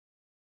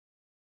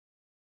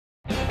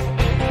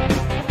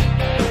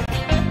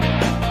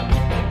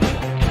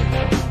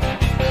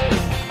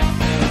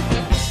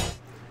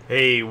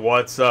Hey,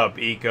 what's up,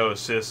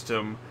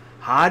 ecosystem?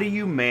 How do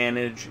you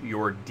manage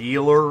your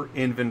dealer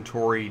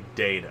inventory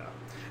data?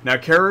 Now,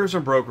 carriers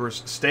and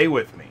brokers, stay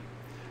with me.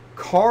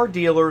 Car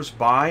dealers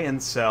buy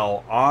and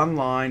sell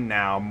online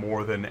now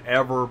more than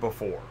ever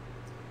before.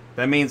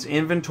 That means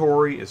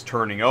inventory is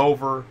turning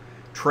over,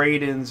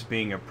 trade-ins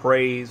being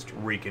appraised,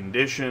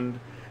 reconditioned,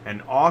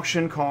 and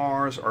auction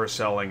cars are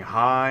selling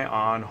high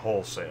on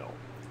wholesale.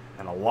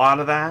 And a lot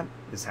of that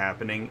is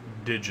happening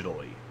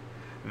digitally.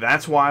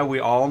 That's why we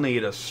all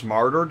need a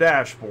smarter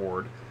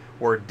dashboard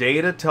where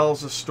data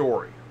tells a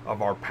story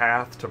of our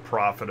path to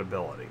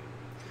profitability.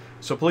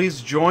 So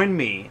please join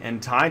me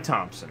and Ty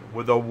Thompson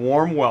with a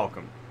warm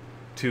welcome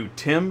to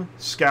Tim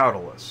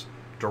Scoutelas,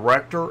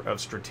 Director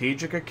of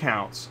Strategic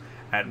Accounts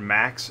at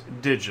Max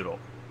Digital,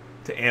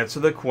 to answer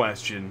the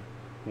question,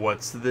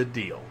 what's the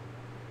deal?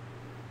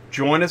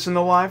 Join us in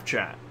the live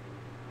chat.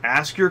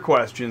 Ask your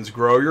questions,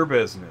 grow your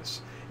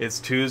business. It's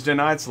Tuesday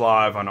nights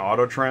live on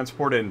Auto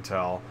Transport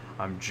Intel.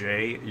 I'm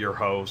Jay, your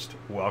host.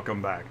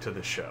 Welcome back to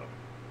the show.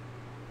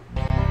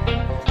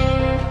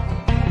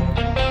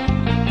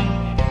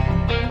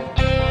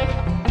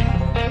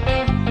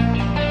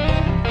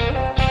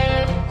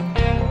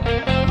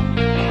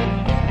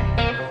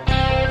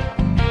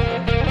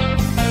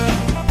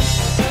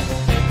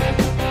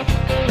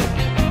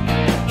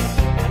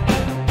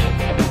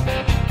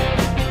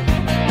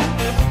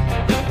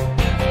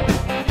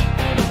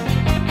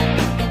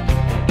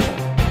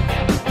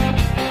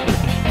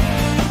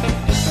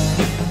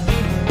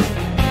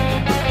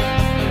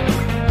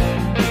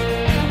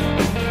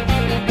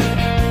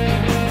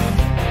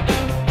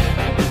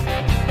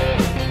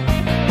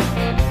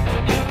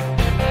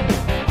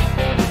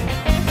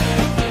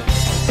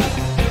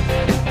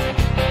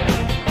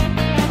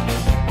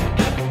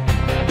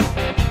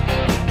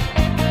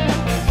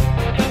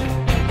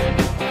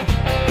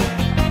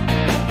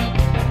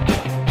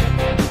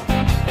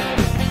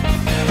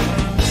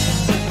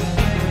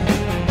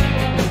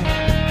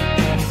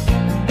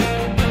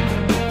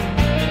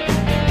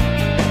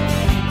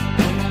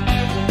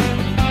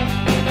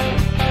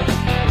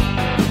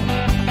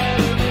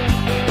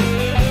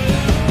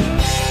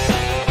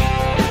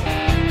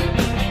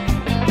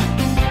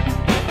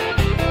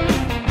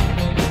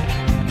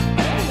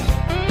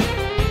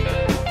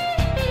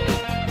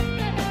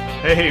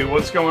 Hey,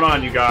 what's going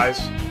on, you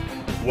guys?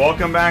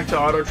 Welcome back to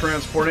Auto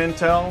Transport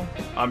Intel.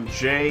 I'm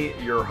Jay,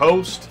 your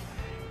host,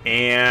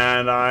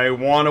 and I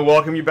want to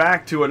welcome you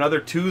back to another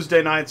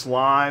Tuesday Nights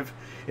Live.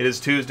 It is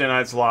Tuesday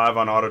Nights Live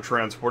on Auto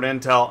Transport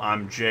Intel.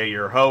 I'm Jay,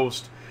 your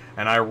host,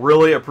 and I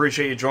really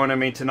appreciate you joining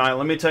me tonight.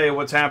 Let me tell you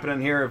what's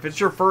happening here. If it's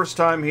your first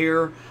time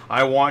here,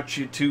 I want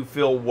you to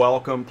feel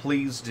welcome.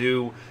 Please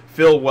do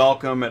feel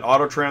welcome. At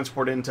Auto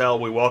Transport Intel,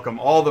 we welcome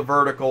all the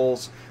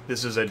verticals.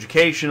 This is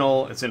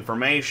educational, it's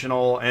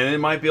informational, and it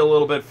might be a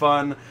little bit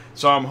fun,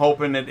 so I'm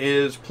hoping it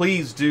is.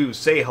 Please do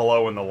say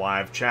hello in the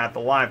live chat. The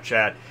live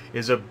chat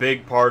is a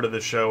big part of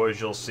the show, as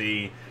you'll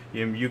see.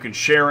 You can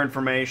share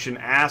information,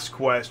 ask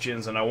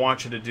questions, and I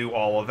want you to do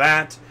all of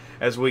that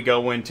as we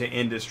go into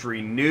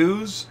industry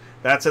news.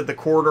 That's at the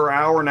quarter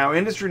hour. Now,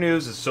 industry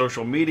news is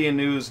social media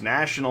news,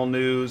 national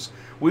news.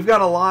 We've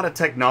got a lot of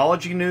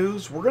technology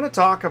news. We're going to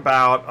talk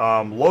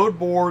about load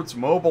boards,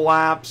 mobile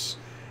apps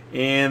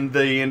in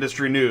the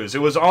industry news.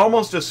 It was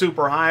almost a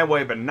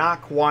superhighway, but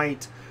not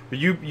quite. But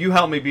you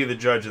help me be the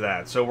judge of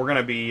that. So we're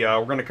going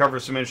to cover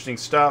some interesting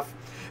stuff.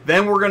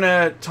 Then we're going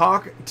to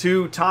talk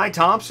to Ty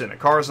Thompson at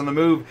Cars on the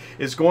Move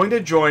is going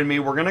to join me.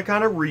 We're going to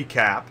kind of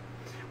recap.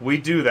 We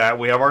do that.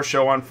 We have our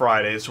show on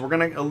Fridays. So we're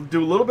going to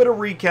do a little bit of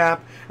recap,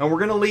 and we're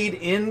going to lead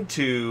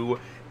into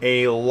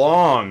a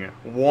long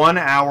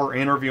 1-hour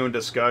interview and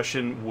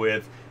discussion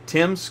with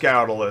Tim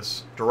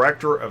Scoutelas,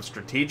 Director of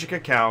Strategic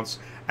Accounts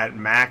at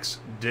Max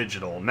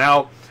Digital.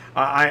 Now,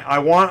 I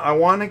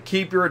want to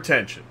keep your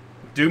attention.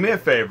 Do me a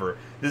favor.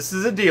 This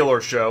is a dealer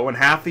show, and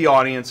half the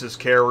audience is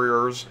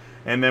carriers,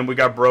 and then we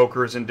got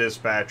brokers and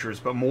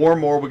dispatchers, but more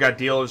and more we got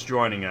dealers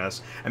joining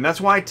us, and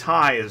that's why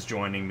Ty is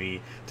joining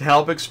me to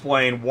help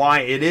explain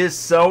why it is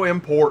so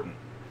important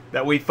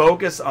that we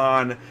focus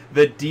on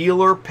the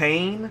dealer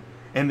pain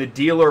and the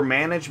dealer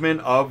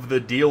management of the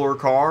dealer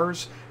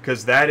cars,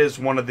 because that is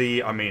one of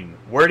the,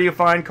 where do you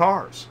find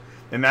cars?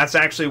 And that's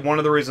actually one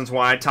of the reasons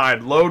why I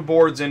tied load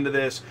boards into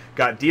this,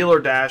 got dealer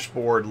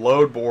dashboard,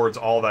 load boards,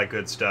 all that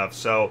good stuff.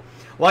 So,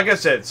 like I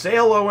said, say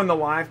hello in the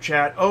live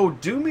chat. Oh,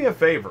 do me a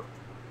favor.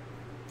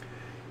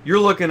 You're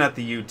looking at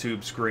the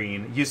YouTube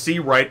screen. You see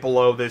right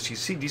below this,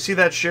 do you see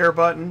that share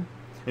button?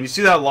 And you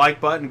see that like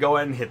button? Go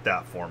ahead and hit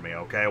that for me,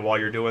 okay, while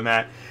you're doing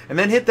that. And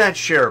then hit that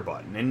share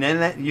button. And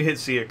then you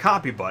see a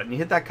copy button. You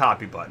hit that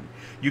copy button.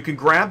 You can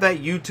grab that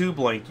YouTube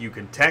link. You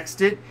can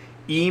text it,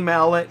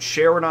 email it,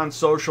 share it on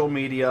social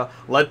media.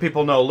 Let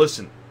people know,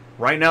 listen,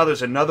 right now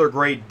there's another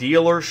great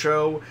dealer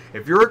show.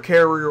 If you're a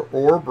carrier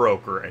or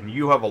broker and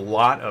you have a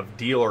lot of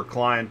dealer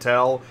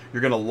clientele,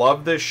 you're going to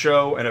love this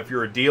show. And if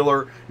you're a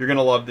dealer, you're going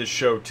to love this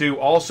show too.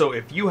 Also,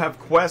 if you have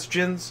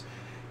questions,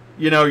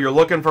 you know, you're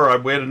looking for,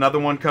 we had another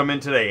one come in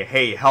today.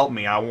 Hey, help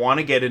me. I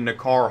want to get into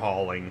car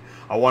hauling.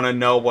 I want to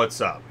know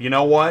what's up. You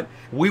know what?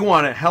 We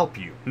want to help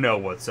you know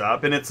what's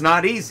up, and it's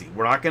not easy.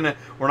 We're not gonna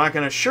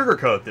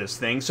sugarcoat this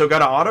thing. So go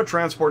to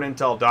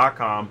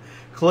autotransportintel.com,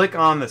 click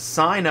on the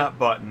sign up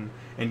button,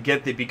 and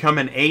become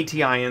an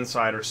ATI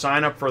Insider.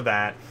 Sign up for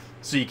that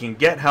so you can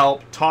get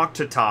help, talk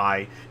to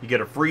Ty. You get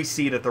a free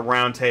seat at the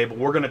round table.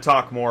 We're going to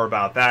talk more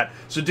about that.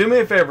 So do me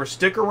a favor,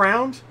 stick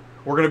around.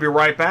 We're going to be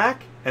right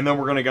back, and then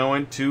we're going to go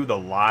into the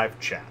live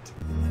chat.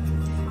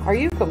 Are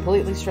you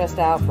completely stressed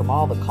out from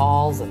all the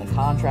calls and the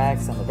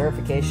contracts and the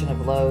verification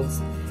of loads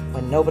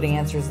when nobody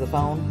answers the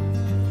phone?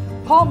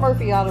 Call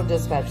Murphy Auto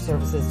Dispatch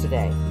Services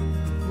today.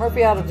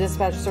 Murphy Auto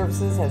Dispatch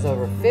Services has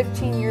over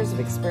 15 years of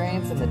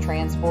experience in the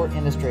transport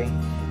industry.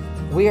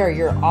 We are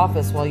your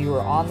office while you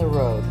are on the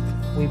road.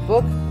 We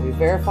book, we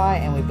verify,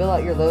 and we bill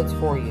out your loads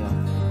for you.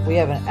 We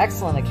have an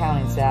excellent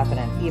accounting staff and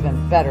an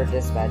even better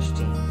dispatch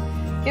team.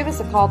 Give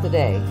us a call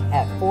today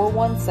at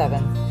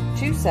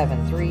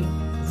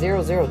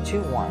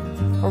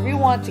 417-273-0021. Or if you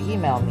want to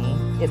email me,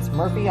 it's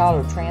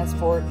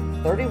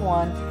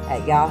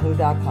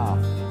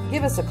murphyautotransport31@yahoo.com.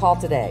 Give us a call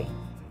today.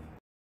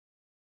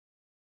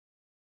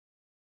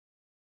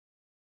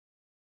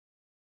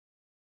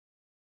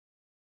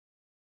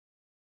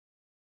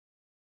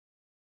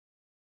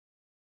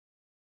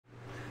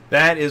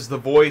 That is the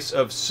voice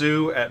of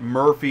Sue at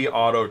Murphy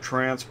Auto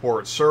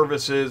Transport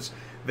Services.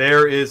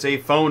 There is a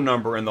phone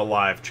number in the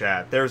live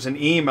chat. There's an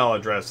email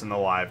address in the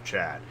live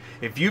chat.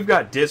 If you've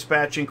got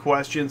dispatching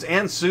questions,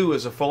 and Sue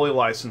is a fully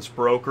licensed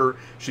broker.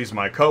 She's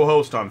my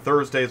co-host on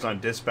Thursdays on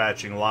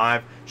Dispatching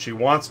Live. She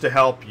wants to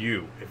help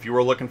you. If you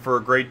are looking for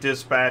a great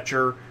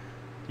dispatcher,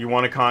 you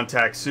want to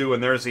contact Sue,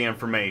 and there's the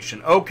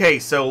information. Okay,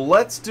 so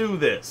let's do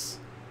this.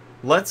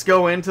 Let's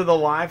go into the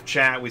live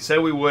chat. We said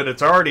we would.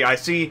 It's already, I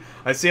see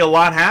a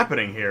lot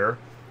happening here.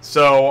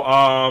 So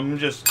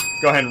just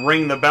go ahead and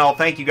ring the bell.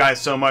 Thank you guys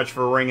so much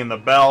for ringing the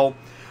bell.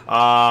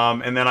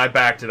 And then I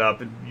backed it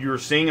up. You're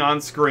seeing on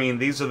screen,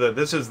 this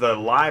is the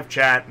live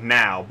chat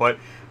now. But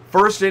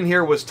first in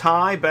here was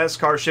Ty, best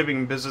car shipping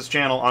and business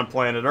channel on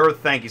planet Earth.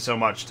 Thank you so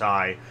much,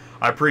 Ty.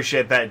 I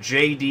appreciate that.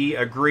 JD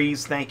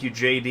agrees. Thank you,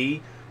 JD.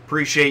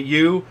 Appreciate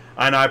you,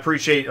 and I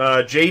appreciate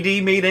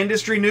JD made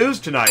industry news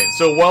tonight.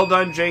 So well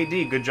done,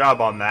 JD. Good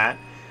job on that.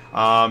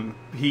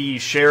 He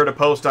shared a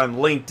post on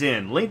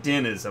LinkedIn.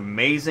 LinkedIn is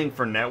amazing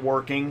for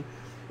networking.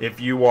 If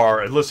you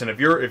are, listen,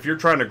 if you're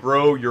trying to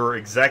grow your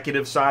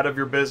executive side of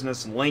your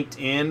business,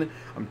 LinkedIn,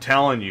 I'm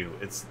telling you,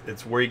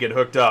 it's where you get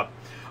hooked up.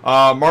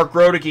 Mark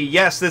Rodicke,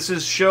 yes, this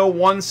is show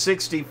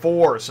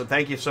 164. So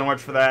thank you so much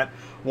for that.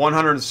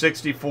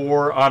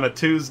 164 on a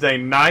Tuesday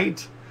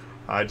night.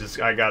 I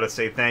gotta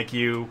say thank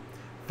you.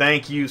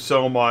 Thank you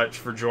so much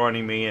for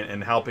joining me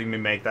and helping me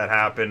make that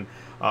happen.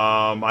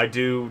 I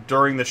do,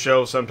 during the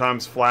show,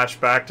 sometimes flash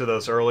back to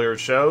those earlier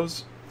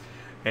shows.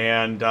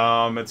 And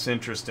it's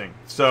interesting.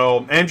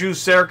 So, Andrew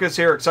Serkis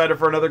here, excited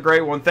for another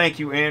great one. Thank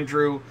you,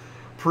 Andrew.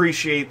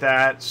 Appreciate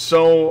that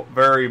so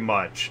very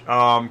much.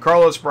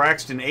 Carlos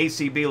Braxton,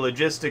 ACB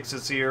Logistics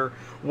is here.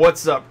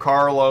 What's up,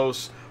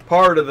 Carlos?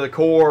 Part of the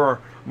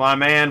core. My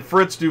man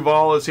Fritz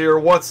Duval is here.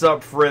 What's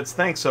up, Fritz?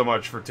 Thanks so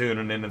much for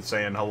tuning in and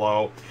saying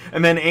hello.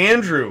 And then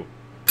Andrew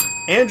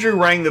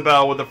rang the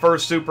bell with the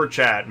first super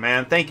chat,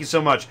 man. Thank you so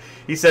much.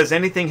 He says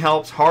anything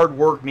helps. Hard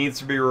work needs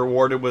to be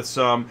rewarded with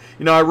some.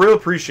 You know, I really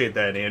appreciate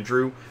that,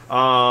 Andrew.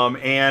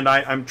 And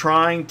I'm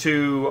trying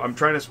to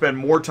spend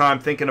more time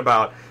thinking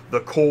about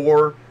the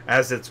core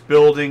as it's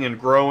building and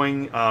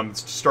growing.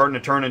 It's starting to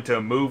turn into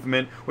a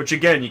movement, which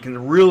again,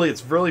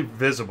 it's really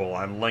visible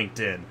on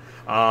LinkedIn.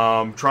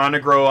 Trying to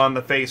grow on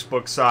the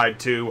Facebook side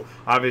too.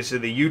 Obviously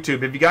the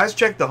YouTube. Have you guys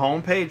checked the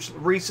homepage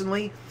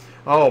recently?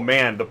 Oh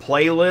man, the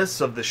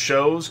playlists of the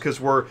shows, because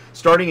we're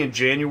starting in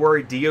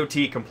January.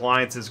 DOT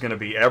compliance is going to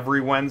be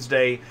every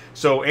Wednesday.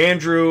 So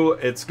Andrew,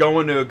 it's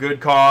going to a good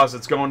cause.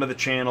 It's going to the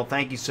channel.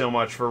 Thank you so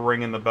much for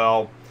ringing the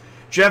bell.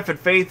 Jeff at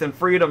Faith and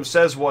Freedom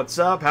says, what's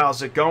up?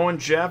 How's it going,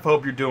 Jeff?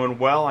 Hope you're doing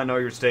well. I know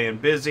you're staying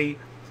busy.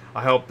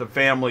 I hope the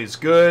family's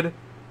good.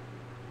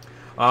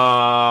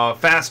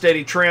 Fast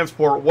Eddie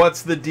Transport,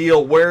 what's the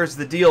deal? Where's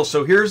the deal?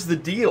 So here's the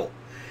deal,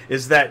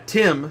 is that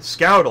Tim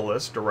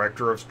Scoutelas,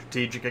 Director of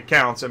Strategic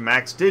Accounts at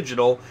Max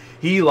Digital,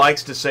 he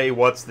likes to say,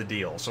 what's the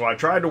deal? So I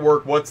tried to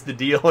work what's the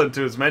deal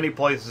into as many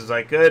places as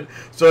I could.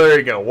 So there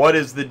you go. What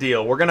is the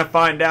deal? We're going to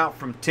find out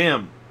from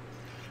Tim.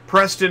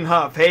 Preston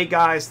Huff, hey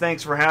guys,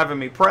 thanks for having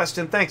me.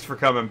 Preston, thanks for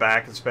coming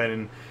back and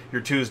spending your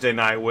Tuesday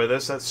night with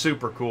us. That's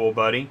super cool,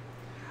 buddy.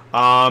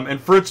 And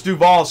Fritz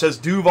Duval says,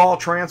 Duval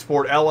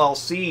Transport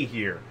LLC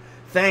here.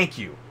 Thank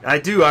you. I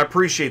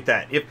appreciate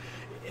that.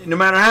 No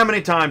matter how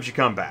many times you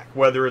come back,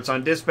 whether it's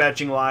on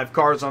Dispatching Live,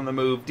 Cars on the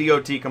Move,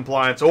 DOT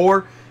Compliance,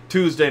 or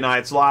Tuesday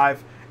Nights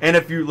Live, and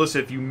if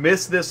you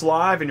miss this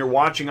live and you're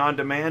watching on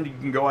demand, you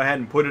can go ahead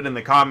and put it in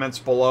the comments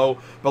below.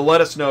 But let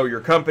us know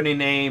your company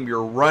name,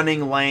 your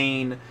running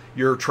lane,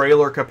 your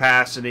trailer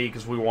capacity,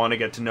 because we want to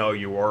get to know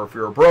you. Or if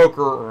you're a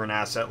broker or an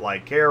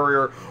asset-light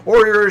carrier,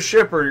 or you're a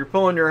shipper, you're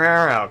pulling your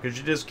hair out because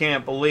you just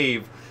can't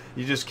believe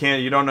You just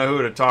can't, you don't know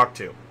who to talk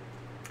to.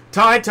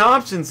 Ty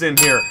Thompson's in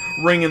here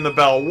ringing the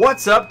bell.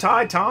 What's up,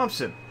 Ty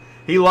Thompson?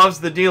 He loves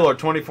the dealer,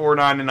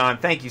 $24.99.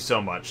 Thank you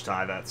so much,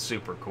 Ty. That's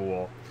super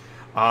cool.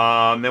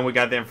 Then we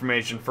got the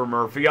information for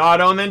Murphy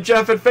Auto, and then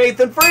Jeff at Faith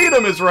and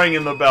Freedom is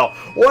ringing the bell.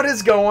 What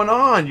is going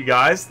on, you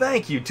guys?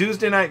 Thank you.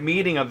 Tuesday night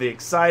meeting of the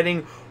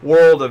exciting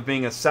world of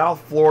being a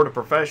South Florida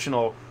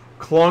professional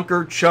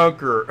clunker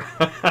chunker.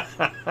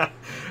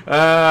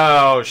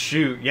 Oh,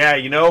 shoot. Yeah,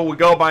 you know, we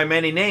go by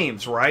many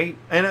names, right?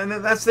 And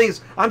that's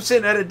things. I'm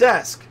sitting at a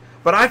desk,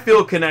 but I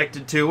feel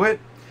connected to it.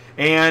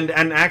 And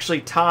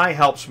actually, Ty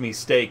helps me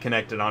stay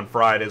connected on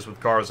Fridays with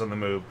Cars on the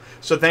Move.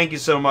 So thank you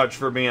so much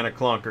for being a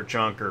clunker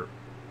chunker.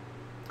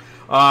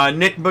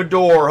 Nick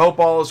Bador, hope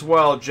all is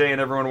well, Jay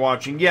and everyone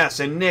watching. Yes,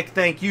 and Nick,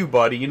 thank you,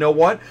 buddy. You know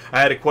what? I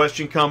had a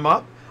question come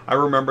up. I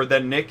remember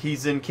that Nick,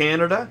 he's in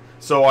Canada,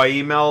 so I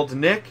emailed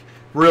Nick.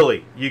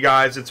 Really, you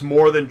guys, it's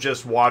more than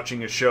just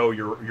watching a show.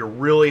 You're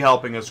really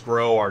helping us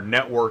grow our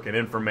network and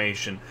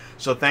information.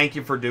 So thank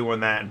you for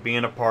doing that and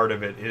being a part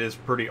of it. It is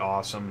pretty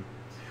awesome.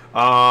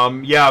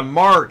 Yeah,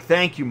 Mark,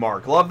 thank you,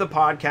 Mark. Love the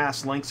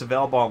podcast. Links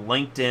available on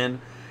LinkedIn.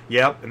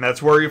 Yep, and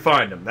that's where you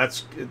find them.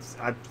 That's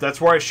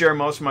where I share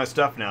most of my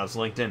stuff now, is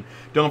LinkedIn.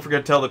 Don't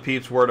forget to tell the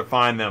peeps where to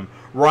find them.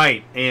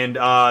 Right, and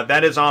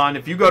that is on,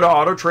 if you go to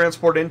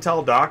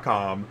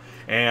autotransportintel.com,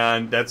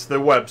 and that's the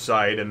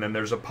website, and then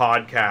there's a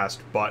podcast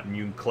button.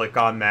 You can click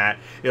on that.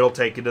 It'll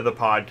take you to the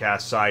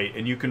podcast site,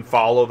 and you can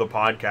follow the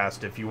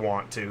podcast if you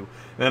want to.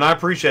 And I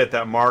appreciate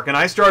that, Mark. And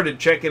I started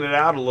checking it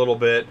out a little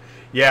bit.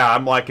 Yeah,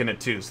 I'm liking it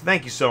too. So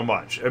thank you so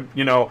much.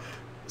 You know,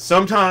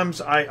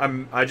 sometimes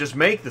I just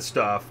make the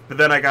stuff, but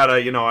then I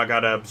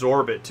gotta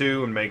absorb it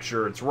too and make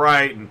sure it's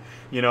right. And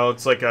you know,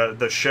 it's like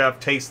the chef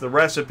tastes the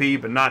recipe,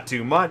 but not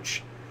too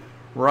much,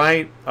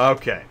 right?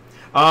 Okay.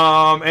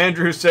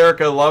 Andrew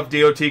Serica, love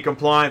DOT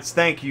compliance.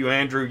 Thank you,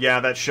 Andrew.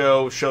 Yeah, that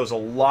show shows a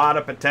lot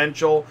of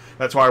potential.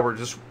 That's why we're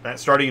just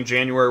starting in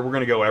January. We're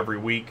going to go every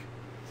week.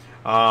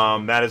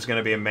 That is going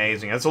to be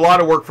amazing. That's a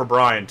lot of work for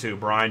Brian too.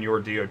 Brian, your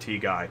DOT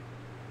guy.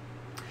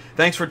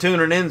 Thanks for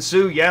tuning in,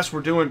 Sue. Yes, we're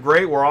doing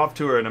great. We're off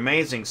to an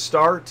amazing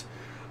start.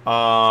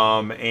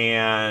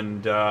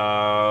 And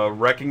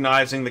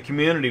recognizing the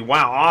community.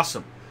 Wow,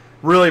 awesome.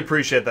 Really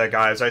appreciate that,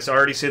 guys. I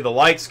already see the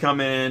likes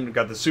coming in.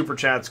 Got the super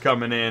chats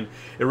coming in.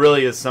 It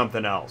really is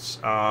something else.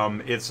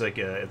 It's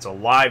a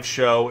live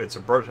show. It's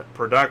a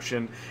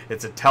production.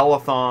 It's a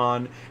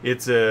telethon.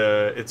 It's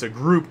a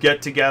group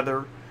get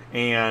together,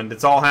 and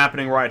it's all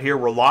happening right here.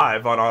 We're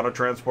live on Auto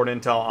Transport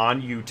Intel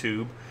on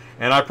YouTube,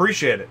 and I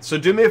appreciate it. So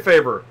do me a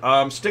favor.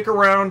 Stick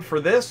around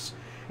for this,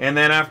 and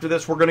then after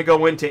this, we're going to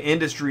go into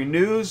industry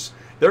news.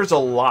 There's a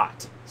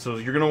lot, so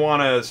you're going to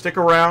want to stick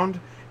around.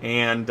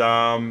 And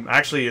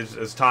actually,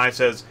 as Ty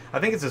says,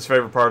 I think it's his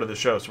favorite part of the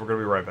show, so we're going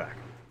to be right back.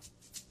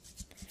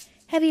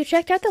 Have you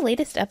checked out the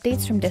latest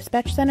updates from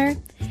Dispatch Center?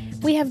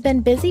 We have been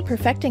busy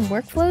perfecting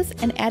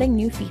workflows and adding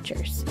new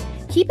features.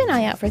 Keep an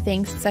eye out for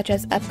things such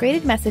as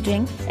upgraded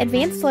messaging,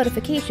 advanced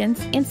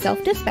notifications, and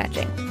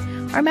self-dispatching.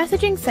 Our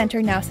messaging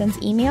center now sends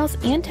emails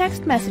and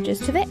text messages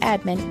to the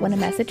admin when a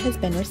message has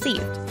been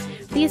received.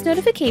 These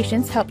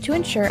notifications help to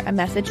ensure a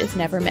message is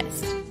never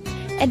missed.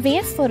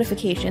 Advanced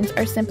notifications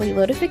are simply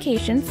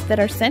notifications that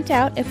are sent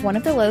out if one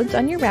of the loads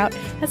on your route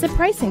has a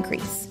price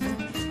increase.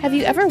 Have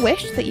you ever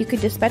wished that you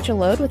could dispatch a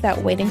load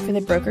without waiting for the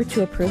broker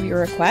to approve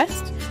your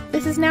request?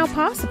 This is now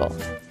possible.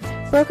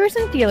 Brokers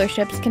and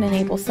dealerships can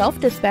enable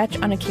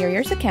self-dispatch on a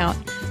carrier's account,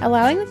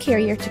 allowing the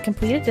carrier to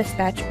complete a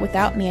dispatch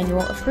without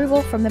manual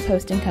approval from the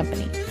posting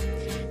company.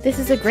 This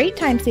is a great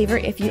time saver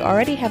if you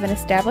already have an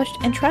established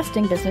and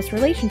trusting business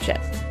relationship.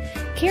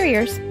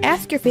 Carriers,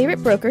 ask your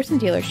favorite brokers and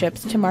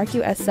dealerships to mark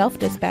you as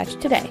self-dispatch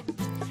today.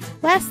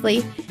 Lastly,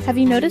 have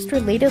you noticed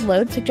related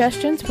load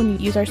suggestions when you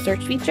use our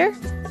search feature?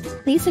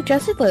 These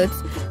suggested loads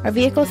are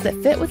vehicles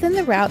that fit within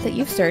the route that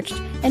you've searched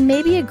and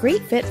may be a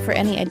great fit for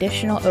any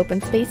additional open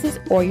spaces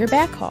or your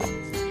backhaul.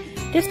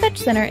 Dispatch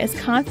Center is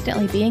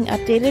constantly being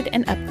updated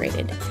and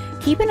upgraded.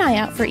 Keep an eye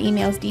out for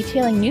emails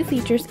detailing new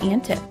features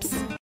and tips.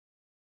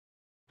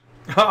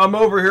 I'm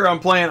over here, I'm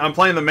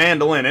playing the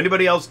mandolin.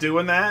 Anybody else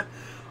doing that?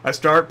 I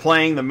start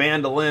playing the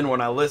mandolin when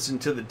I listen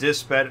to the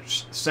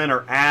Dispatch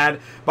Center ad.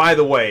 By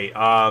the way,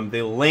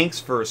 the links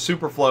for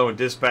Superflow and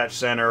Dispatch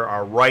Center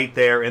are right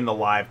there in the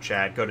live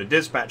chat. Go to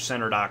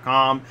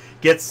dispatchcenter.com,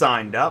 get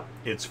signed up.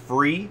 It's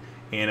free,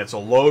 and it's a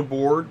load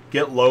board.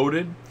 Get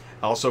loaded.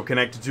 Also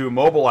connected to a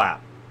mobile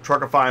app,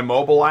 Truckify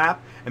mobile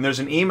app. And there's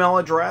an email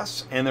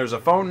address, and there's a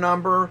phone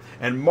number,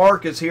 and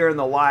Mark is here in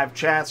the live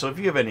chat. So if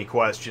you have any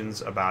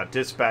questions about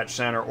Dispatch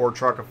Center or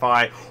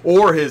Truckify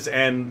or his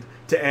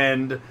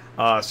end-to-end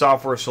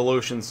software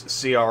solutions,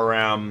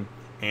 CRM,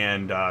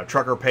 and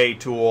Trucker Pay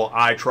tool,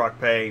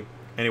 iTruckPay.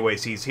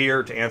 Anyways, he's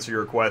here to answer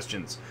your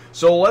questions.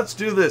 So let's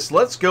do this.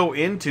 Let's go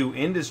into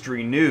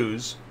industry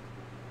news.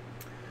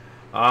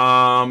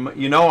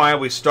 You know, I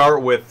always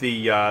start with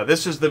the,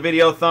 this is the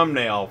video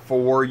thumbnail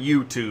for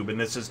YouTube, and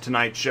this is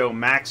tonight's show.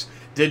 Max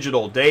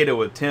Digital Data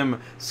with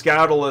Tim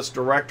Scoutelas,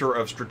 Director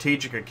of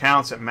Strategic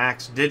Accounts at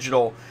Max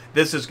Digital.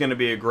 This is going to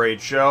be a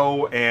great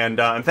show, and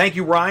thank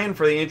you, Ryan,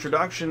 for the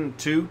introduction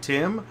to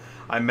Tim.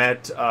 I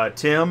met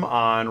Tim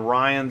on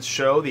Ryan's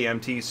show, the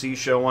MTC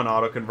show on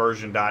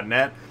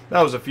autoconversion.net.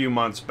 That was a few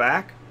months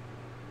back,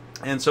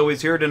 and so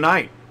he's here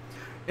tonight.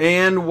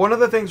 And one of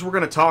the things we're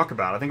going to talk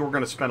about, I think we're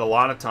going to spend a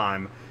lot of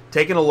time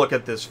taking a look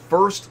at this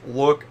First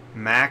Look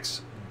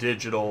Max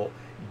Digital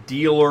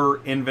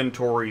dealer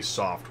inventory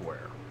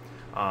software.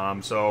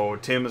 So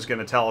Tim is going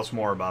to tell us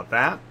more about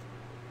that.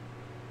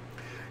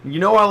 You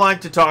know, I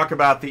like to talk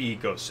about the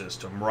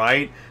ecosystem,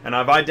 right? And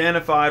I've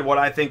identified what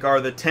I think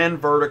are the 10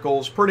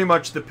 verticals, pretty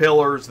much the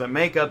pillars that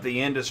make up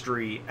the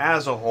industry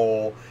as a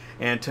whole.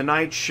 And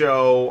tonight's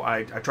show,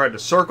 I tried to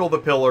circle the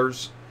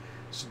pillars: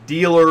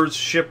 dealers,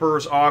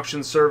 shippers,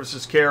 auction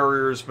services,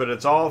 carriers, but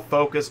it's all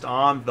focused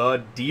on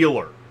the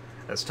dealer.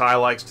 As Ty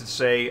likes to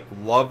say,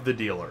 love the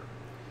dealer.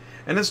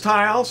 And as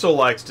Ty also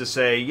likes to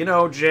say, you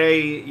know,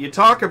 Jay, you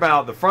talk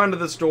about the front of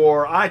the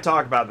store, I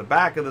talk about the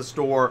back of the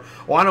store.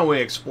 Why don't we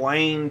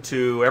explain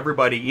to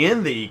everybody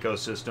in the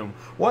ecosystem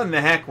what in the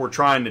heck we're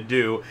trying to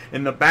do?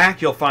 In the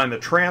back, you'll find the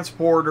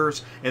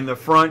transporters. In the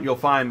front, you'll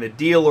find the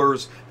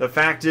dealers. The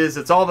fact is,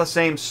 it's all the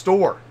same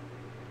store.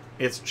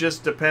 It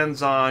just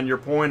depends on your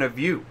point of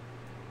view.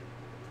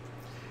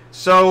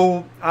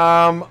 So,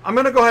 I'm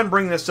going to go ahead and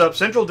bring this up.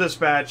 Central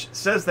Dispatch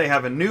says they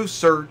have a new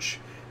search.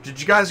 Did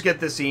you guys get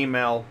this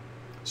email?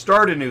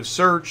 Start a new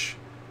search.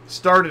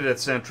 Started at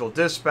Central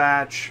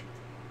Dispatch.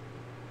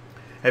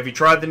 Have you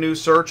tried the new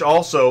search?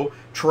 Also,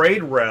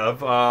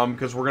 TradeRev,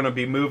 because we're going to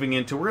be moving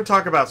into, we're going to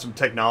talk about some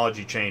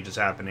technology changes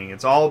happening.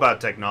 It's all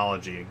about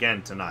technology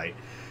again tonight.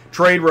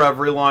 TradeRev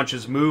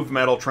relaunches Move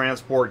Metal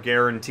Transport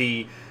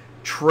Guarantee.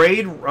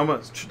 TradeRev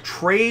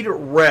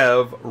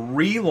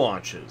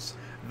relaunches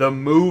the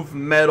Move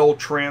Metal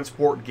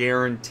Transport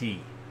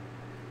Guarantee.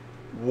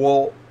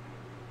 Well,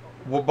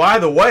 by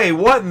the way,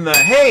 what in the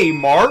hey,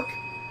 Mark?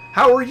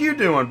 How are you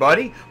doing,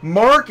 buddy?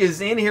 Mark is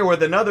in here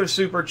with another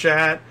super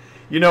chat.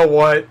 You know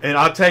what? And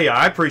I'll tell you,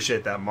 I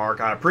appreciate that, Mark.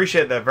 I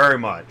appreciate that very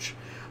much,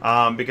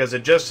 because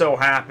it just so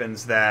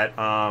happens that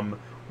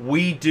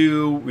we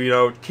do, you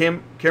know,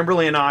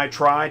 Kimberly and I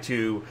try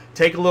to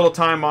take a little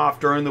time off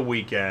during the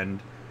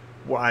weekend.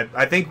 Well,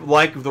 I think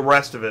like the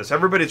rest of us,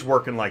 everybody's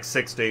working like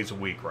 6 days a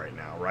week right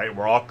now, right?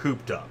 We're all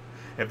cooped up.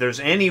 If there's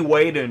any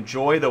way to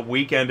enjoy the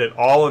weekend at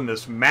all in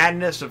this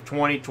madness of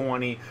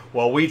 2020,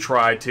 well, we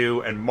try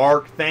to. And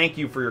Mark, thank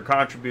you for your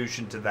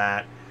contribution to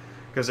that.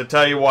 Because I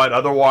tell you what,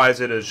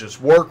 otherwise it is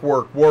just work,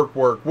 work, work,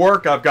 work,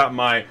 work. I've got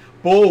my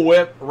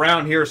bullwhip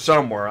around here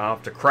somewhere. I'll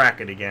have to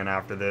crack it again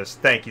after this.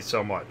 Thank you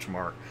so much,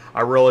 Mark.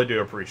 I really do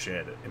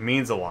appreciate it. It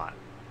means a lot.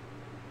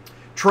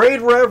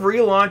 TradeRev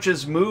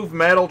relaunches Move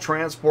Metal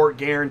Transport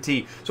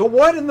Guarantee. So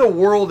what in the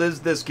world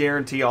is this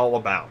guarantee all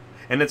about?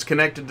 And it's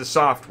connected to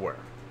software.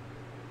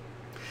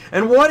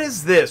 And what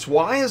is this?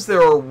 Why is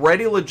there a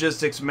Ready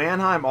Logistics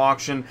Mannheim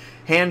Auction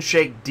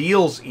Handshake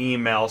Deals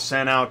email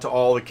sent out to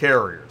all the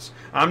carriers?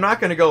 I'm not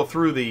going to go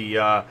through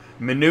the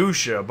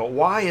minutia, but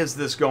why is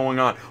this going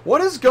on? What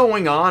is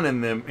going on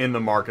in the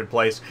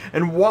marketplace?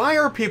 And why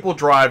are people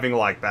driving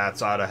like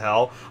bats out of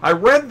hell? I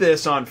read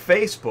this on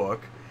Facebook,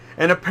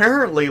 and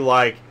apparently,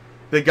 like,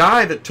 the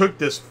guy that took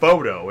this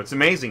photo, it's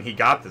amazing he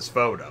got this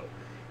photo.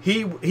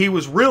 He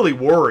was really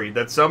worried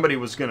that somebody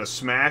was going to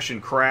smash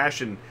and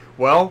crash, and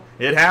well,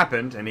 it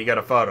happened, and he got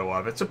a photo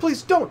of it. So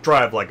please don't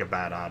drive like a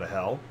bat out of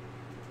hell.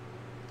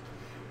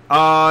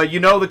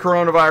 You know the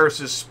coronavirus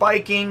is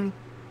spiking.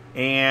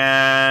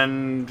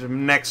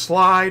 And next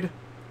slide.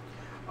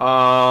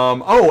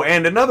 Oh,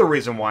 and another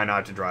reason why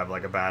not to drive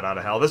like a bat out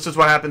of hell. This is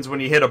what happens when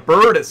you hit a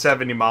bird at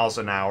 70 miles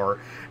an hour,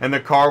 and the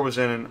car was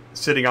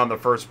sitting on the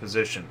first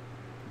position.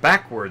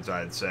 Backwards,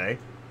 I'd say.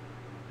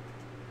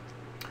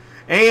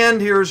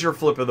 And here's your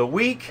flip of the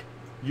week.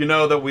 You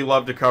know that we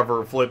love to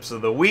cover flips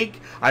of the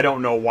week. I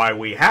don't know why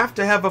we have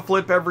to have a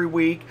flip every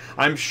week.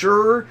 I'm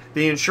sure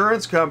the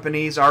insurance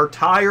companies are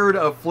tired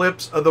of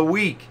flips of the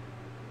week.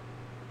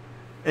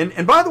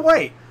 And by the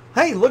way,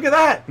 hey, look at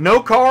that.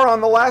 No car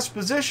on the last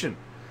position.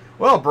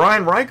 Well,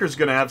 Brian Riker's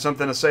going to have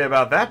something to say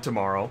about that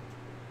tomorrow.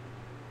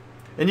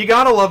 And you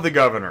got to love the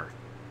governor.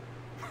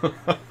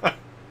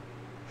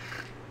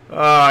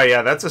 Oh,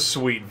 yeah, that's a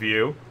sweet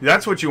view.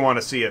 That's what you want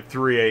to see at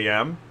 3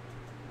 a.m.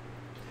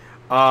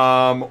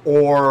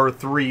 Or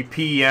 3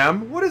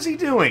 p.m. What is he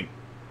doing?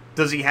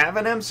 Does he have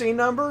an MC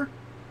number?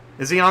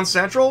 Is he on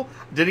Central?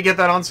 Did he get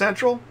that on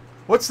Central?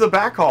 What's the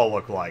backhaul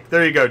look like?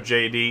 There you go,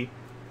 JD.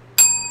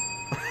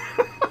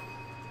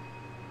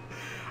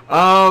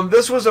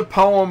 This was a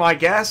poem, I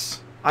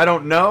guess. I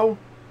don't know.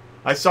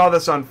 I saw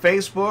this on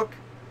Facebook.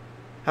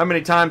 How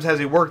many times has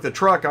he worked the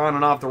truck on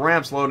and off the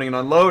ramps, loading and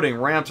unloading?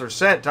 Ramps are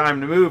set, time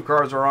to move,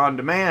 cars are on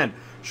demand.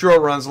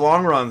 Short runs,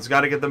 long runs,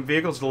 got to get them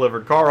vehicles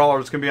delivered. Car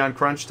haulers can be on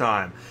crunch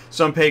time.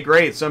 Some pay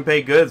great, some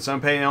pay good,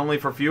 some pay only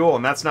for fuel,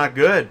 and that's not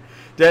good.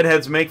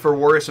 Deadheads make for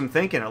worrisome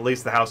thinking. At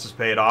least the house is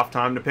paid off,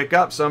 time to pick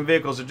up. Some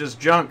vehicles are just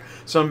junk,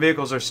 some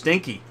vehicles are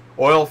stinky.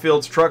 Oil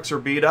fields trucks are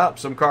beat up.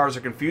 Some cars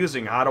are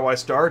confusing. How do I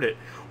start it?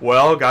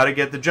 Well, got to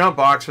get the jump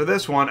box for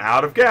this one.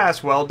 Out of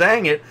gas. Well,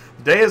 dang it.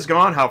 The day is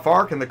gone. How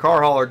far can the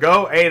car hauler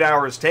go? 8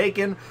 hours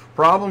taken.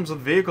 Problems with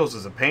vehicles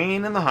is a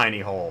pain in the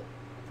hiney hole.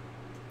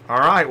 All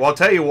right. Well, I'll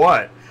tell you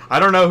what. I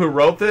don't know who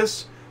wrote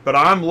this, but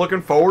I'm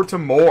looking forward to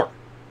more.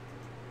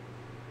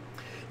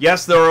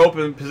 Yes, there are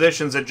open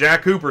positions at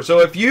Jack Cooper.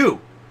 So if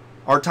you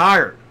are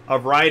tired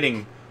of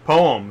writing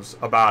poems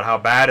about how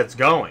bad it's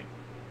going,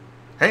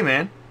 hey,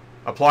 man,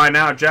 apply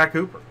now at Jack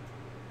Cooper.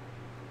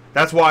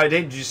 That's why I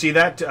did. Did you see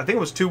that? I think it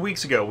was 2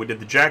 weeks ago. We did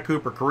the Jack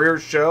Cooper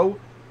Careers Show.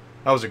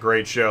 That was a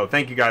great show.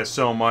 Thank you guys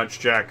so much,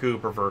 Jack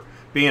Cooper, for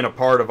being a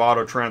part of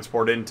Auto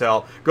Transport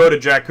Intel. Go to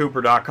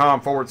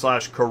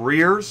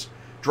jackcooper.com/careers.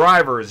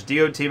 Drivers,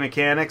 DOT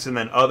mechanics, and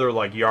then other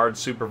like yard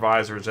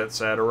supervisors,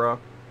 etc.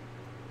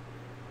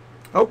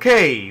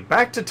 Okay,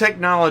 back to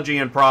technology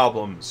and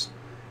problems.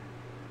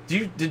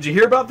 Did you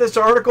hear about this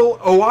article?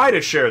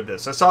 OIDA shared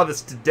this. I saw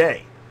this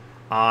today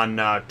on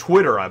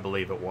Twitter, I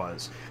believe it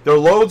was. Their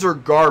loads are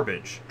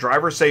garbage.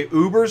 Drivers say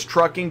Uber's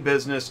trucking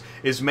business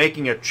is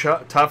making a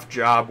tough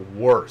job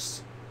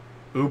worse.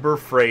 Uber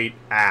Freight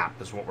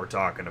app is what we're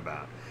talking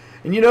about.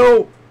 And you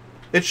know,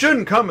 it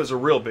shouldn't come as a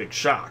real big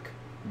shock,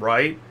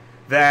 right?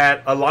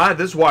 That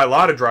this is why a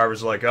lot of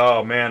drivers are like,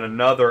 oh man,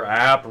 another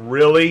app,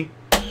 really?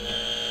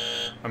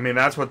 I mean,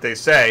 that's what they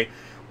say.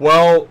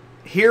 Well,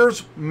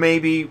 here's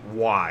maybe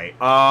why.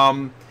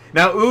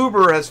 Now,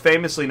 Uber has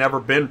famously never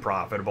been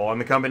profitable, and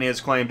the company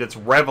has claimed it's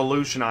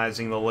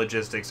revolutionizing the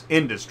logistics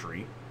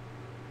industry.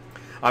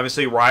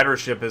 Obviously,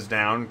 ridership is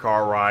down,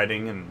 car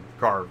riding and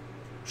car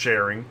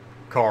sharing,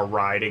 car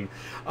riding.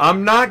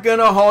 I'm not going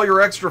to haul your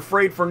extra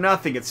freight for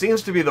nothing. It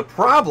seems to be the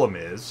problem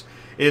is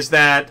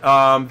that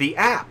the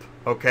app,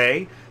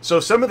 okay? So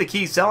some of the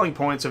key selling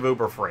points of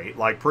Uber Freight,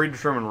 like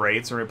predetermined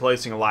rates and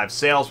replacing a live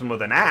salesman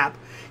with an app,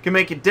 can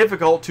make it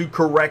difficult to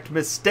correct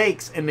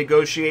mistakes and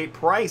negotiate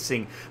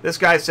pricing. This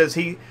guy says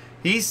he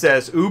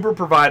says Uber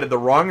provided the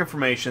wrong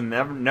information,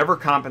 never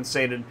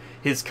compensated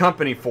his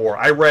company for.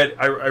 I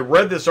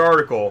read this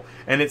article,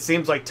 and it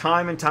seems like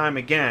time and time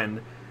again,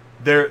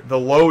 the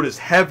load is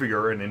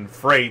heavier, and in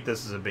freight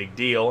this is a big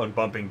deal, and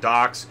bumping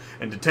docks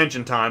and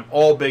detention time,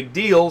 all big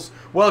deals.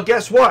 Well,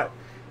 guess what?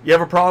 You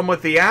have a problem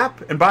with the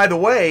app? And by the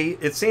way,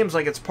 it seems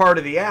like it's part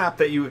of the app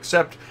that you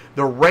accept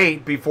the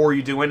rate before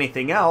you do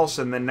anything else,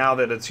 and then now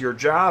that it's your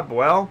job,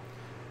 well,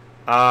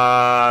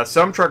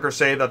 some truckers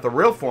say that the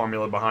real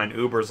formula behind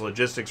Uber's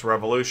logistics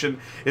revolution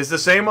is the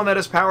same one that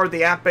has powered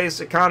the app-based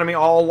economy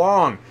all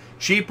along.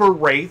 Cheaper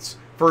rates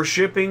for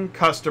shipping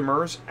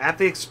customers at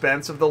the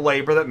expense of the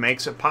labor that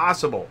makes it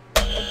possible.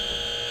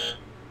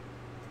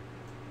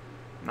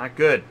 Not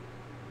good.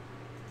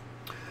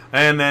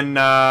 And then,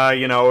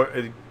 you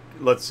know,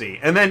 let's see.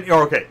 And then,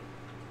 okay,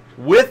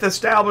 with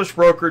established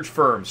brokerage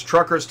firms,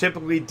 truckers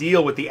typically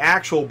deal with the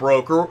actual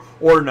broker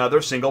or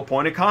another single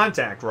point of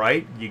contact,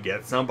 right? You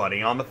get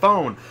somebody on the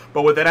phone.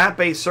 But with an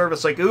app-based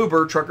service like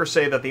Uber, truckers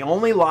say that the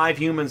only live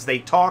humans they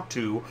talk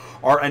to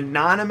are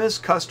anonymous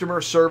customer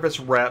service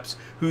reps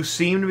who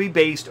seem to be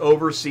based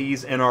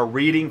overseas and are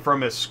reading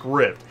from a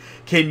script.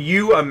 Can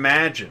you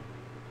imagine,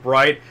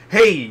 right?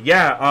 Hey,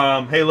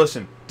 yeah, hey,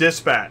 listen,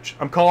 dispatch.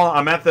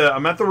 I'm at the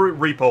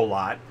repo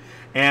lot.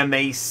 And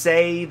they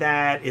say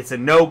that it's a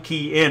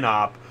no-key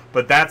in-op,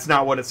 but that's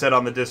not what it said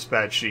on the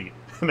dispatch sheet.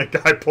 And the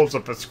guy pulls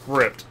up a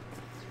script.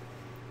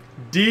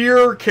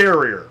 Dear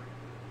carrier,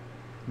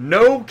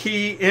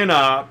 no-key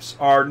in-ops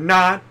are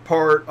not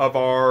part of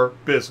our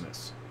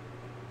business.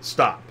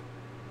 Stop.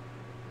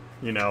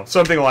 You know,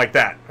 something like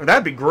that.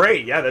 That'd be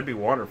great. Yeah, that'd be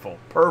wonderful.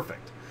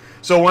 Perfect.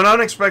 So when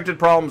unexpected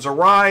problems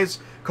arise,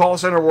 call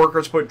center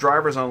workers put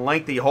drivers on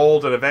lengthy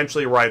hold and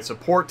eventually write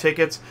support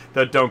tickets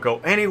that don't go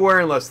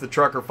anywhere unless the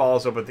trucker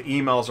follows up with the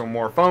emails or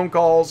more phone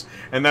calls.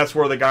 And that's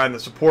where the guy in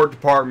the support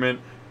department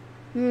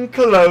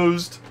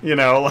closed. You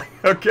know, like,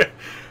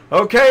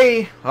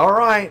 okay, all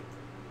right.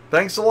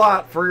 Thanks a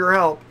lot for your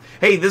help.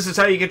 Hey, this is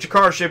how you get your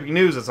car shipping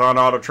news. It's on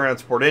Auto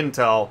Transport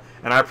Intel,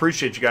 and I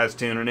appreciate you guys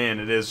tuning in.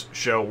 It is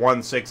show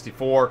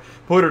 164.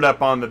 Put it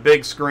up on the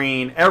big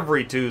screen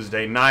every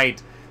Tuesday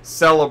night.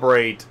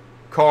 Celebrate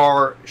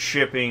car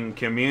shipping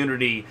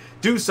community.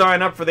 Do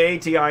sign up for the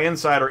ATI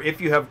Insider if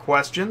you have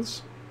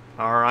questions.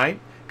 All right,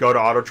 go to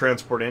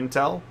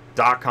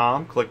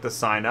autotransportintel.com, click the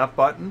sign up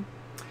button,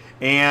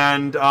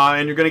 and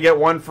you're going to get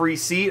one free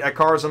seat at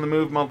Cars on the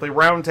Move Monthly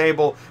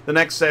Roundtable. The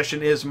next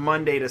session is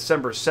Monday,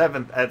 December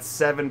 7th at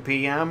 7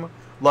 p.m.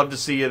 Love to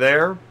see you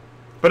there,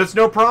 but it's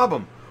no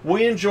problem.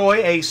 We enjoy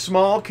a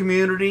small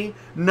community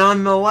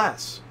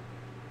nonetheless.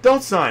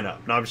 Don't sign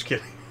up. No, I'm just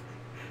kidding.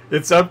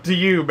 It's up to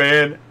you,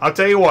 man. I'll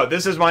tell you what,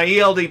 this is my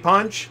ELD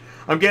punch.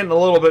 I'm getting a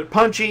little bit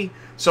punchy,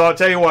 so I'll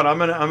tell you what, I'm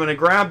gonna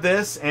grab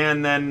this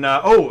and then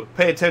oh,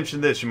 pay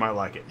attention to this, you might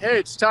like it. Hey,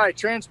 it's Ty,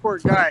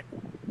 transport guy,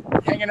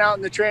 hanging out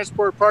in the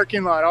transport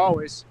parking lot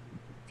always.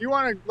 If you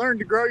want to learn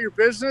to grow your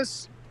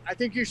business, I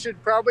think you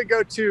should probably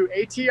go to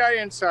ATI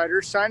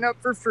Insider, sign up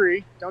for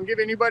free, don't give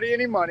anybody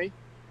any money.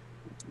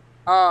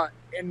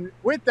 And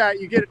with that,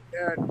 you get,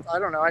 I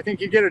don't know, I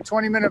think you get a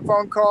 20-minute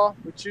phone call,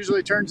 which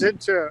usually turns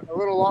into a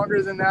little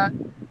longer than that.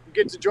 You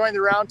get to join the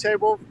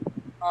roundtable,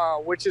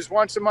 which is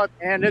once a month.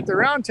 And at the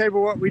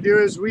roundtable, what we do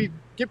is we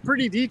get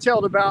pretty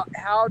detailed about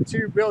how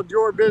to build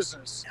your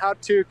business, how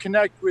to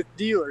connect with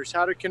dealers,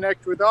 how to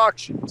connect with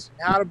auctions,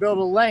 how to build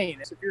a lane.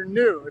 If you're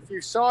new, if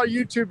you saw a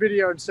YouTube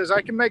video and says,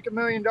 I can make $1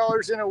 million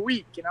in a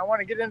week and I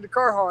want to get into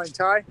car hauling,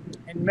 Ty,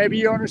 and maybe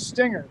you own a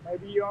Stinger,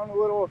 maybe you own a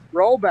little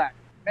rollback.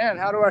 Man,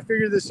 how do I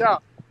figure this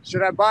out?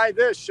 Should I buy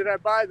this? Should I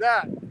buy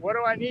that? What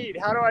do I need?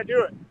 How do I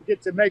do it? You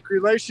get to make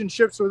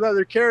relationships with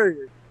other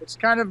carriers. It's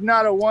kind of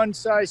not a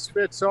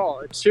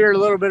one-size-fits-all. It's here a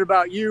little bit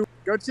about you.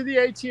 Go to the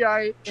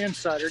ATI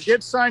Insider.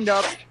 Get signed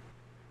up.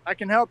 I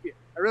can help you.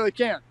 I really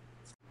can.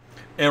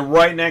 And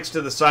right next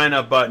to the sign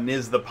up button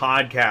is the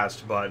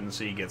podcast button.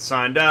 So you get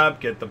signed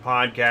up, get the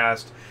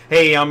podcast.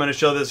 Hey, I'm going to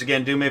show this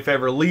again. Do me a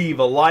favor, leave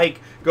a like,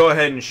 go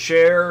ahead and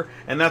share.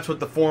 And that's what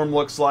the form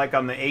looks like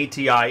on the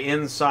ATI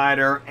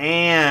Insider.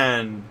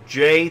 And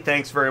Jay,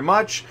 thanks very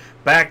much.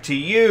 Back to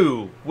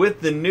you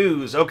with the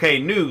news. Okay,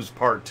 news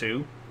part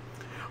 2.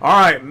 All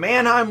right,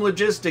 Mannheim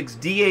Logistics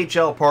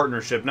DHL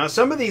partnership. Now,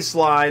 some of these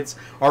slides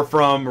are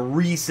from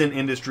recent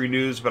industry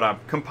news, but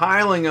I'm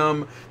compiling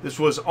them. This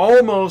was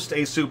almost a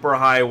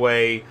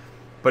superhighway,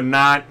 but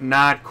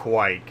not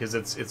quite, because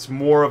it's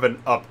more of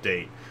an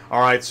update.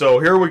 All right, so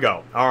here we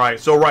go. All right,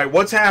 so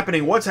what's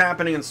happening? What's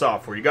happening in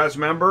software? You guys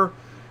remember?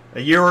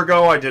 A year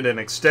ago, I did an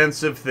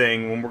extensive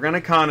thing when we're going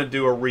to kind of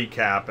do a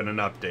recap and an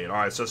update. All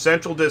right, so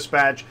Central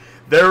Dispatch,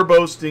 they're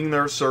boasting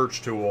their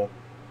search tool.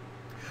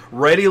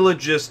 Ready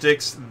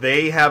Logistics,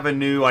 they have a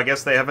new, I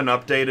guess they have an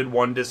updated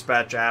One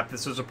Dispatch app.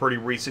 This is a pretty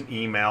recent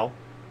email.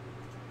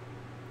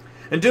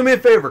 And do me a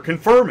favor,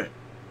 confirm it.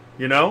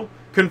 You know?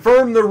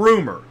 Confirm the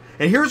rumor.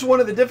 And here's one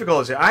of the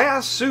difficulties. I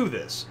asked Sue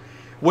this.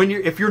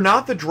 If you're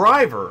not the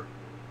driver,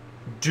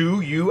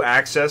 do you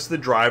access the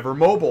driver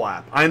mobile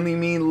app? I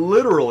mean,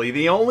 literally,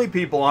 the only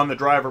people on the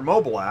driver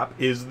mobile app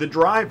is the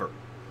driver.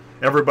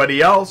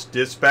 Everybody else,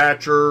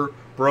 dispatcher,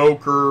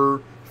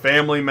 broker,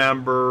 family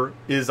member,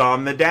 is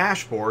on the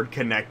dashboard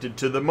connected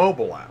to the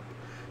mobile app.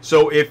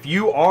 So if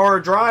you are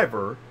a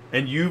driver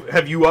and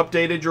have you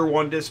updated your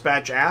One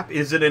Dispatch app,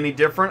 is it any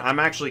different? I'm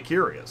actually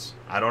curious.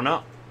 I don't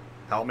know.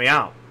 Help me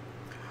out.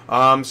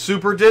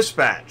 Super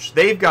Dispatch,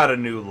 they've got a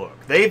new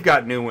look. They've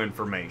got new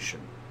information.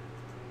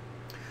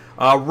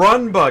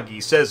 Run Buggy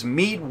says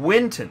meet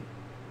Winton.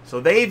 So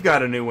they've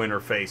got a new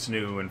interface,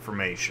 new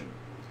information.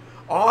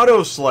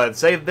 Autosled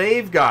say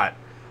they've got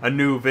a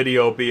new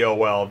video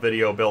BOL,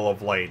 video bill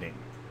of lading.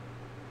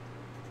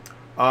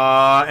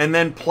 And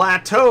then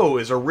Plateau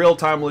is a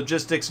real-time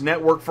logistics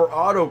network for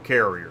auto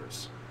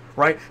carriers.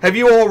 Right? Have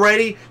you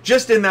already,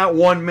 just in that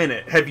 1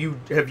 minute, have you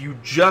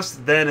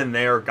just then and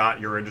there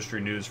got your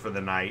industry news for the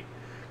night?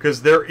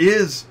 Because there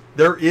is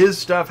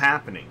stuff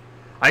happening.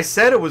 I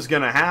said it was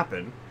going to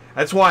happen.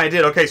 That's why I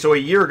did. Okay, so a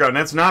year ago, and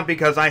that's not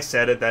because I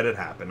said it that it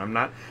happened. I'm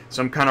not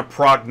some kind of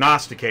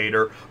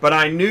prognosticator, but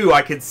I knew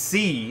I could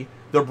see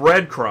the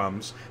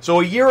breadcrumbs.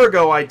 So a year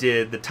ago I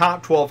did the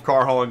top 12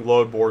 car hauling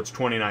load boards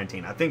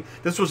 2019. I think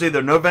this was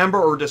either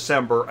November or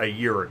December a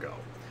year ago.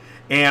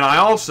 And I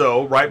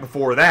also, right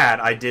before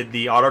that, I did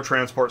the Auto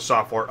Transport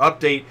Software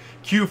Update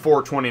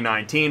Q4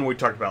 2019. We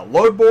talked about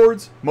load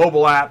boards,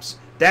 mobile apps,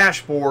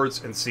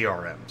 dashboards, and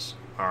CRMs.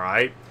 All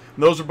right?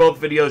 And those are both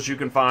videos you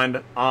can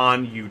find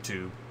on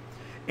YouTube.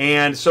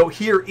 And so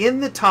here in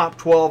the top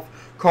 12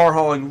 car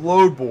hauling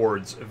load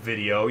boards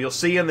video, you'll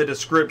see in the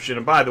description,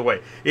 and by the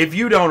way, if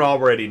you don't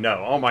already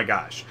know, oh my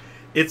gosh,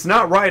 it's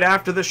not right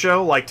after the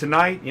show like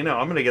tonight. You know,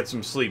 I'm going to get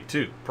some sleep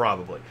too,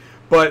 probably.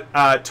 But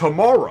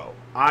tomorrow,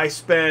 I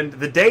spend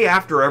the day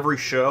after every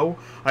show,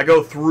 I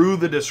go through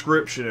the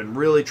description and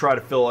really try to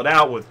fill it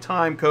out with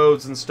time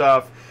codes and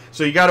stuff.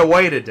 So you got to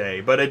wait a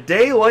day. But a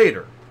day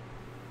later,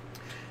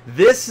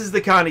 this is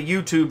the kind of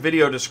YouTube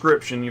video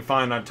description you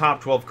find on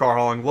top 12 car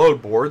hauling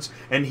load boards.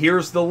 And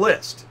here's the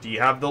list. Do you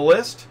have the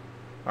list?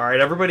 All right,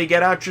 everybody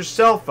get out your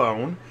cell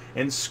phone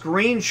and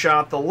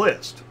screenshot the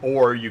list.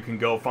 Or you can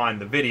go find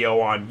the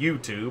video on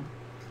YouTube.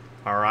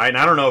 All right, and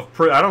I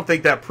don't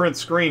think that print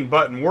screen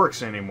button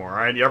works anymore.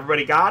 All right,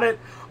 everybody got it?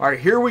 All right,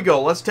 here we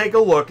go. Let's take a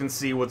look and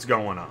see what's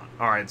going on.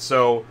 All right,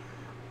 so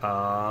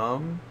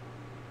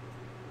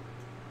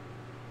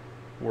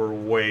we're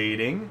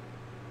waiting.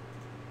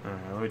 All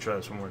right, let me try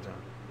this one more time.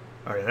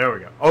 All right, there we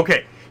go.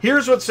 Okay,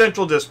 here's what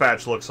Central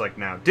Dispatch looks like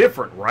now.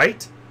 Different,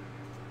 right?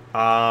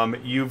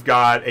 You've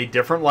got a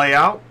different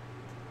layout,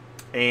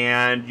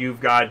 and you've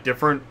got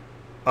different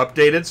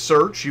updated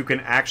search. You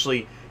can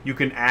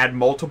add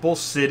multiple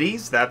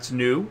cities. That's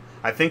new.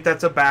 I think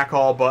that's a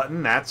backhaul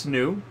button. That's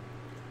new.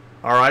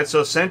 All right,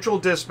 so Central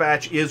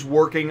Dispatch is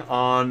working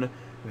on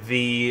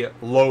the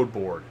load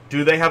board.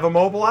 Do they have a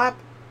mobile app?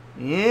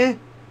 I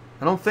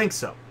don't think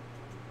so.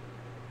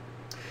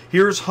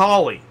 Here's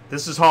Holly.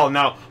 This is Holly.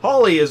 Now,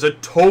 Holly is a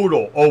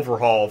total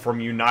overhaul from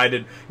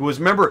United. It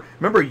was, remember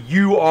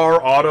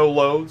UR Auto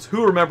Loads?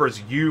 Who remembers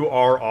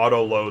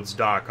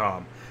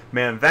URAutoLoads.com?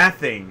 Man, that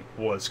thing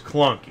was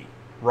clunky,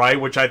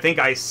 right? Which I think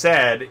I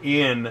said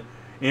in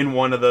in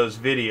one of those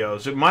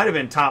videos. It might have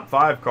been top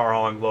 5 car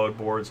hauling load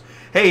boards.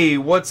 Hey,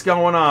 what's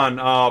going on?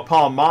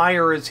 Paul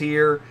Meyer is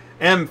here.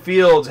 M.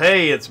 Fields,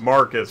 hey, it's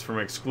Marcus from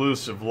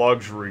Exclusive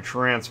Luxury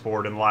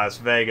Transport in Las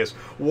Vegas.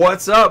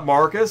 What's up,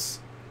 Marcus?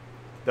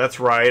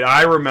 That's right,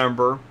 I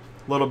remember.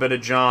 A little bit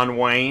of John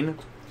Wayne.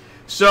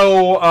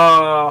 So,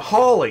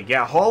 Hawley.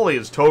 Yeah, Hawley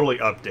is totally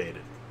updated.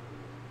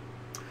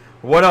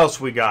 What else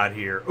we got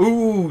here?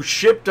 Ooh,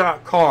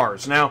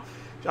 Ship.Cars. Now,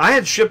 I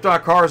had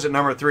Ship.Cars at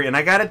number 3, and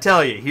I got to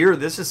tell you, here,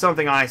 this is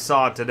something I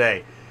saw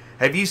today.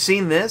 Have you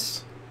seen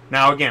this?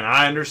 Now, again,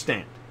 I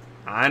understand.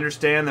 I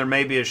understand there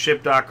may be a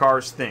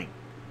Ship.Cars thing.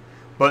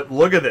 But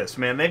look at this,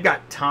 man. They've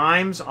got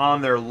times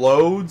on their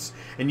loads.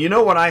 And you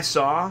know what I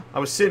saw? I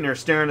was sitting there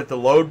staring at the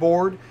load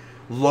board.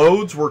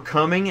 Loads were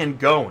coming and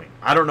going.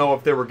 I don't know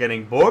if they were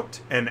getting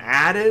booked and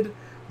added,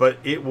 but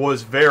it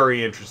was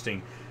very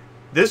interesting.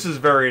 This is a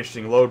very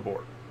interesting load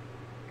board.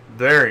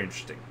 Very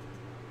interesting.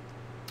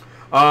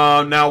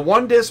 Now,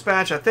 one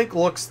dispatch I think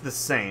looks the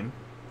same.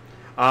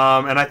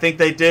 And I think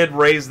they did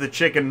raise the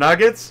chicken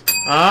nuggets.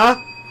 Huh?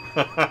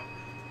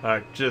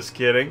 Just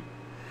kidding.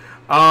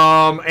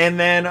 And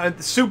then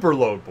a super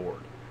load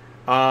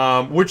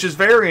board. Which is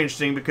very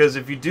interesting because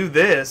if you do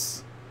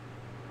this...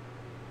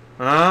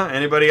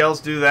 Anybody else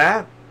do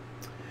that?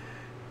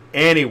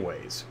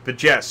 Anyways.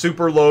 But yeah,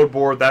 super load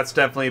board. That's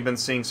definitely been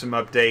seeing some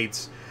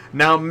updates.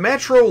 Now,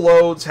 Metro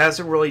Loads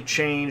hasn't really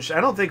changed, I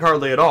don't think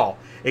hardly at all,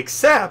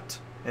 except,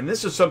 and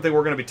this is something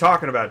we're going to be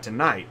talking about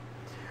tonight,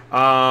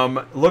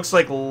 looks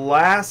like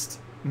last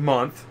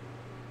month,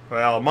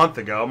 well, a month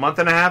and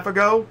a half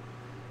ago,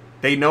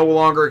 they no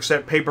longer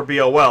accept paper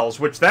BOLs,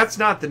 which that's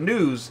not the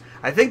news.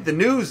 I think the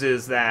news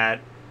is that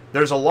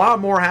there's a lot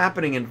more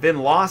happening in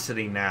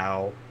Venlocity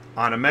now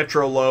on a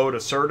Metro load, a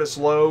Certus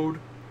load.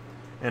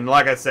 And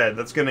like I said,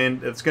 it's going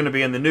to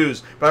be in the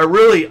news. But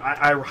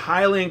I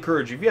highly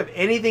encourage you, if you have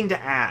anything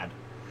to add,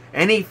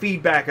 any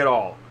feedback at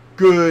all,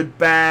 good,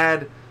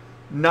 bad,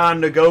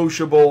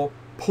 non-negotiable,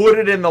 put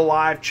it in the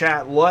live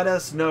chat. Let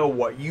us know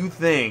what you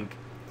think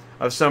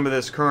of some of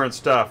this current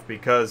stuff.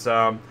 Because,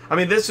 I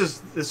mean, this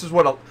is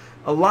what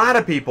a lot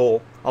of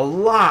people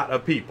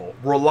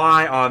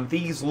rely on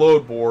these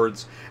load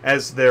boards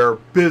as their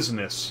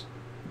business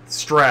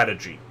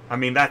strategy. I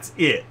mean, that's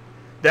it.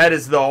 That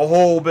is the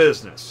whole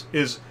business,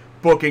 is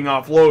booking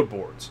off load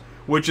boards.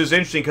 Which is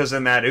interesting because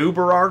in that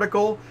Uber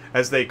article,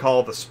 as they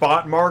call the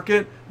spot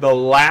market, the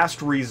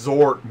last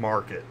resort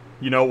market.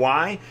 You know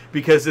why?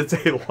 Because it's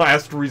a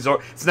last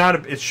resort. It's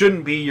not. It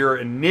shouldn't be your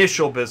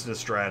initial business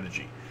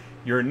strategy.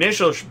 Your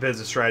initial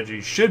business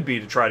strategy should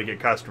be to try to get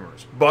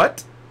customers.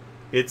 But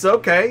it's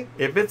okay.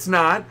 If it's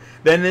not,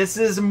 then this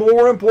is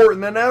more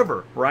important than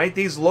ever, right?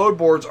 These load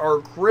boards are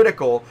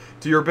critical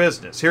to your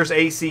business. Here's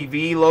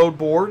ACV load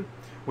board,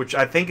 which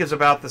I think is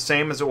about the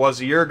same as it was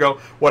a year ago.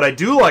 What I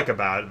do like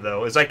about it,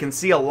 though, is I can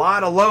see a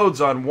lot of loads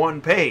on one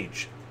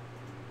page.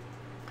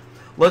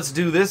 Let's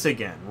do this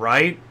again,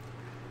 right?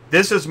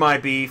 This is my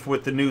beef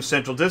with the new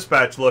Central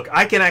Dispatch look.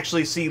 I can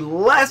actually see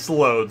less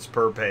loads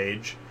per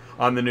page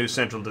on the new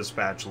Central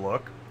Dispatch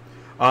look.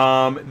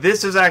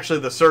 This is actually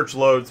the search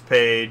loads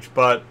page,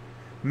 but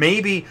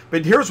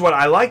here's what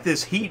I like,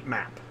 this heat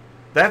map.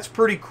 That's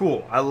pretty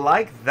cool. I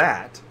like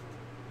that.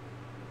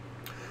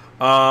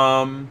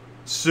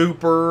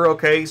 Super,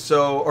 okay,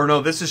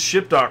 this is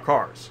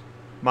Ship.Cars.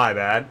 My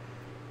bad.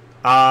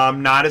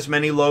 Not as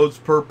many loads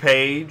per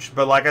page,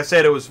 but like I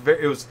said,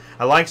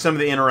 I like some of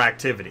the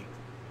interactivity.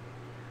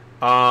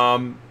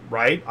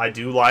 Right, I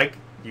do like,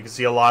 you can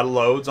see a lot of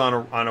loads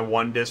on a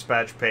one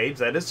dispatch page.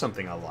 That is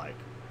something I like.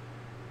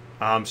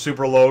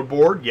 Super load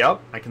board,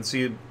 yep, I can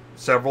see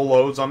several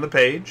loads on the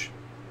page.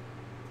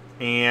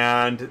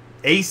 And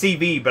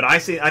ACV, but I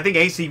think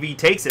ACV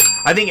takes it.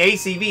 I think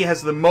ACV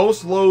has the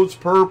most loads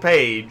per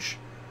page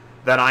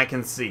that I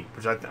can see,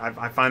 which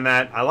I find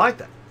that, I like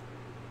that.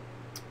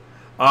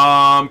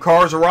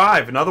 Cars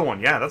Arrive, another one.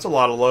 Yeah, that's a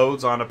lot of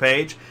loads on a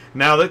page.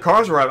 Now, the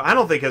Cars Arrive, I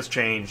don't think has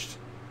changed.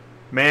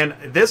 Man,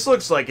 this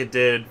looks like it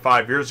did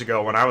 5 years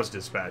ago when I was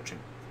dispatching.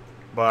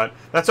 But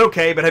that's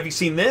okay. But have you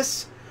seen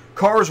this?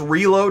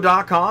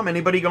 CarsReload.com.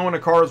 Anybody going to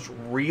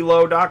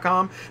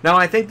CarsReload.com? Now,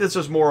 I think this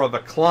is more of a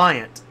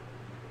client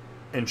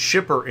and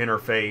shipper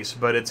interface,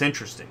 but it's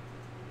interesting.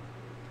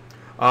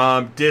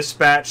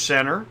 Dispatch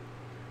Center.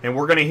 And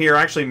we're going to hear,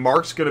 actually,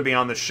 Mark's going to be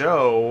on the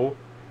show.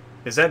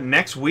 Is that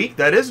next week?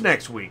 That is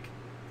next week.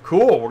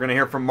 Cool. We're going to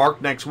hear from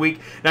Mark next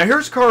week. Now,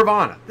 here's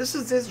Carvana. This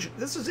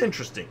is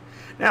interesting.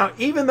 Now,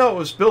 even though it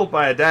was built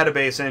by a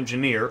database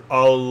engineer,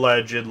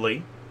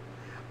 allegedly,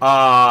 it's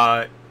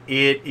got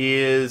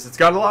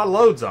a lot of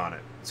loads on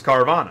it. It's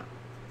Carvana.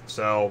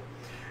 So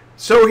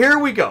here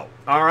we go.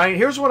 All right.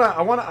 Here's what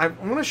I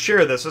want to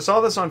share this. I saw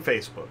this on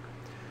Facebook.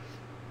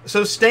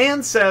 So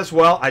Stan says,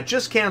 well, I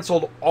just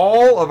canceled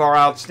all of our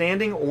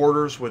outstanding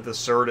orders with the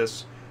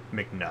Certus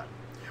McNutt.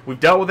 We've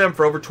dealt with them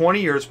for over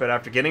 20 years, but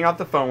after getting off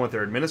the phone with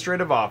their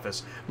administrative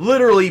office,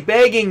 literally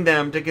begging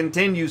them to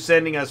continue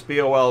sending us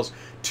BOLs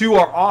to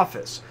our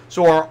office,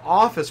 so our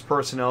office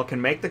personnel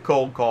can make the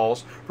cold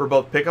calls for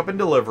both pickup and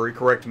delivery,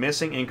 correct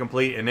missing,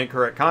 incomplete, and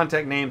incorrect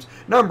contact names,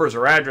 numbers,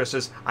 or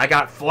addresses, I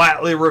got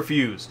flatly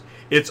refused.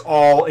 It's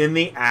all in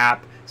the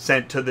app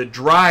sent to the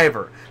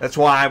driver. That's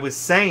why I was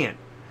saying,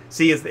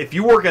 see, if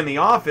you work in the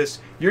office,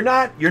 you're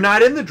not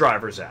in the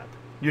driver's app.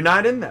 You're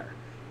not in there.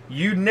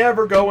 You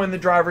never go in the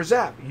driver's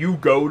app. You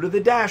go to the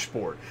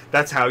dashboard.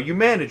 That's how you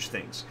manage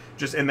things.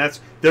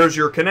 There's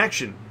your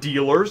connection.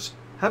 Dealers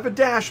have a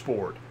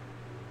dashboard.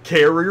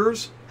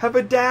 Carriers have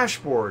a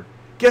dashboard.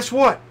 Guess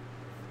what?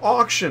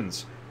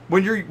 Auctions.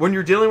 When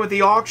you're dealing with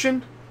the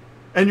auction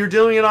and you're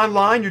doing it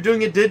online, you're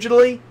doing it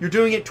digitally, you're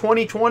doing it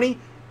 2020,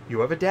 you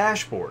have a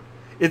dashboard.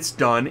 It's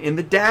done in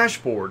the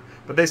dashboard.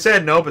 But they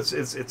said, nope,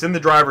 it's in the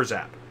driver's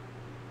app.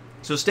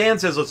 So Stan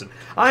says, listen,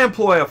 I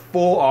employ a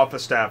full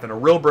office staff in a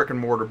real brick and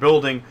mortar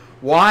building.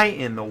 Why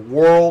in the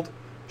world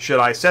should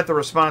I set the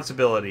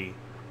responsibility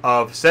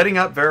of setting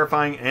up,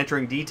 verifying, and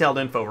entering detailed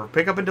info for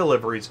pickup and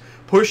deliveries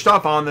pushed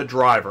off on the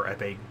driver? I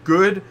pay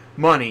good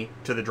money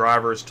to the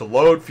drivers to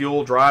load,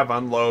 fuel, drive,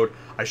 unload.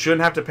 I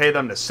shouldn't have to pay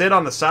them to sit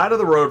on the side of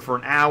the road for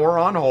an hour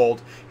on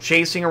hold,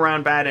 chasing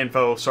around bad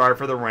info. Sorry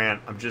for the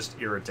rant. I'm just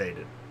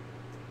irritated.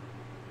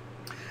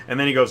 And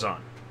then he goes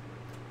on.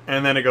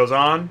 And then it goes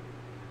on.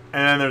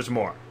 And then there's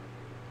more.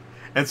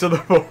 And so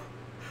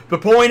the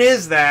point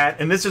is that,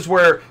 and this is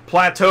where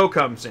Plateau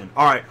comes in.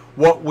 All right,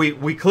 what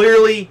we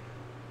clearly...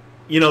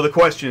 the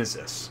question is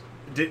this.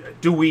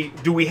 Do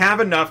we have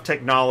enough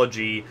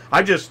technology?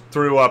 I just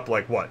threw up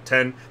like what,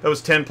 10? That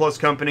was 10 plus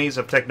companies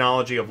of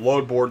technology of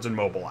load boards and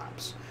mobile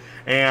apps.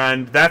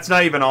 And that's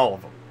not even all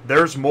of them.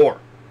 There's more.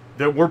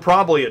 We're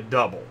probably at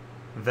double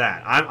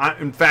that.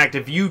 In fact,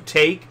 if you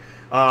take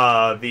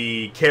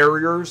the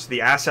carriers,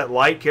 the asset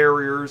light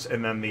carriers,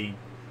 and then the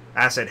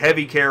asset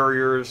heavy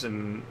carriers,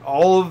 and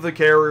all of the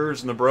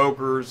carriers and the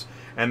brokers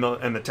and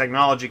the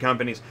technology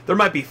companies, there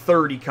might be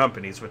 30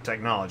 companies with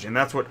technology, and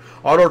that's what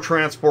Auto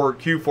Transport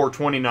Q4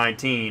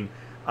 2019.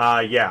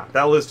 Yeah,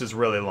 that list is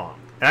really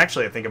long.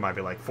 Actually, I think it might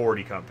be like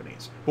 40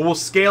 companies, but we'll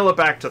scale it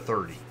back to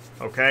 30.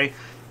 Okay.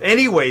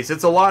 Anyways,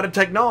 it's a lot of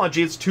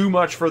technology. It's too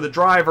much for the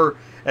driver,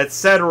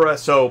 etc.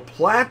 So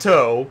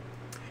Plateau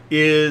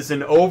is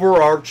an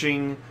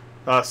overarching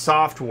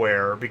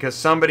software, because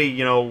somebody,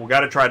 we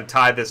got to try to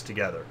tie this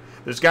together.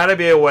 There's got to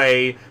be a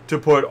way to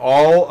put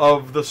all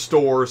of the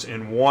stores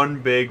in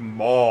one big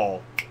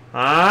mall.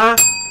 Huh?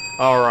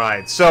 All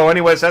right. So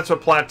anyways, that's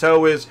what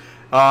Plateau is.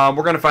 We're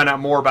going to find out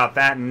more about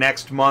that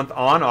next month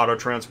on Auto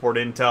Transport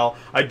Intel.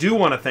 I do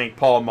want to thank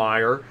Paul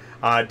Meyer,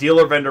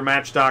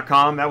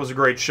 dealervendormatch.com. That was a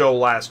great show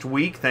last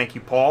week. Thank you,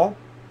 Paul.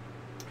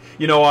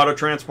 Auto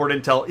Transport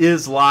Intel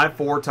is live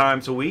 4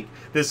 times a week.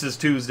 This is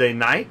Tuesday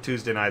night.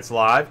 Tuesday night's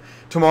live.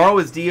 Tomorrow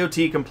is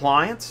DOT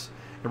compliance.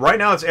 And right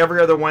now it's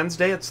every other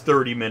Wednesday. It's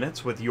 30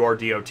 minutes with your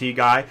DOT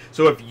guy.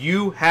 So if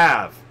you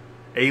have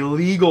a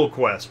legal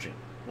question,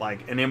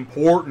 like an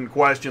important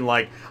question,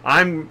 like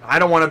I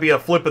don't want to be a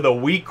flip of the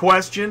week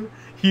question,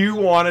 you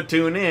want to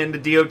tune in to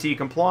DOT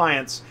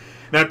compliance.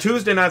 Now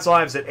Tuesday night's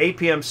live is at 8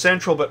 p.m.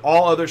 Central, but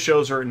all other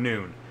shows are at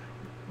noon.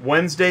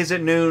 Wednesdays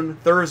at noon,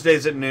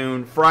 Thursdays at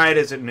noon,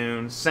 Fridays at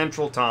noon,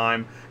 Central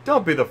Time.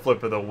 Don't be the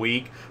flip of the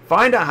week.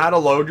 Find out how to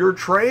load your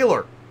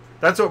trailer.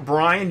 That's what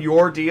Brian,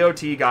 your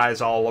DOT guy, is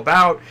all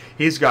about.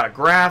 He's got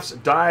graphs,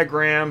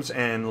 diagrams,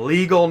 and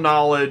legal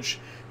knowledge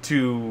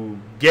to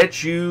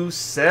get you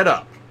set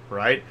up,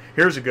 right?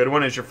 Here's a good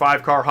one. Is your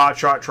 5-car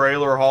hotshot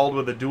trailer hauled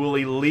with a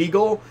dually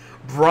legal?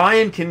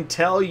 Brian can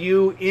tell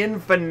you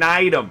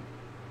infinitum.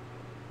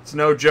 It's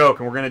no joke,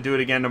 and we're going to do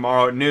it again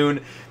tomorrow at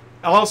noon.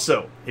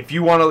 Also, if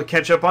you want to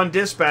catch up on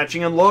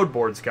dispatching and load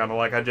boards, kind of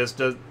like I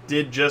just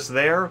did just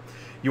there,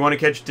 you want to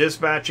catch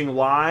dispatching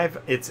live,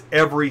 it's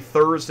every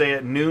Thursday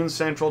at noon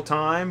Central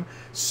Time.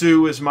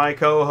 Sue is my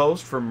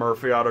co-host from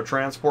Murphy Auto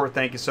Transport.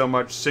 Thank you so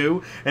much,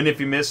 Sue. And if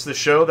you missed the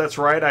show, that's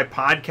right, I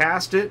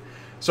podcast it.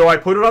 So I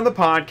put it on the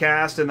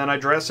podcast, and then I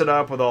dress it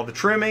up with all the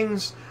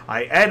trimmings.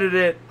 I edit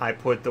it. I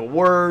put the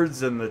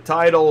words and the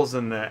titles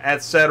and the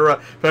etc.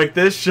 In fact,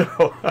 this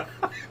show...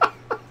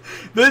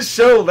 This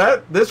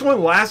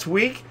one last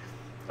week,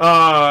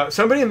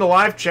 somebody in the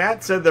live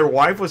chat said their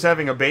wife was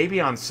having a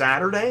baby on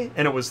Saturday,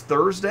 and it was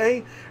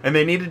Thursday, and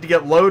they needed to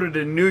get loaded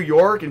in New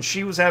York, and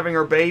she was having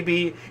her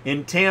baby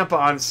in Tampa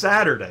on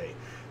Saturday.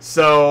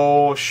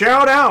 So,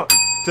 shout out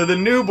to the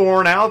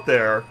newborn out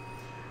there.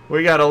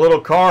 We got a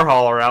little car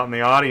hauler out in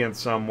the audience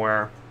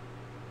somewhere.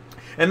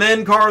 And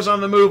then Cars on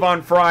the Move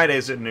on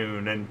Fridays at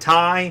noon. And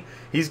Ty's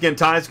going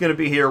to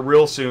be here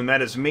real soon.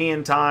 That is me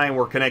and Ty, and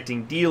we're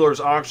connecting dealers,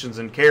 auctions,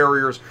 and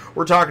carriers.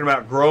 We're talking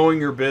about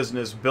growing your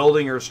business,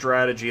 building your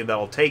strategy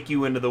that'll take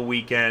you into the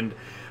weekend.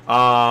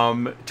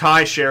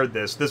 Ty shared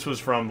this. This was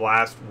from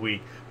last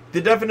week. The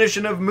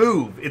definition of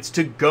move, it's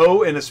to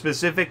go in a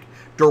specific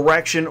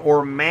direction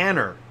or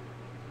manner,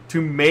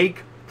 to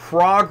make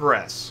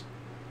progress.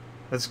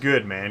 That's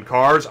good, man.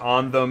 Cars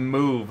on the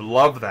Move.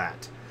 Love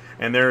that.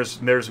 And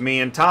there's me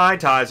and Ty.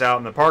 Ty's out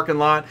in the parking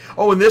lot.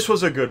 Oh, and this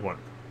was a good one.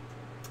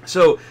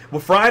 So,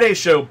 well, Friday's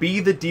show, be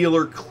the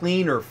dealer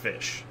cleaner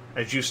fish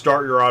as you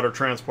start your auto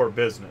transport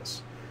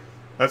business.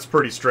 That's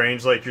pretty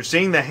strange. Like, you're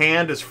seeing the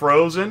hand is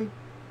frozen,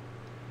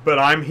 but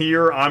I'm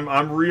here.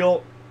 I'm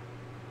real.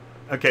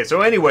 Okay,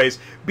 so anyways,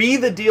 be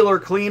the dealer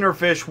cleaner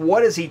fish.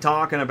 What is he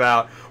talking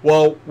about?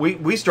 Well,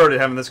 we started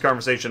having this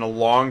conversation a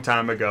long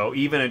time ago,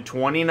 even in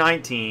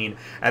 2019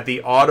 at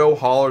the Auto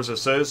Haulers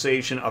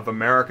Association of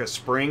America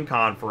Spring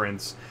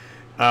Conference.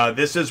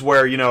 This is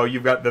where, you know,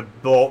 you've got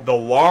the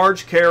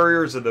large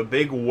carriers of the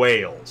big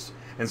whales.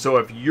 And so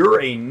if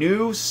you're a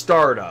new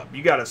startup,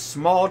 you got a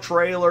small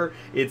trailer,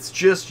 it's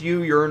just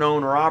you're an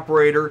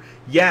owner-operator,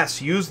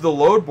 yes, use the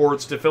load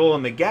boards to fill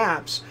in the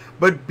gaps,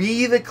 but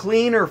be the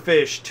cleaner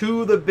fish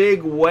to the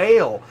big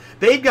whale.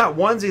 They've got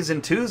onesies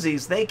and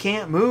twosies. They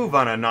can't move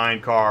on a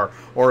 9-car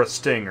or a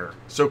Stinger.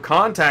 So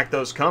contact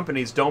those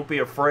companies. Don't be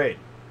afraid.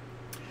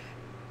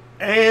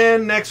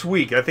 And next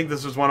week, I think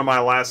this is one of my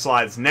last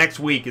slides. Next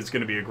week is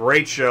going to be a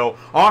great show.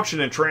 Auction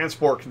and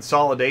transport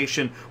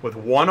consolidation with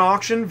One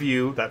Auction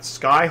View. That's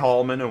Sky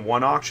Hallman and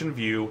One Auction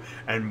View.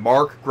 And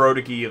Mark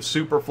Grodecki of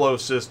Superflow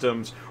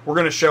Systems. We're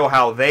going to show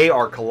how they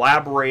are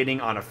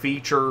collaborating on a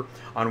feature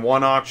on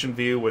One Auction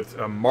View with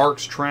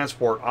Mark's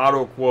Transport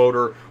Auto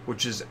Quoter,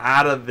 which is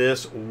out of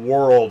this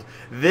world.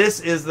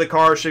 This is the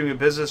Car Shipping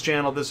Business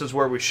Channel. This is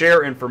where we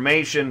share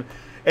information,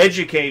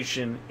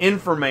 education,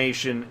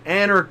 information,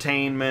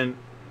 entertainment,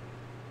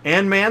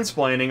 and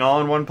mansplaining all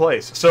in one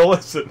place. So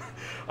listen,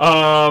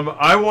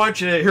 I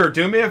want you to, here,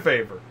 do me a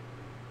favor.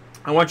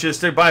 I want you to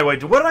stick, by the way,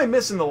 what did I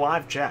miss in the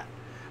live chat?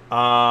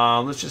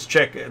 Let's just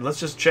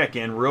check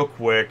in real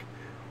quick.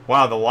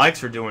 Wow, the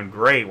likes are doing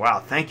great. Wow,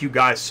 thank you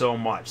guys so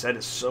much. That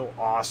is so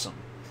awesome.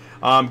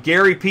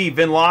 Gary P.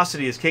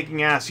 Vinlocity is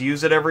kicking ass.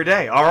 Use it every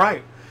day. All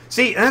right.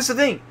 See, that's the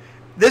thing.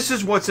 This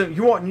is what's in,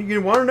 you want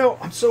to know?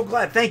 I'm so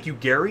glad. Thank you,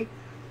 Gary.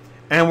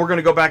 And we're going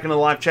to go back into the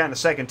live chat in a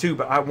second too,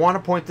 but I want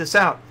to point this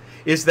out,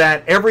 is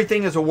that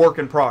everything is a work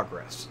in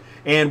progress.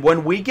 And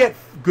when we get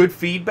good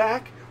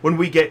feedback, when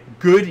we get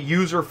good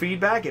user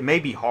feedback, it may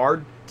be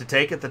hard to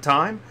take at the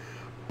time,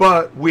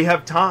 but we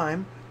have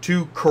time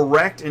to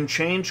correct and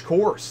change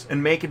course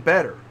and make it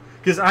better.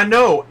 Because I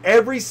know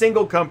every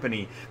single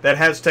company that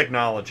has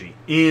technology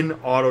in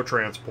auto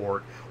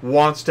transport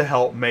wants to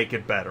help make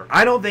it better.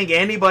 I don't think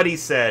anybody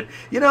said,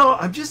 you know,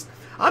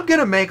 I'm going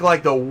to make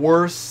like the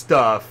worst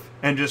stuff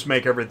and just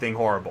make everything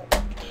horrible.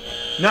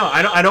 No,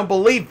 I don't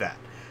believe that.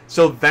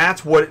 So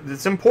that's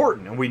it's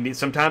important. And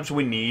sometimes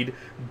we need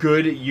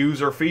good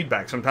user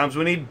feedback. Sometimes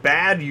we need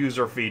bad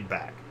user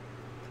feedback.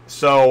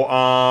 So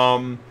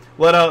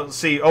let us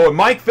see. Oh, and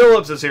Mike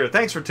Phillips is here.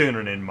 Thanks for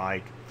tuning in,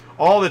 Mike.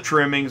 All the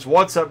trimmings.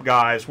 What's up,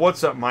 guys?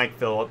 What's up, Mike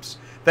Phillips?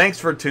 Thanks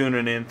for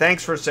tuning in.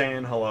 Thanks for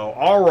saying hello.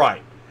 All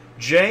right,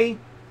 Jay,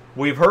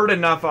 we've heard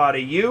enough out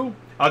of you.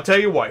 I'll tell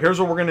you what. Here's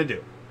what we're gonna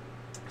do.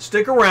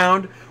 Stick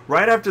around.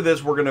 Right after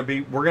this, we're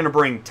gonna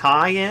bring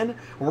Ty in.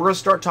 We're gonna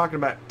start talking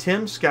about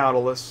Tim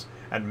Scoutelas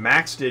at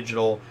Max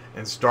Digital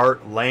and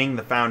start laying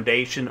the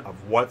foundation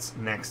of what's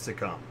next to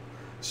come.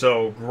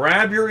 So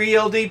grab your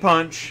ELD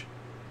punch,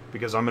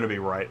 because I'm gonna be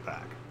right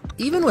back.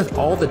 Even with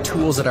all the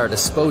tools at our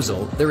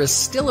disposal, there is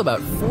still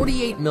about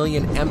 48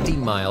 million empty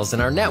miles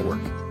in our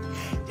network.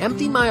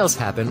 Empty miles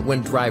happen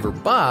when driver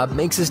Bob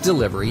makes his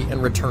delivery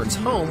and returns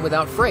home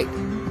without freight.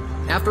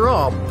 After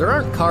all, there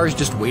aren't cars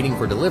just waiting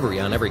for delivery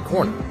on every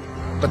corner.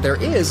 But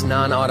there is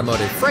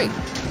non-automotive freight,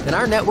 and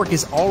our network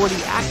is already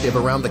active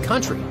around the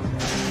country.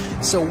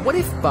 So what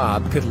if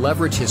Bob could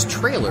leverage his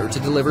trailer to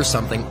deliver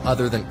something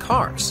other than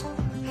cars?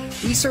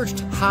 We searched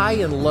high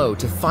and low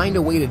to find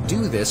a way to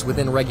do this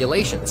within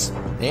regulations,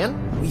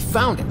 and we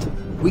found it.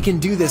 We can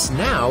do this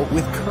now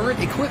with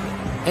current equipment,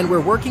 and we're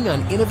working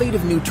on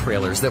innovative new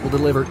trailers that will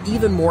deliver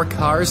even more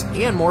cars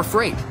and more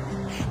freight.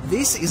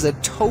 This is a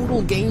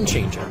total game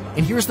changer,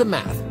 and here's the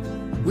math.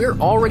 We're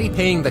already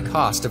paying the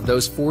cost of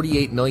those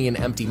 48 million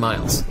empty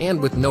miles, and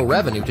with no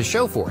revenue to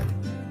show for it.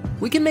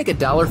 We can make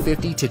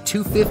 $1.50 to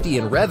 $2.50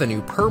 in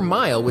revenue per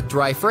mile with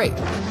dry freight.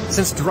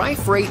 Since dry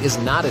freight is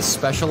not as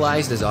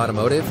specialized as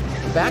automotive,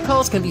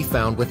 backhauls can be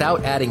found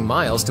without adding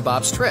miles to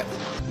Bob's trip.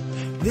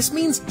 This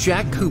means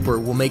Jack Cooper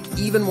will make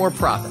even more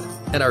profit,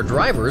 and our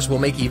drivers will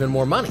make even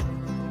more money.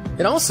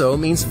 It also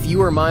means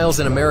fewer miles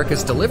in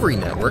America's delivery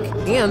network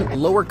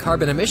and lower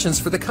carbon emissions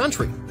for the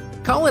country.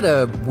 Call it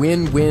a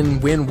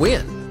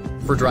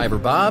win-win-win-win. For driver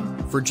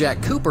Bob, for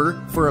Jack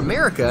Cooper, for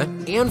America,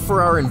 and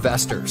for our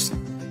investors.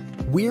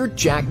 We're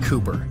Jack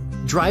Cooper,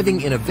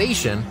 driving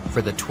innovation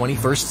for the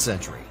 21st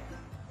century.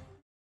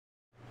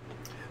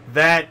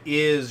 That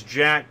is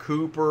Jack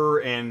Cooper,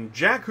 and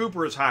Jack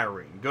Cooper is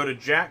hiring. Go to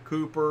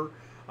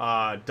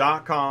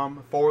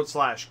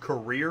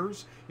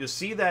jackcooper.com/careers. You'll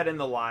see that in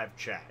the live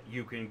chat.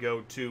 You can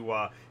go to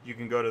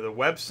the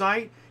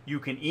website. You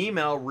can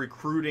email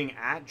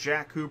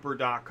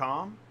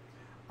recruiting@jackcooper.com.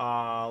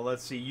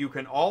 Let's see. You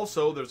can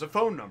also, there's a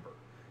phone number.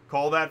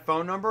 Call that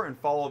phone number and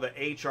follow the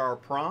HR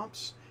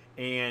prompts,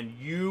 And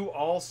you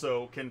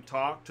also can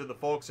talk to the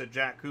folks at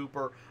Jack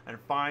Cooper and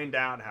find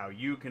out how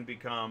you can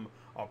become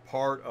a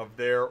part of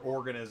their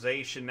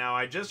organization. Now,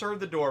 I just heard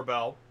the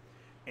doorbell.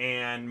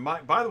 And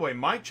by the way,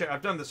 mic check.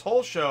 I've done this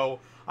whole show.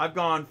 I've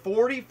gone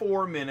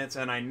 44 minutes,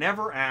 and I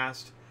never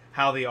asked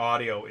how the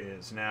audio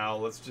is. Now,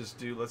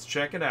 let's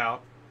check it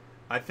out.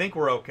 I think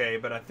we're okay,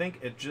 but I think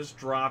it just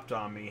dropped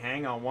on me.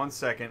 Hang on one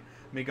second.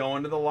 Let me go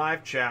into the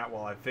live chat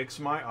while I fix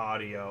my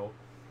audio.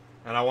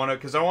 And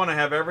because I want to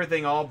have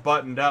everything all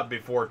buttoned up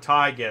before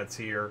Ty gets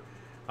here.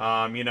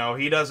 You know,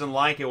 he doesn't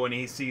like it when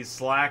he sees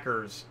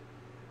slackers.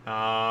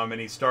 And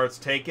he starts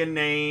taking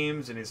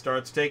names, and he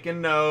starts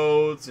taking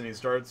notes, and he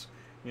starts,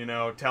 you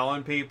know,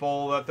 telling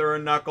people that they're a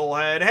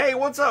knucklehead. Hey,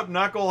 what's up,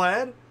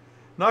 knucklehead?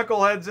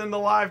 Knucklehead's in the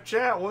live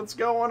chat. What's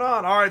going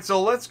on? All right,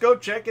 so let's go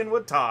check in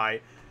with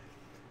Ty.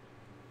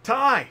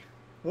 Ty,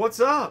 what's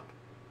up?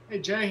 Hey,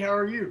 Jay, how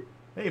are you?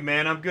 Hey,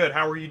 man, I'm good.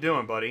 How are you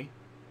doing, buddy?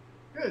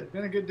 Good.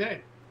 Been a good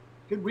day.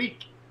 Good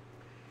week.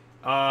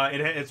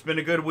 It's been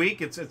a good week.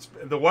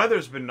 The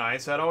weather's been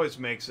nice. That always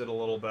makes it a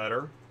little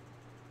better.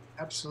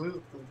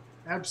 Absolutely.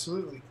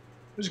 Absolutely.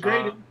 It was a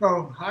great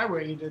info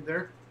highway you did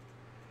there.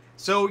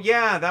 So,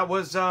 yeah, that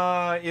was,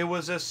 it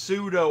was a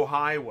pseudo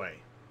highway.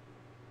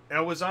 I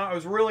was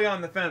really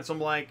on the fence.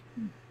 I'm like,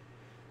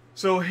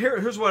 so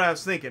here's what I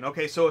was thinking.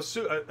 Okay, so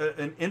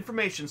an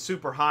information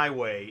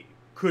superhighway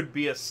could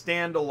be a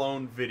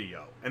standalone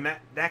video, and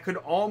that could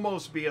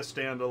almost be a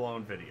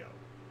standalone video.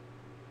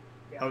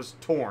 Yeah. I was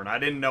torn. I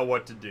didn't know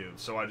what to do,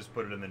 so I just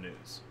put it in the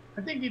news.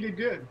 I think you did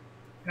good.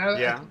 And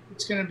I think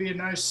it's going to be a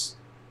nice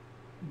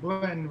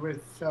blend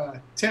with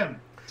Tim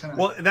tonight.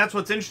 Well, that's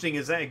what's interesting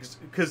is that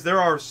because there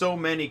are so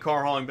many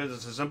car hauling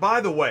businesses. And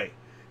by the way,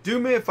 do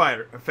me a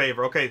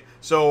favor. Okay,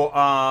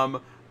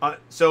 so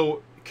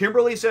so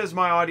Kimberly says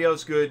my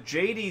audio's good.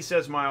 JD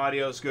says my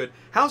audio's good.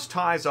 How's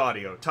Ty's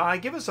audio? Ty,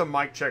 give us a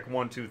mic check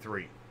 1, 2,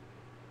 3.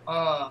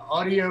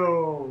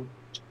 Audio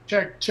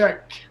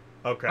check.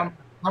 Okay. How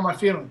am I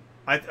feeling?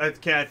 I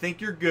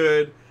think you're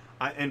good.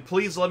 And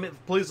please let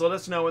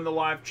us know in the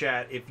live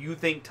chat if you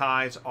think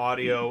Ty's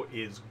audio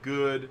is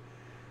good.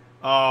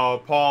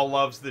 Oh, Paul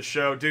loves the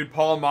show. Dude,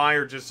 Paul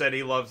Meyer just said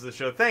he loves the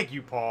show. Thank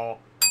you, Paul.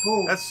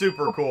 Oh. That's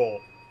super cool.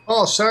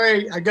 Oh,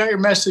 sorry. I got your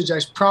message. I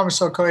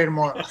promise I'll call you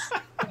tomorrow.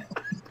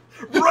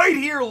 Right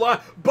here,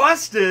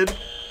 busted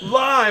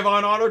live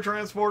on Auto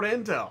Transport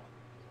Intel.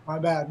 My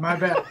bad.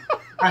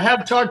 I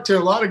have talked to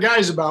a lot of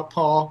guys about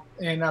Paul,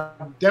 and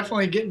I'm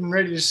definitely getting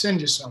ready to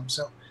send you some.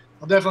 So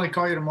I'll definitely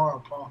call you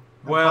tomorrow, Paul.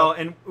 Well,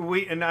 and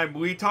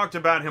we talked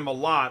about him a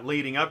lot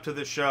leading up to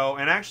the show,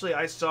 and actually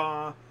I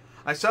saw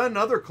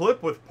another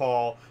clip with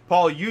Paul.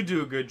 Paul, you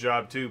do a good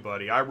job too,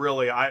 buddy.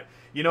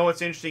 You know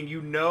what's interesting?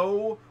 You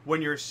know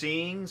when you're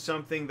seeing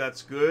something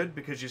that's good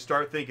because you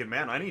start thinking,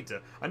 man, I need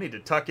to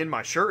tuck in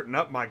my shirt and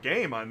up my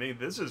game. I mean,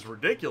 this is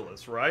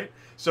ridiculous, right?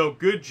 So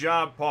good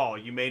job, Paul.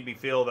 You made me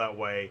feel that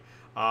way.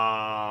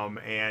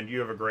 And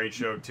you have a great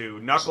show too.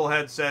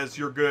 Knucklehead says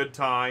you're good,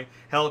 Ty.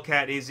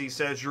 Hellcat Izzy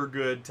says you're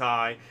good,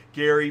 Ty.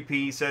 Gary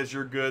P says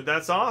you're good.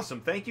 That's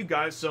awesome. Thank you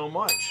guys so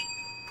much.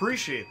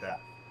 Appreciate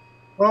that.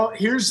 Well,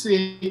 here's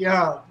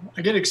I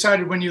get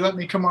excited when you let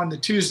me come on the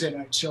Tuesday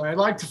night show. I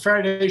like the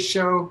Friday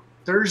show.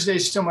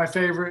 Thursday's still my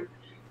favorite.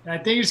 And I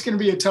think it's going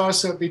to be a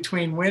toss-up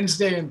between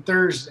Wednesday and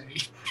Thursday.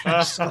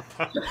 So,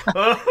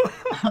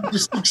 I'm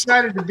just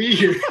excited to be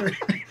here.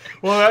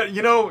 Well,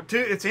 you know,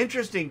 it's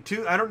interesting,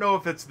 too. I don't know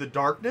if it's the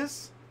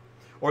darkness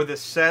or the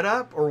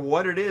setup or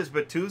what it is,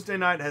 but Tuesday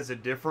night has a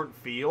different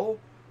feel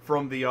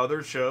from the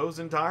other shows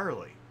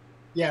entirely.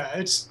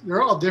 Yeah,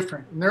 they're all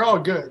different, and they're all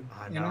good.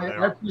 I know.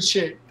 And I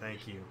appreciate.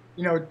 Thank you.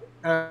 You know,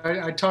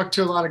 I talk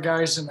to a lot of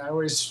guys, and I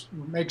always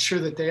make sure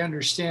that they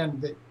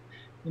understand that,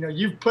 you know,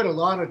 you've put a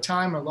lot of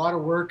time, a lot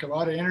of work, a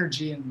lot of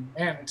energy, and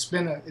man, it's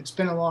been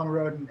a long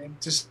road, and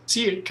to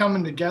see it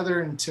coming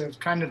together and to have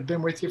kind of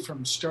been with you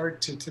from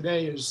start to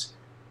today is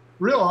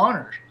a real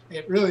honor.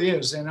 It really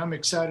is, and I'm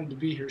excited to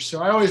be here.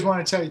 So I always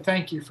want to tell you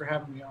thank you for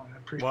having me on.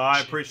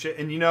 I appreciate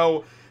it. And you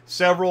know,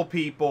 several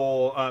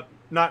people.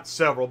 Not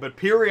several, but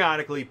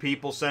periodically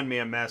people send me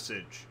a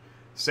message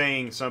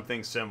saying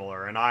something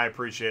similar, and I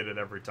appreciate it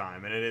every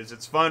time. And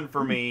it's fun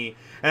for me.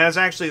 And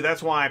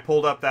that's why I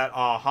pulled up that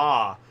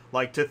AHA,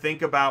 like to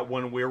think about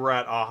when we were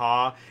at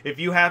AHA. If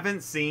you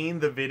haven't seen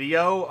the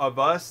video of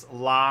us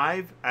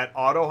live at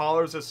Auto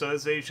Haulers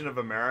Association of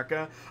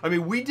America, I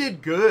mean, we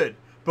did good,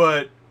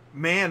 but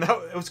man,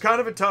 it was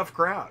kind of a tough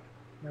crowd.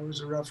 That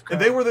was a rough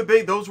crowd.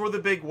 And those were the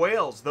big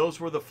whales. Those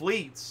were the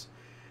fleets.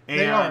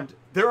 And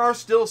there are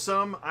still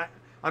some,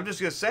 I'm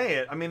just going to say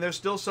it. I mean, there's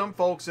still some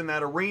folks in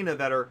that arena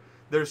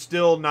they're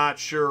still not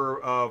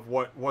sure of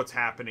what's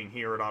happening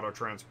here at Auto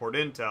Transport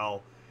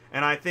Intel.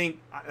 And I think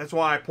that's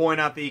why I point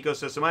out the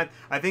ecosystem.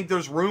 I think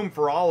there's room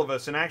for all of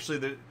us. And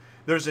actually,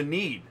 there's a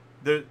need.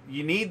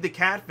 You need the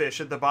catfish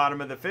at the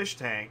bottom of the fish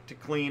tank to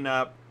clean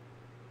up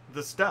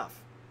the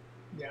stuff.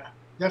 Yeah,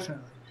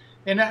 definitely.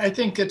 And I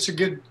think that's a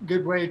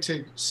good way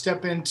to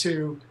step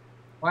into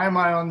why am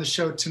I on the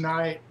show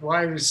tonight?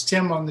 Why was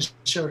Tim on the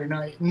show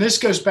tonight? And this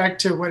goes back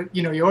to what,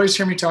 you know, you always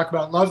hear me talk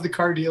about, love the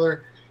car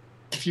dealer.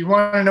 If you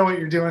want to know what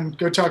you're doing,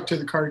 go talk to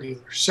the car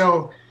dealer.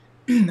 So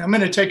I'm going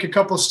to take a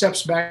couple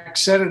steps back,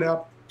 set it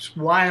up.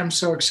 Why I'm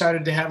so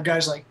excited to have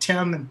guys like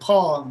Tim and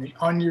Paul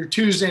on your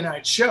Tuesday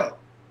night show,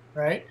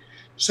 right?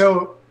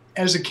 So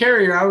as a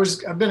carrier,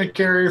 I've been a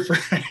carrier for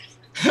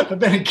I've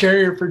been a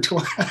carrier for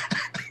 20.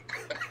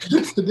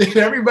 Did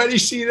everybody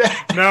see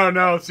that?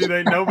 No. See,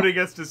 nobody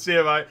gets to see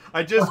him.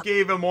 I just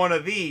gave him one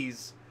of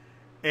these,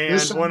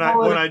 and when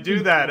I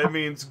do that, it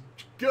means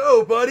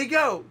go, buddy,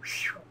 go.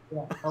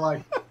 Yeah, I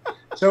like it.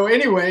 So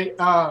anyway,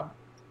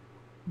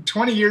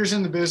 20 years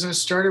in the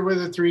business. Started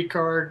with a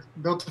 3-car,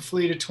 built a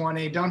fleet of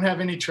 20. Don't have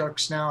any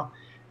trucks now.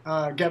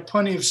 Got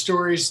plenty of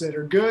stories that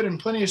are good and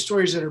plenty of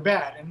stories that are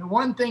bad. And the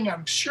one thing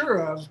I'm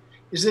sure of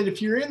is that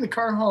if you're in the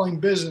car hauling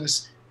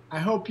business, I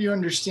hope you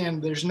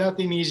understand there's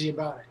nothing easy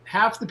about it.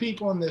 Half the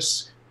people in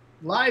this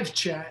live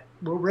chat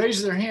will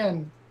raise their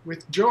hand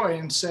with joy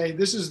and say,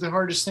 this is the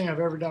hardest thing I've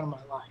ever done in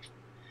my life.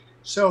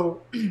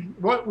 So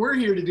what we're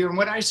here to do, and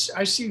what I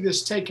see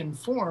this taking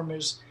form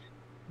is,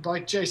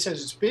 like Jay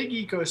says, it's a big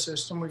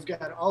ecosystem. We've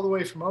got all the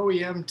way from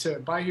OEM to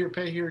buy here,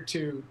 pay here to,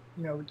 you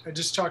know, I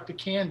just talked to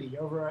Candy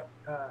over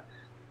at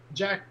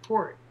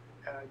Jackport.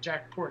 I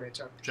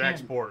talked to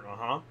Candy.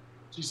 Jackport,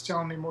 She's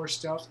telling me more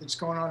stuff that's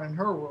going on in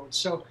her world.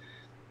 So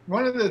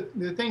one of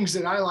the things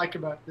that I like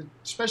about,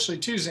 especially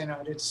Tuesday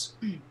night, it's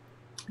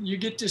you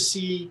get to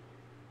see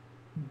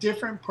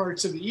different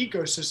parts of the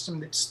ecosystem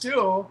that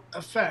still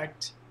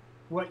affect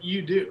what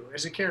you do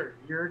as a carrier.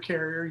 You're a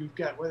carrier. You've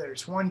got, whether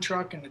it's 1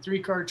 truck and a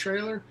 3-car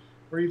trailer,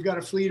 or you've got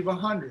a fleet of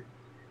 100.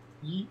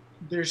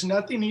 There's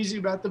nothing easy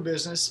about the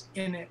business,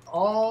 and it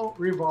all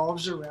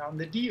revolves around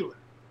the dealer,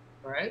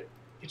 right?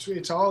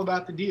 It's all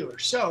about the dealer.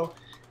 So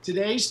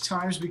today's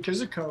times,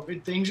 because of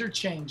COVID, things are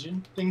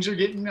changing. Things are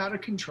getting out of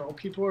control.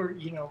 People are,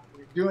 you know,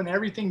 doing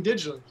everything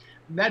digitally.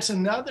 And that's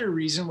another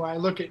reason why I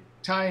look at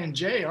Ty and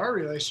Jay, our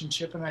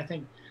relationship, and I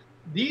think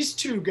these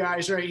two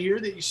guys right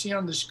here that you see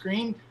on the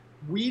screen,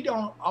 we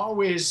don't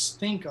always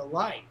think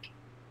alike,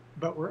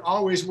 but we're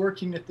always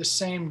working at the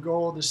same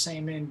goal, the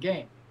same end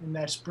game, and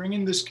that's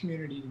bringing this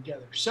community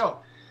together. So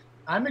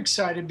I'm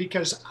excited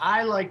because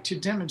I like to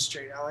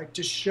demonstrate. I like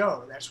to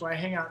show. That's why I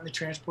hang out in the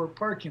transport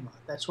parking lot.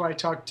 That's why I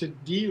talk to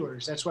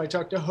dealers. That's why I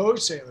talk to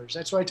wholesalers.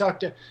 That's why I talk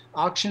to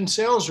auction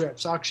sales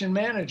reps, auction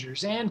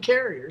managers, and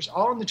carriers,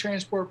 all in the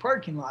transport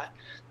parking lot,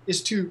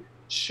 is to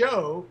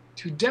show,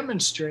 to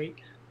demonstrate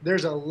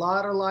there's a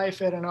lot of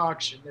life at an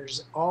auction.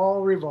 There's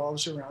all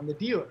revolves around the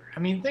dealer. I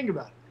mean, think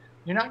about it.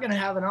 You're not going to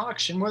have an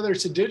auction, whether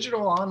it's a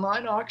digital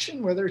online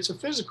auction, whether it's a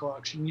physical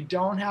auction. You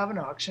don't have an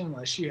auction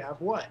unless you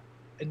have what?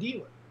 A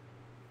dealer.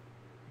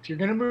 If you're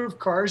going to move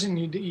cars and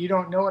you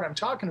don't know what I'm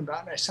talking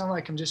about, and I sound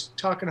like I'm just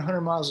talking 100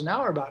 miles an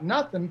hour about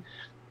nothing,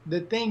 the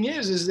thing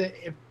is that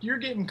if you're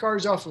getting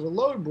cars off of a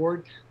load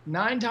board,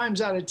 9 times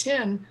out of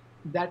 10,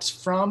 that's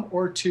from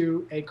or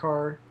to a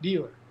car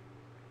dealer.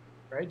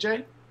 Right,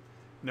 Jay?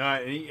 No,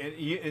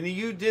 and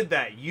you did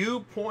that.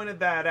 You pointed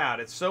that out.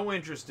 It's so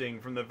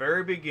interesting. From the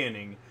very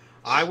beginning,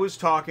 I was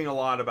talking a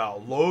lot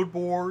about load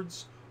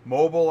boards,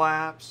 mobile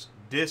apps,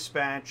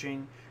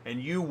 dispatching,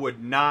 and you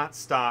would not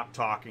stop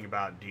talking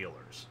about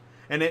dealers.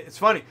 And it's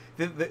funny,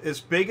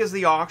 as big as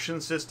the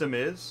auction system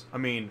is, I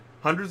mean,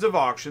 hundreds of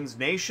auctions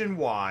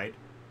nationwide,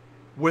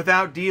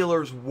 without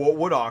dealers, what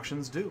would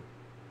auctions do?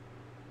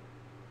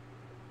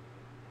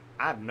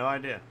 I have no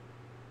idea.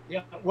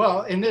 Yeah,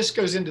 well, and this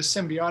goes into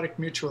symbiotic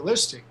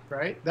mutualistic,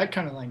 right? That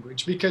kind of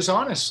language. Because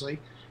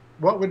honestly,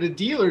 what would a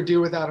dealer do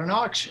without an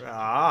auction?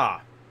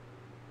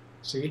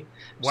 See?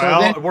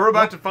 Well, so we're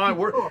about to find,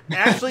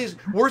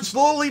 we're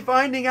slowly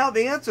finding out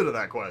the answer to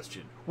that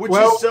question, which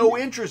is so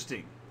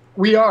interesting.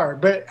 We are,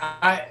 but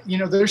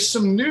there's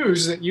some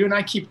news that you and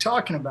I keep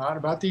talking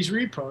about these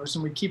repos,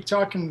 and we keep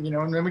talking,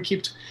 and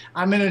then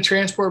I'm in a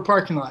transport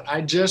parking lot.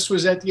 I just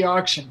was at the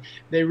auction.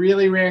 They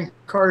really ran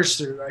cars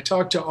through. I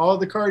talked to all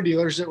the car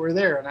dealers that were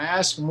there, and I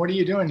asked them, what are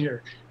you doing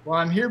here? Well,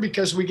 I'm here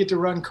because we get to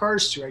run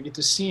cars through. I get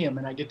to see them,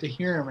 and I get to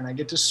hear them, and I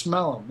get to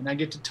smell them, and I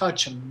get to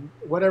touch them.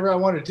 Whatever I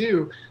want to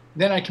do,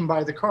 then I can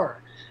buy the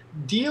car.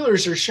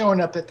 Dealers are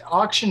showing up at the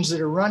auctions that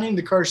are running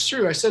the cars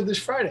through. I said this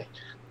Friday.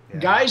 Yeah.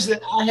 Guys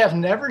that I have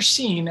never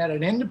seen at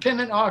an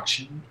independent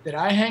auction that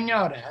I hang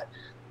out at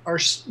are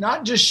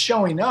not just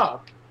showing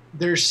up,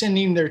 they're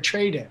sending their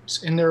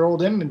trade-ins in their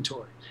old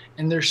inventory,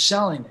 and they're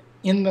selling it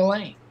in the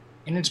lane,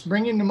 and it's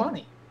bringing the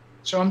money.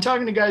 So I'm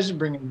talking to guys that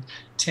bring in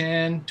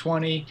 10,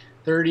 20,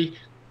 30.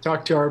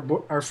 Talk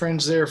to our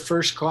friends there,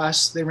 First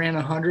Class. They ran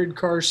 100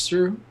 cars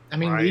through. I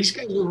mean, right. These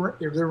guys,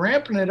 they're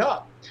ramping it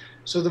up.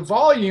 So the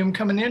volume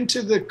coming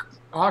into the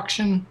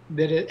auction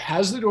that it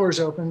has the doors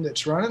open,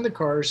 that's running the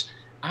cars,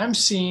 I'm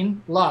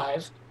seeing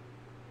live.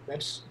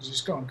 That's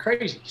just going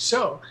crazy.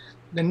 So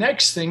the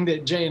next thing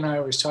that Jay and I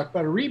always talk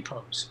about are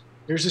repos.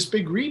 There's this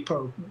big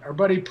repo, our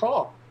buddy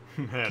Paul.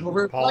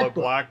 Over at Paul at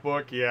Black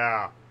Book,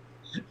 yeah.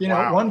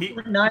 Wow.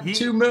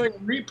 1.92 million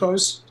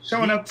repos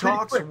showing up. He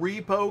talks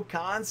repo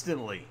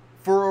constantly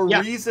for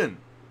a reason.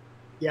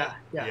 Yeah.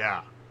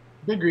 Yeah.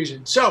 Big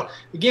reason. So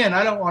again,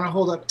 I don't want to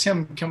hold up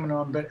Tim coming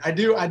on, but I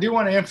do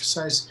want to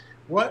emphasize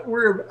what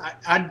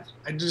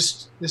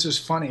this is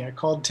funny. I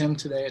called Tim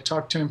today. I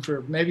talked to him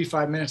for maybe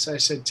 5 minutes. I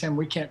said, Tim,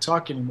 we can't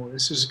talk anymore.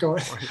 This is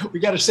going, we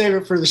got to save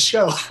it for the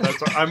show.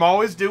 I'm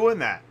always doing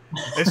that.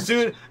 As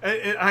soon,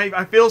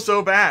 I feel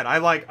so bad.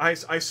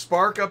 I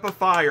spark up a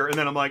fire and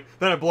then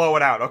then I blow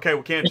it out. Okay,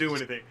 we can't do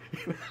anything.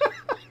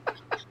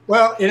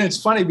 Well, and it's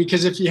funny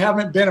because if you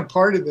haven't been a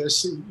part of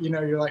this,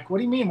 you're like, what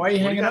do you mean? Why are you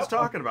hanging out? What are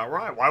you guys talking about?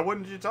 Right. Why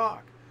wouldn't you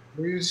talk?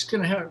 We're just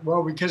going to have,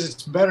 because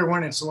it's better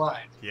when it's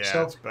live. Yeah,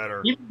 so it's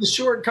better. Even the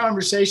short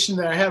conversation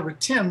that I have with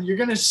Tim, you're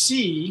going to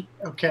see,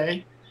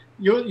 okay,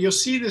 you'll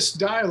see this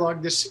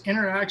dialogue, this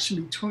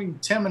interaction between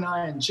Tim and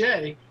I and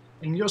Jay,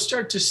 and you'll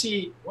start to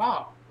see,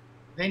 wow,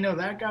 they know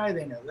that guy,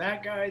 they know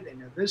that guy, they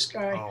know this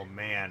guy. Oh,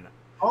 man.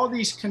 All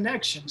these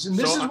connections. And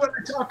this is what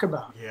I talk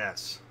about.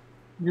 Yes.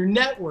 You're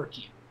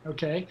networking,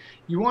 okay?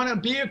 You want to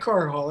be a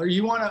car hauler.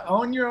 You want to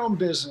own your own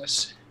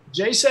business.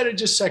 Jay said it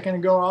just a second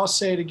ago. I'll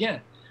say it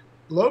again.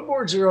 Load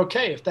boards are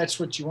okay if that's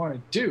what you want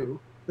to do.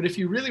 But if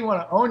you really want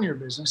to own your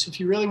business, if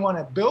you really want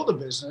to build a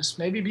business,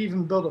 maybe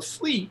even build a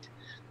fleet,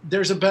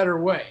 there's a better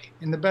way.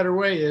 And the better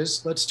way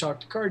is let's talk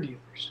to car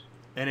dealers.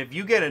 And if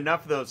you get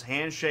enough of those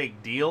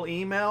handshake deal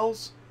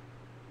emails,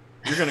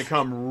 you're going to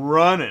come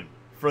running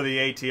for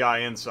the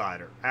ATI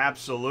Insider.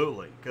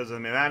 Absolutely. Because,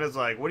 that is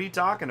like, what are you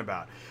talking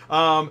about?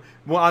 Well,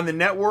 on the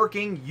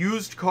networking,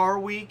 Used Car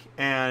Week,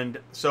 and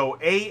so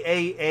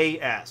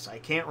AAAS, I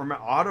can't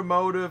remember,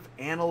 Automotive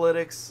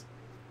Analytics,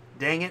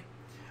 dang it.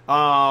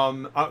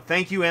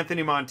 Thank you,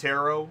 Anthony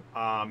Montero.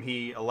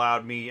 He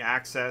allowed me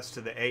access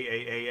to the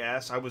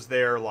AAAS. I was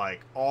there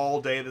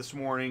all day this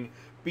morning,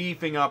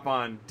 beefing up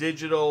on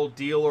digital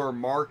dealer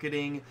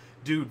marketing.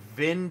 Dude,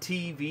 Vin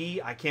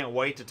TV, I can't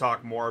wait to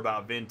talk more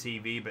about Vin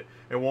TV, but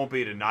it won't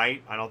be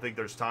tonight. I don't think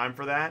there's time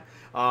for that.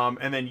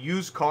 And then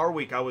Used Car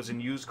Week, I was in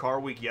Used Car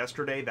Week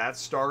yesterday. That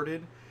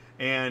started.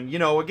 And,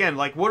 again,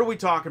 what are we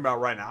talking about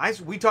right now?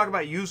 We talk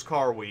about Used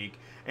Car Week,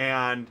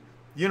 and,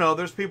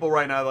 there's people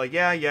right now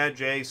yeah,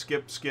 Jay,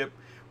 skip.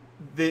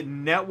 The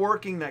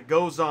networking that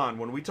goes on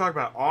when we talk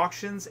about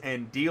auctions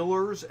and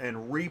dealers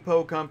and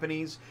repo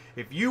companies,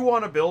 if you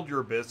want to build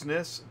your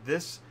business,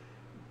 this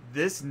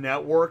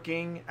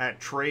networking at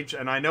trade,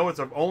 and I know it's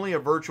only a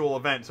virtual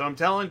event, so I'm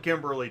telling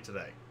Kimberly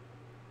today,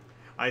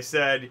 I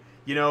said,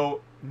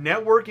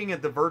 networking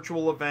at the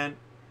virtual event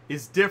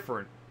is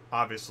different,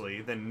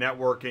 obviously, than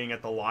networking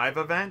at the live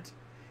event.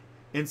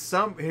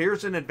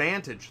 Here's an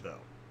advantage, though.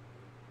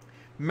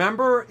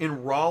 Remember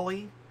in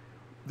Raleigh,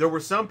 there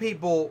were some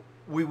people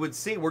we would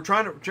see, we're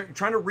trying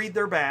to read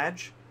their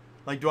badge.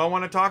 Do I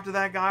want to talk to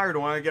that guy, or do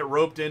I want to get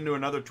roped into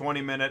another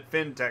 20-minute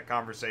fintech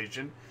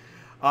conversation?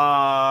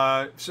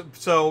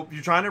 So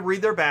you're trying to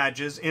read their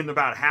badges in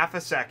about half a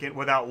second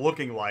without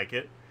looking like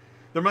it.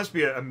 There must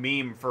be a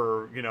meme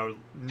for,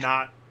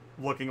 not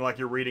looking like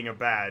you're reading a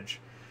badge.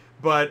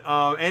 But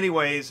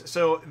anyways,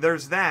 so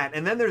there's that.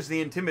 And then there's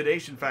the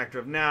intimidation factor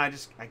of,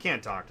 I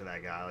can't talk to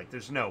that guy.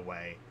 There's no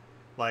way.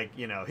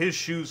 His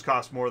shoes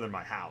cost more than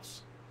my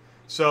house.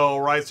 So,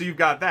 right, so you've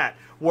got that.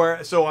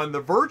 So on the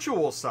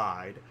virtual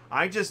side,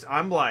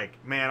 I'm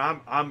like,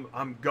 man,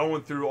 I'm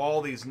going through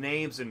all these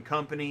names and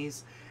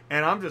companies,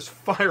 and I'm just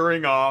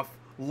firing off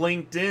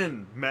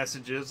LinkedIn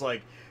messages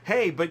like,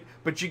 hey,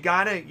 but you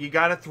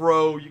gotta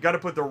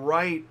put the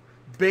right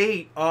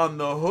bait on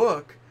the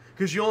hook,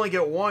 because you only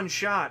get one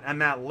shot on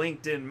that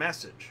LinkedIn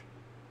message.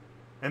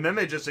 And then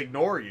they just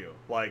ignore you.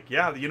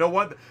 Yeah, you know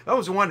what? That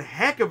was one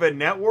heck of a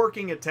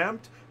networking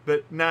attempt,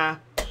 but nah,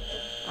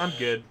 I'm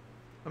good.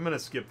 I'm going to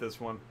skip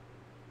this one.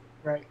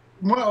 Right.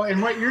 Well,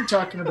 and what you're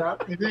talking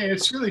about,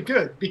 it's really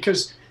good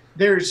because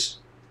there's,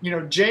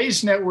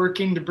 Jay's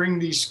networking to bring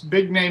these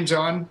big names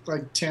on,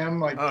 like Tim,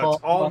 like Paul.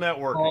 It's all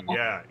networking. Paul.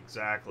 Yeah,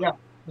 exactly.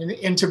 Yeah.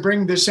 And to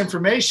bring this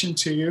information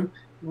to you,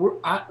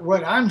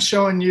 what I'm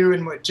showing you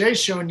and what Jay's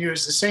showing you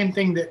is the same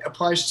thing that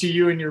applies to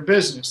you and your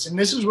business. And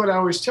this is what I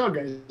always tell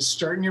guys,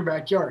 start in your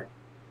backyard.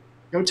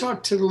 Go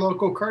talk to the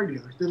local car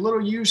dealer, the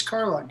little used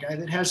car lot guy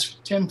that has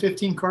 10,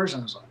 15 cars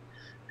on his lot.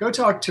 Go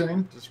talk to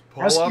him. Just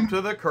pull up to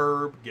the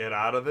curb, get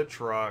out of the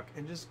truck,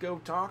 and just go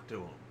talk to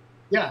him.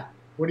 Yeah.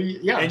 And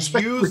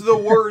use the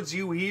words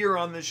you hear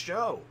on the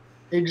show.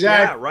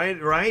 Exactly. Yeah,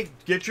 right?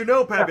 Get your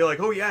notepad. Be like,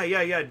 oh,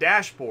 yeah,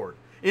 dashboard,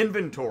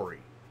 inventory.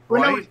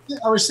 Well, right?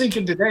 I was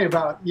thinking today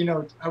about,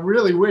 I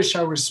really wish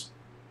I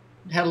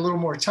had a little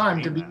more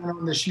time to be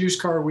on this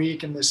used car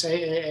week and this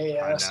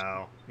AAAS. I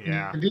know,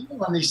 yeah. To be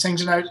on these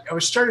things. And I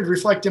started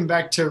reflecting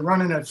back to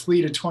running a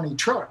fleet of 20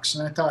 trucks.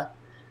 And I thought,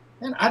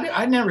 man,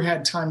 I never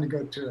had time to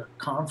go to a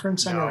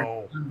conference. I never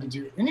had time to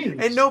do any of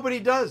these. And nobody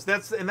does.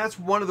 That's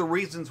one of the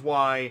reasons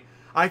why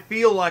I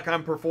feel like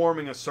I'm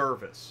performing a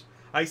service.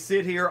 I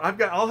sit here. I've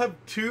had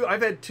two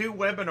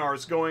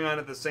webinars going on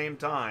at the same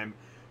time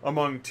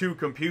among two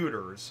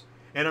computers,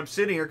 and I'm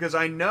sitting here because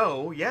I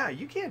know,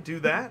 you can't do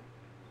that.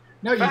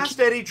 No, Fast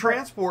Eddie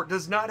Transport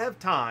does not have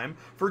time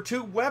for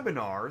two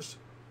webinars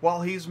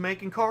while he's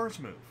making cars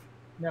move.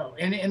 No,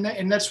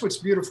 and that's what's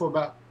beautiful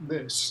about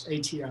this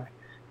ATI.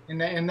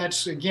 And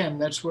that's, again,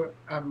 that's what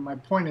my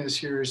point is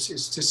here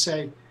is to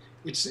say,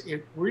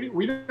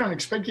 we don't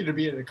expect you to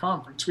be at a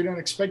conference. We don't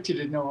expect you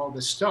to know all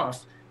this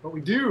stuff. What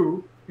we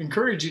do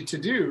encourage you to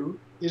do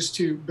is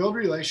to build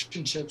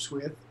relationships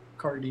with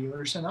car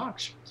dealers and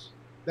auctions.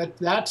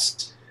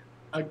 That's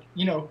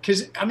you know,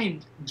 because I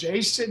mean,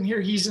 Jay's sitting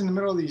here, he's in the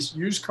middle of these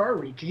used car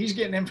week. He's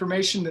getting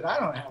information that I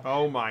don't have.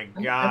 Oh my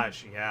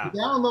gosh, yeah. The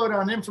download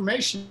on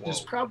information is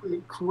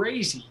probably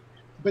crazy.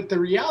 But the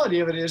reality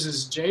of it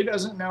is Jay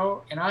doesn't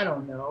know and I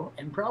don't know.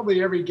 And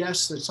probably every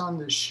guest that's on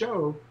this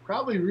show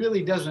probably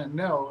really doesn't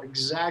know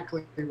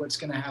exactly what's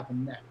going to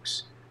happen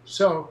next.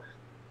 So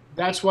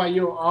that's why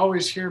you'll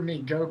always hear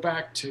me go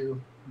back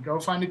to go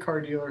find a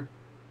car dealer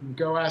and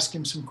go ask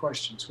him some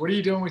questions. What are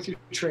you doing with your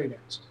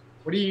trade-ins?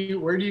 Where do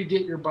you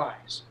get your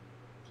buys?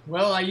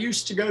 Well, I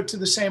used to go to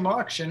the same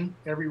auction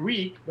every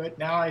week, but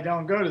now I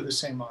don't go to the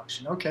same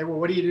auction. Okay, well,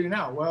 what do you do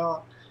now?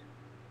 Well,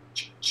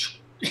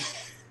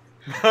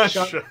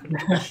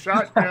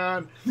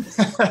 shotgun.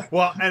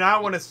 Well, and I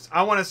want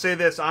to say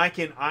this. I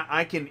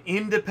can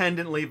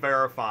independently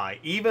verify,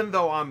 even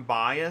though I'm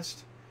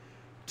biased,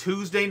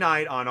 Tuesday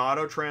night on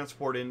Auto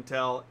Transport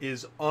Intel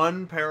is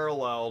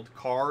unparalleled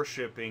car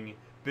shipping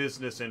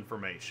business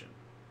information.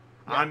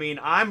 Yeah. I mean,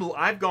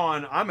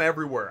 I'm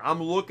everywhere.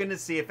 I'm looking to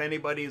see if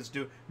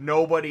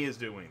nobody is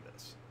doing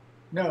this.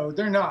 No,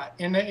 they're not.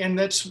 And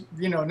that's,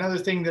 you know, another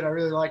thing that I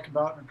really like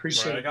about and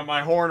appreciate. Right, I got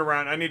my horn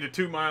around. I need to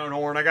toot my own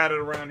horn. I got it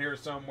around here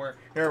somewhere.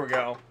 Here we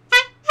go.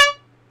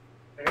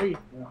 There you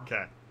go.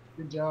 Okay.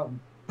 Good job.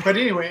 But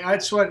anyway,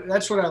 that's what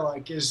I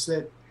like is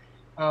that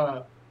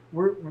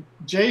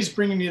Jay's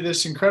bringing you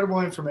this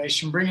incredible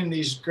information, bringing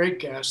these great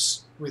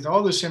guests with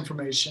all this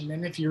information.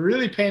 And if you're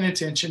really paying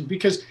attention,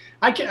 because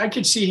I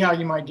could see how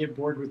you might get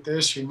bored with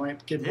this, or you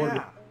might get bored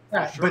with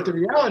that. Sure. But the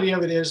reality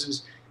of it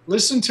is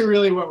listen to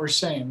really what we're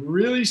saying. We're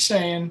really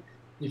saying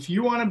if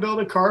you want to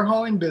build a car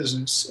hauling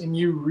business and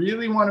you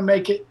really want to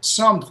make it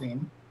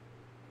something,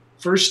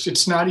 first,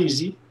 it's not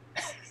easy.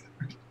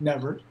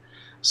 Never.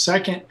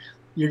 Second,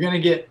 you're going to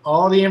get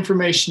all the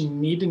information you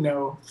need to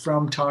know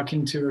from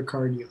talking to a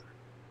car dealer.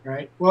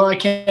 Right? Well, I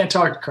can't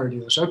talk to car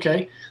dealers.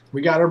 Okay.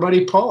 We got our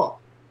buddy Paul,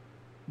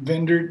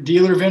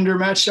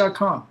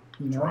 dealervendormatch.com,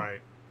 you know, right.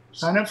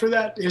 Sign up for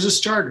that as a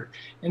starter.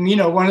 And, you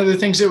know, one of the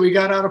things that we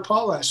got out of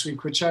Paul last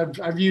week, which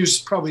I've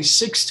used probably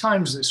 6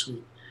 times this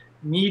week,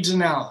 needs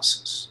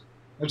analysis.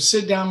 Let's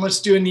sit down.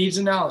 Let's do a needs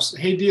analysis.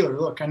 Hey, dealer,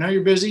 look, I know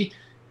you're busy.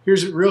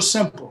 Here's it real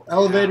simple.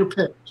 Elevator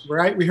pitch,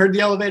 right? We heard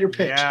the elevator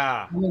pitch.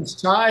 Yeah. My name's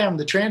Ty. I'm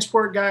the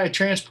transport guy. I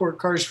transport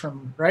cars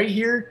from right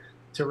here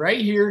to right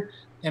here,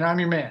 and I'm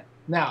your man.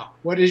 Now,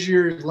 what is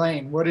your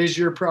lane? What is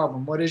your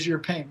problem? What is your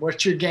pain?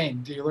 What's your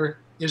game, dealer?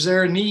 Is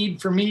there a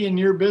need for me in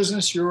your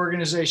business, your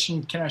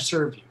organization? Can I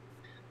serve you?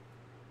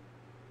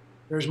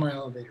 There's my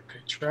elevator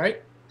pitch,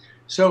 right?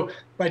 So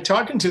by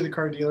talking to the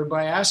car dealer,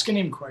 by asking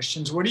him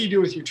questions, what do you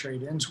do with your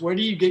trade-ins? Where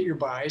do you get your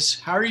buys?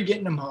 How are you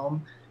getting them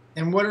home?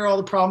 And what are all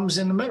the problems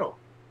in the middle?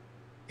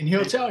 And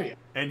he'll tell you.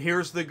 And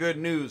here's the good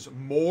news.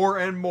 More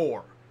and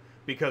more,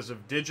 because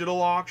of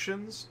digital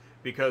auctions,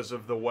 because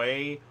of the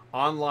way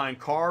online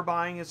car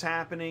buying is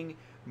happening,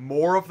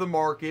 more of the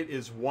market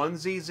is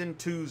onesies and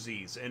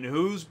twosies. And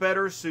who's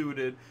better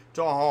suited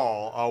to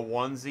haul a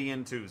onesie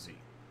and twosie?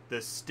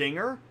 The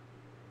Stinger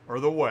or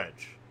the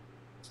Wedge?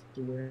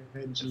 The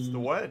Wedge. It's the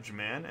Wedge,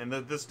 man. And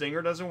the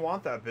Stinger doesn't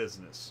want that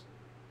business.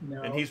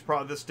 No. And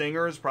the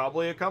Stinger is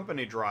probably a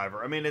company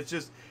driver. I mean,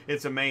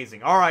 it's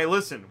amazing. All right,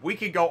 listen, we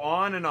could go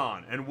on,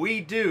 and we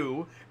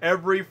do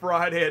every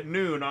Friday at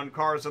noon on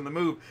Cars on the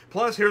Move.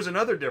 Plus, here's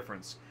another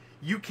difference.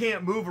 You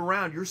can't move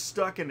around. You're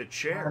stuck in a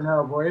chair. I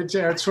know, boy.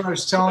 That's what I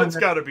was telling you. That's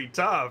got to be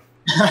tough.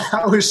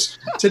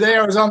 Today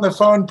I was on the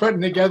phone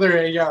trying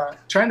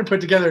to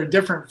put together a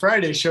different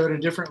Friday show at a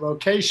different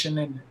location.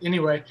 And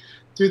anyway,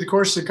 through the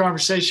course of the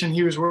conversation,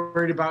 he was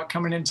worried about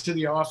coming into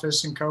the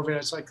office and COVID.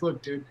 It's like,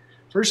 look, dude,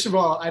 first of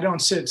all, I don't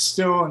sit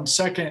still. And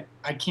second,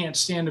 I can't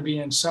stand to be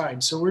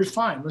inside. So we're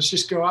fine. Let's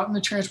just go out in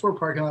the transport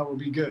parking lot. We'll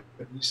be good.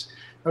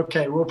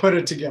 Okay, we'll put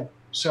it together.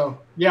 So,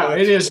 yeah,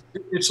 it is.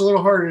 It's a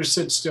little harder to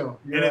sit still.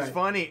 And it's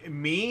funny.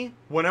 Me,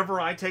 whenever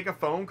I take a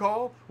phone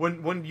call,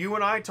 when you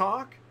and I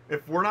talk,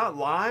 if we're not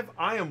live,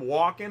 I am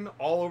walking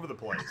all over the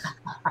place.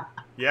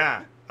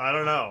 Yeah, I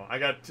don't know.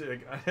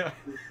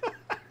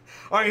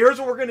 All right, here's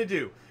what we're going to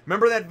do.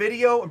 Remember that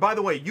video? And by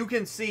the way, you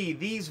can see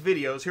these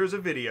videos. Here's a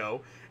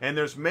video, and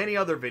there's many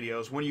other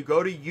videos. When you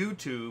go to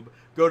YouTube,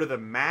 go to the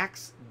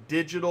Max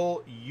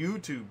Digital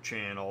YouTube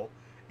channel.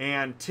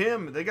 And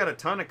Tim, they got a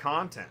ton of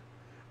content.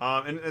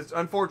 And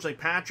unfortunately,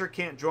 Patrick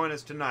can't join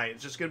us tonight.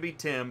 It's just going to be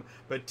Tim.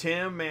 But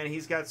Tim, man,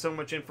 he's got so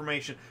much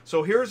information.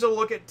 So here's a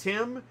look at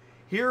Tim.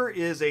 Here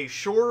is a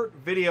short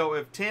video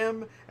of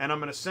Tim, and I'm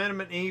going to send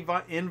him an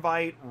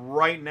invite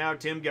right now.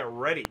 Tim, get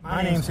ready.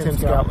 My name's Tim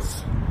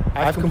Scoutelas.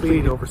 I've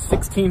completed over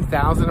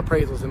 16,000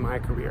 appraisals in my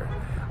career.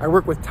 I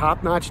work with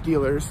top-notch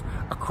dealers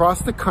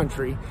across the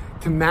country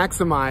to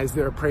maximize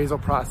their appraisal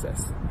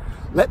process.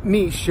 Let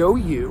me show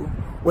you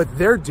what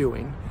they're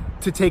doing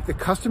to take the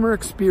customer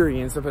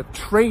experience of a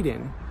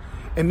trade-in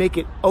and make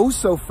it oh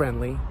so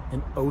friendly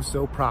and oh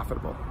so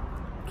profitable.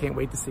 Can't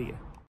wait to see you.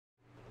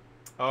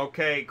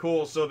 Okay,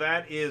 cool. So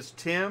that is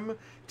Tim.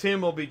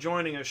 Tim will be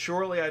joining us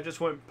shortly. I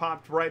just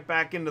popped right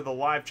back into the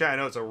live chat. I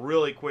know it's a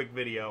really quick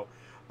video.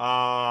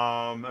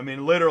 I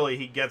mean, literally,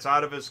 he gets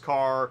out of his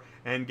car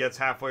and gets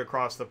halfway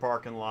across the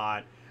parking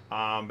lot.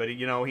 But,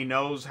 you know, he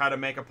knows how to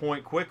make a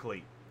point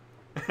quickly,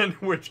 and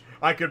which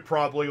I could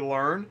probably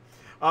learn.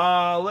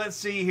 Let's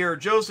see here.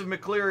 Joseph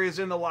McCleary is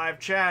in the live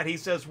chat. He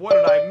says, what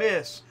did I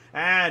miss?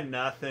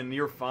 Nothing.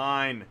 You're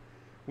fine.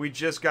 We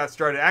just got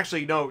started.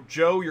 Actually, no,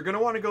 Joe, you're going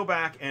to want to go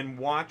back and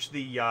watch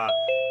the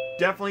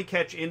Definitely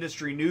Catch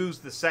Industry News,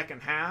 the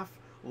second half.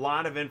 A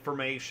lot of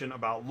information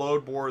about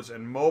load boards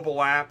and mobile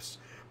apps.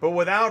 But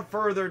without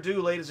further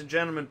ado, ladies and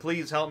gentlemen,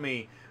 please help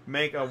me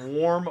make a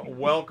warm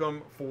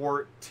welcome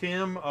for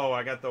Tim. Oh,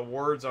 I got the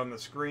words on the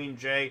screen,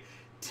 Jay.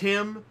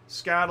 Tim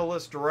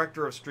Scoutelas,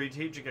 Director of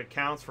Strategic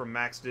Accounts from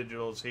Max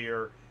Digital is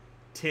here.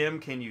 Tim,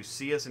 can you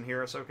see us and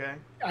hear us okay?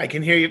 I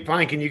can hear you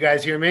fine. Can you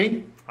guys hear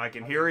me? I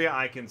can hear you.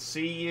 I can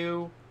see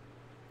you.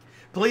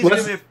 Please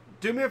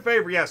do me a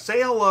favor. Yeah,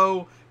 say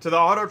hello to the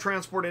Auto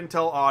Transport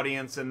Intel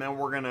audience, and then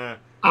we're going to...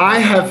 I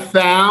have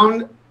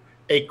found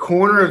a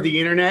corner of the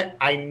internet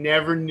I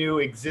never knew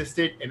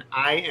existed, and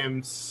I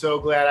am so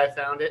glad I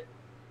found it.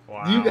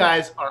 Wow. You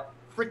guys are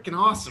freaking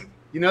awesome.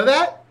 You know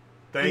that?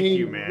 Thank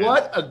you, man.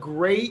 What a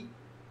great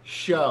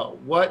show.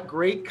 What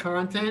great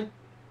content.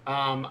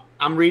 I'm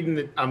reading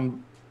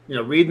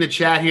the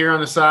chat here on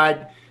the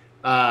side.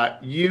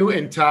 You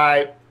and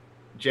Ty,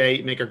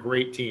 Jay, make a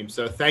great team.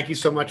 So thank you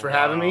so much for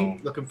having me.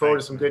 Looking forward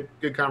to some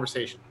good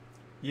conversation.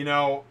 You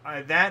know,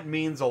 that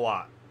means a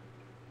lot.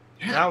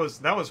 Yeah.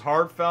 That was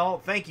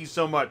heartfelt. Thank you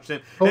so much.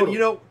 And you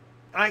know,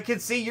 I can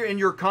see in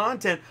your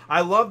content.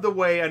 I love the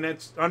way, and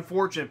it's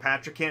unfortunate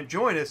Patrick can't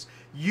join us.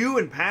 You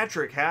and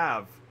Patrick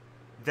have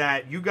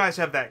that. You guys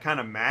have that kind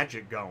of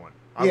magic going.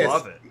 I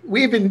love it.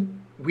 We've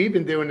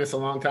been doing this a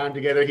long time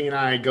together. He and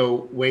I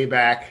go way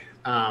back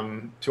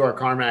to our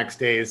CarMax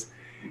days,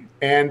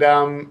 and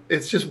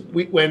it's just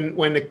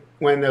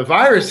when the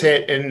virus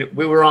hit and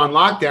we were on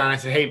lockdown, I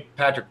said, "Hey,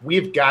 Patrick,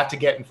 we've got to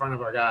get in front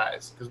of our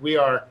guys because we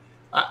are."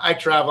 I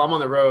travel. I'm on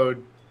the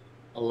road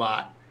a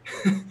lot,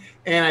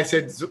 and I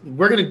said,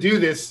 "We're going to do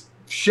this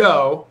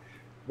show.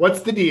 What's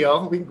the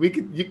deal? We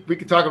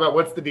could talk about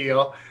what's the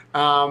deal."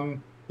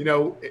 You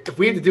know, if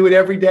we had to do it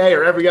every day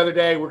or every other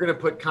day, we're going to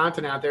put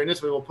content out there, and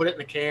this way we'll put it in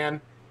the can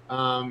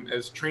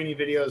as training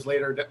videos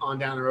later on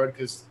down the road.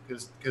 Because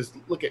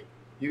look at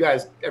you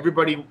guys,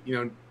 everybody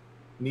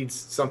needs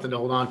something to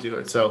hold on to.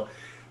 It. So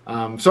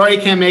sorry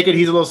he can't make it.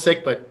 He's a little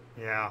sick, but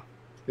yeah.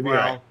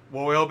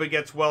 Well, we hope it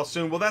gets well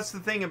soon. Well, that's the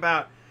thing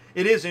about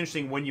it is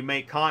interesting when you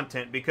make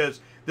content because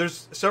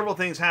there's several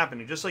things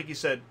happening. Just like you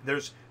said,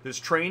 there's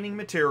training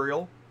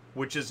material,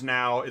 which is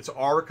now it's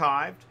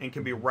archived and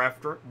can be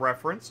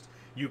referenced.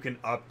 You can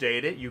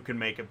update it. You can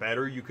make it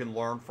better. You can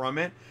learn from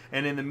it.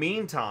 And in the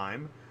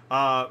meantime,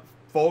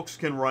 folks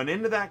can run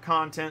into that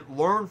content,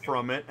 learn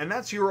from it, and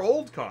that's your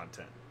old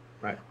content.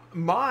 Right.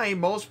 My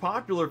most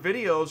popular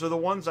videos are the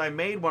ones I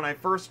made when I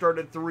first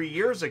started 3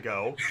 years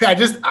ago.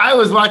 I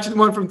was watching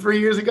one from 3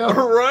 years ago.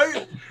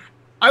 Right.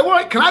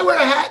 Can I wear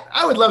a hat?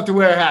 I would love to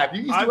wear a hat.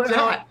 You used to wear a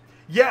hat.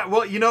 Yeah,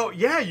 well, you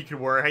can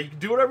wear a hat. You can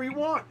do whatever you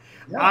want.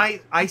 Yeah.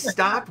 I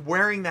stopped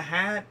wearing the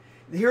hat.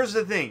 Here's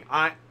the thing.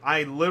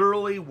 I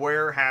literally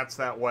wear hats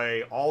that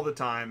way all the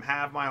time,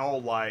 have my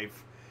whole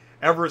life,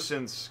 ever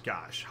since,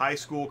 gosh, high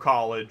school,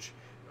 college,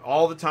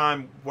 all the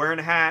time wearing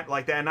a hat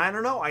like that. And I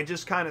don't know, I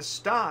just kind of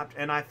stopped,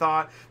 and I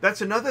thought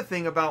that's another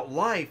thing about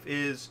life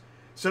is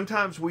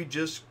sometimes we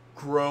just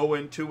grow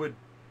into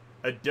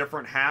a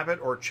different habit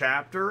or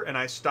chapter, and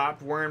I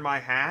stopped wearing my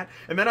hat,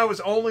 and then I was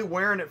only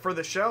wearing it for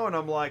the show, and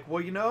I'm like,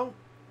 well,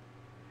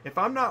 if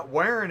I'm not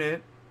wearing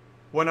it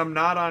when I'm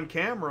not on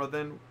camera,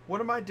 then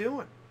what am I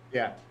doing?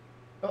 Yeah.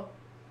 Well,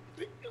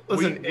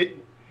 listen,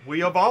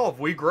 we evolve,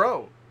 we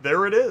grow.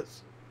 There it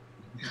is.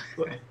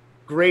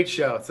 Great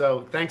show.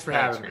 So thanks for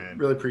having me. Man.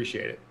 Really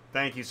appreciate it.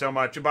 Thank you so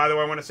much. And by the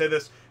way, I want to say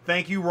this.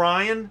 Thank you,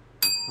 Ryan.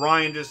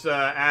 Ryan just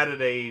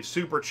added a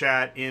super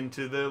chat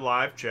into the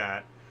live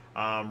chat.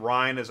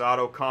 Ryan is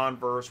Auto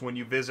Converse. When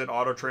you visit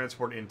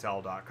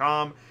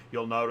autotransportintel.com,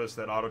 you'll notice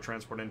that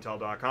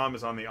autotransportintel.com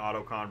is on the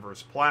Auto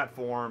Converse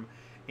platform.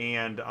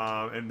 And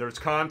there's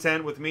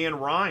content with me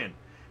and Ryan.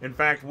 In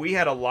fact, we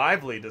had a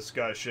lively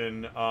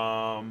discussion.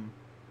 Well,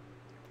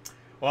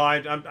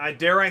 I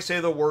dare I say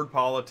the word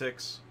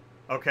politics.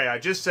 Okay, I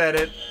just said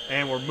it,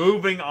 and we're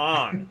moving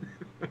on.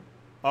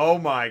 Oh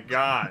my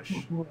gosh.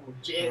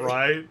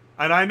 Right?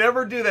 And I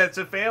never do that. It's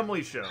a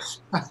family show.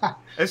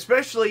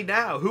 Especially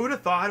now. Who would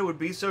have thought it would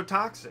be so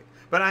toxic?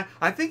 But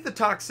I think the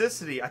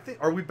toxicity,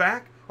 are we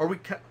back? Are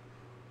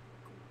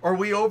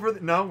we over?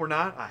 No, we're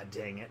not? Ah,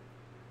 dang it.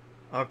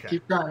 Okay.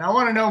 Keep going. I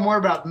want to know more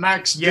about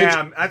Max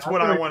Digital. Yeah, that's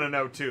what I want to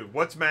know too.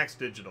 What's Max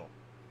Digital?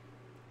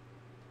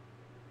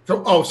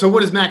 So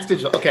what is Max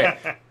Digital?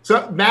 Okay.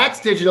 So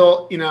Max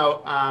Digital, we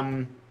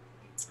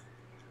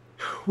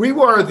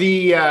were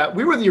the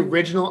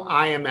original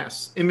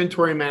IMS,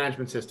 inventory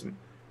management system.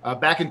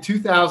 Back in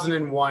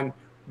 2001,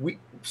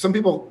 some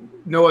people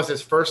know us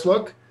as First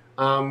Look.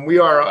 We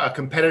are a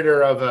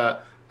competitor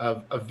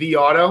of V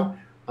Auto,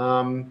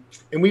 and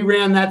we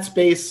ran that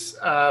space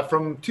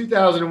from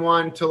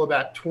 2001 till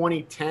about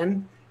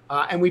 2010,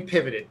 and we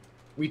pivoted.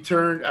 We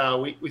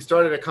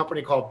started a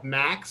company called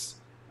Max,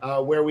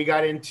 where we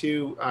got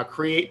into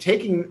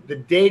taking the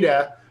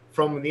data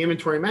from the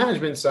inventory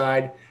management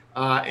side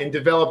and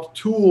developed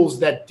tools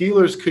that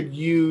dealers could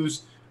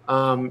use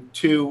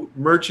to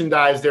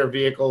merchandise their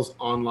vehicles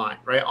online,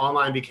 right?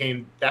 Online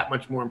became that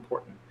much more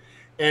important.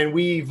 And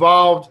we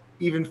evolved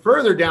even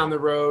further down the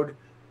road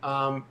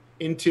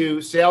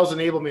into sales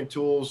enablement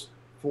tools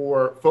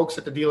for folks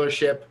at the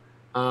dealership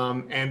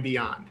and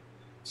beyond.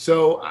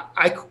 So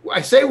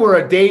I say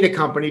we're a data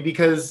company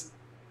because,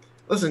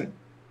 listen,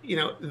 you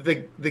know,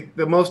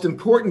 the most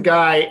important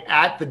guy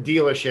at the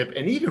dealership,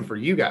 and even for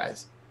you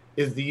guys,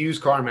 is the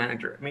used car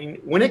manager. I mean,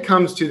 when it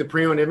comes to the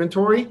pre-owned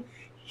inventory,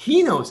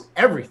 he knows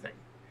everything.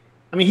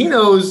 I mean, he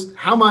knows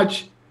how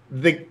much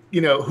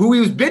who he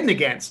was bidding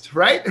against,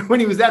 right? When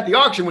he was at the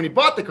auction, when he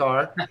bought the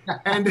car.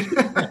 And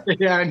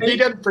yeah, and he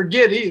doesn't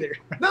forget either.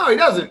 No, he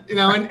doesn't, you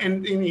know,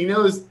 and he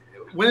knows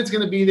when it's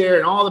going to be there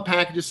and all the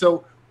packages.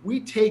 So we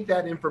take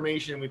that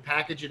information and we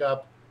package it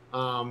up,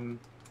 and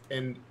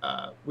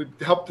we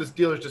help the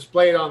dealers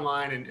display it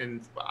online.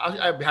 And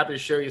I'd be happy to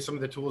show you some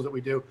of the tools that we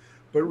do.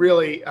 But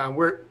really,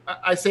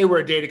 I say we're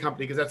a data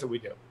company because that's what we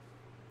do.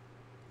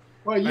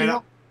 Well,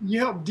 you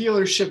help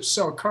dealerships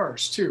sell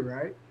cars too,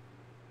 right?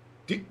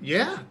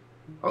 Yeah.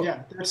 Oh.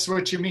 Yeah, that's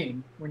what you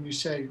mean when you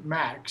say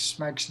Max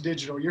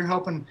Digital. You're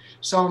helping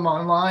sell them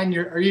online.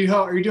 Are you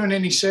doing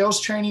any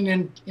sales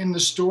training in the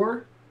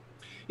store?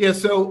 Yeah.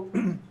 So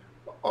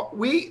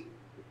we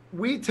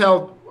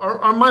tell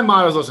my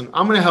motto is, listen,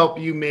 I'm going to help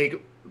you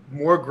make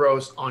more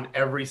gross on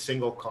every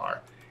single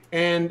car.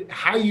 And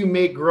how you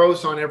make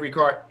gross on every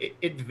car,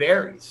 it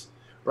varies,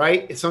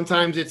 right?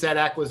 Sometimes it's at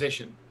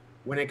acquisition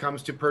when it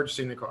comes to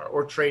purchasing the car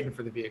or trading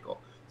for the vehicle.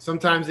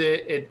 Sometimes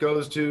it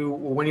goes to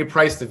when you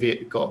price the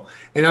vehicle.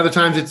 And other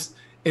times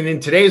and in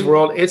today's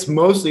world, it's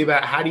mostly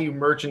about how do you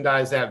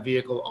merchandise that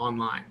vehicle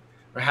online?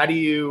 Or how do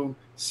you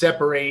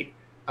separate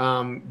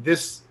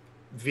this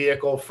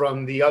vehicle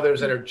from the others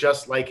that are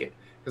just like it?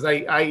 Because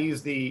I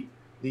use the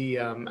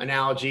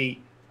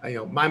analogy,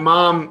 my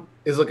mom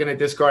is looking at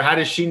this car. How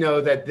does she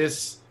know that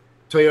this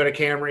Toyota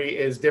Camry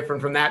is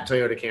different from that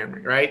Toyota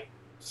Camry, right?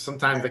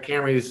 Sometimes the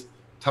Camry is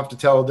tough to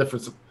tell the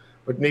difference,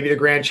 but maybe the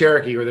Grand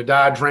Cherokee or the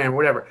Dodge Ram,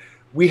 whatever.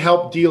 We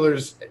help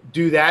dealers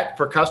do that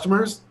for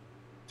customers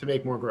to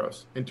make more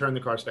gross and turn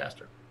the cars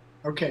faster.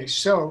 Okay,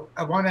 so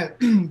I want to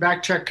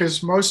backtrack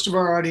because most of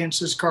our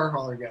audience is car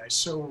hauler guys.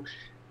 So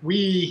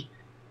we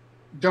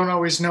don't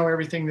always know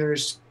everything there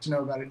is to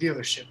know about a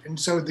dealership. And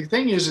so the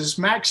thing is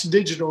Max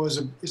Digital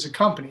is a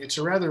company. It's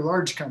a rather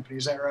large company.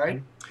 Is that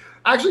right?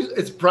 Actually,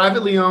 it's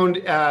privately owned,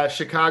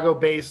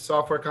 Chicago-based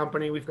software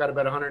company. We've got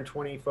about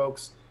 120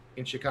 folks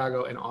in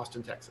Chicago and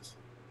Austin, Texas.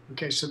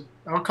 Okay, so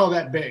I'll call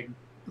that big.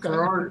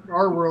 For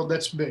our world,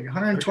 that's big.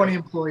 120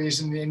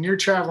 employees, and you're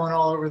traveling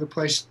all over the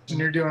place, and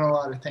you're doing a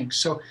lot of things.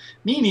 So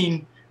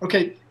meaning,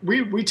 okay,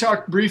 we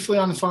talked briefly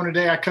on the phone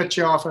today. I cut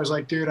you off. I was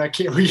like, dude, I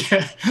can't.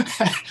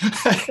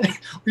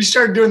 We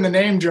started doing the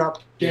name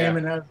drop game,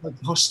 and I was like,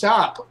 oh,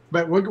 stop.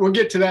 But we'll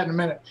get to that in a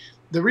minute.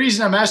 The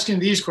reason I'm asking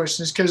these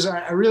questions is because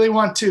I really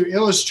want to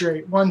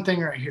illustrate one thing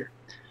right here.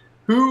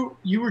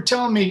 You were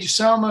telling me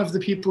some of the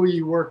people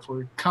you work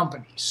for,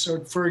 companies.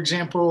 So, for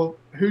example,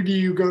 who do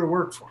you go to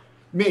work for?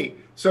 Me.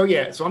 So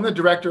I'm the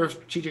director of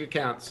strategic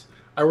accounts.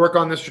 I work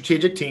on the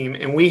strategic team,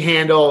 and we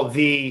handle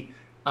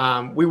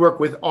we work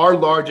with our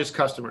largest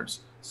customers.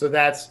 So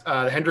that's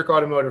the Hendrick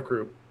Automotive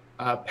Group,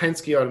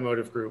 Penske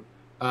Automotive Group,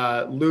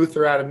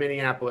 Luther out of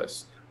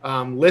Minneapolis,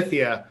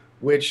 Lithia,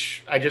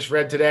 which I just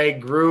read today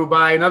grew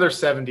by another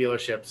 7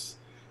 dealerships,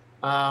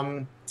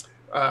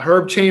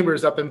 Herb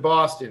Chambers up in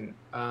Boston,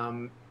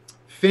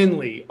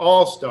 Finley,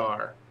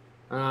 All-Star,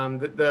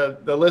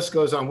 the list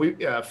goes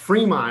on.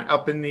 Fremont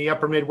up in the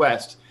upper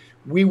Midwest.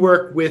 We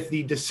work with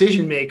the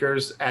decision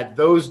makers at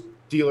those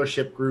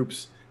dealership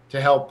groups to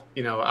help,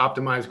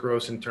 optimize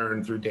gross and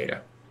turn through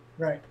data.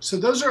 Right. So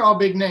those are all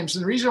big names.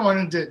 And the reason I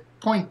wanted to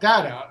point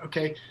that out,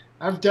 okay,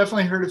 I've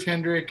definitely heard of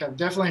Hendrick. I've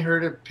definitely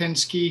heard of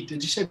Penske.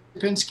 Did you say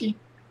Penske?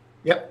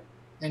 Yep.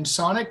 And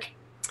Sonic?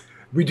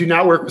 We do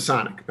not work with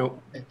Sonic.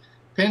 Nope. Okay.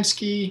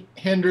 Penske,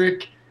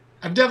 Hendrick.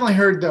 I've definitely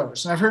heard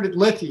those. And I've heard of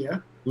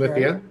Lithia.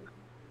 Lithia.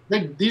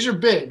 Right? These are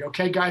big,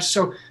 okay, guys?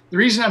 So the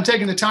reason I'm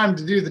taking the time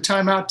to do the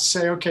timeout to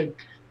say, okay,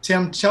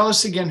 Tim, tell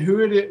us again who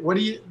it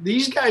is.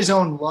 These guys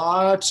own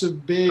lots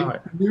of big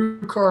new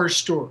car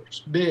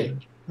stores, big.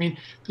 I mean,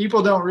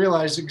 people don't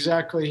realize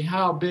exactly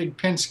how big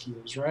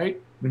Penske is, right?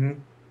 Mm-hmm.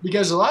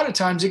 Because a lot of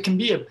times it can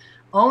be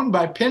owned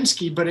by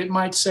Penske, but it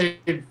might say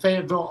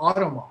Fayetteville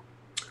Auto Mall.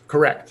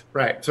 Correct.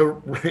 Right.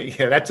 So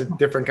yeah, that's a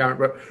different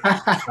comment.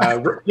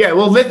 Yeah.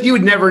 Well, you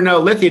would never know.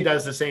 Lithia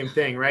does the same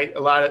thing, right?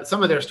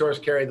 Some of their stores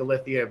carry the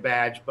Lithia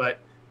badge, but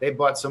they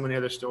bought so many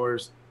other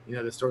stores.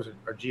 The stores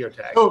are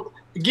geotagged. So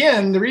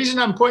again, the reason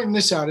I'm pointing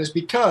this out is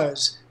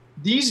because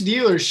these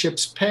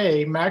dealerships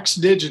pay Max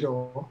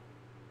Digital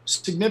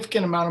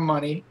significant amount of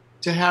money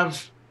to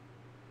have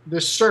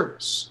this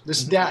service,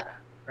 this data,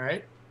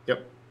 right?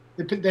 Yep.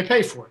 They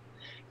pay for it.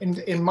 And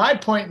in my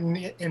point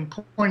in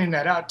pointing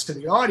that out to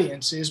the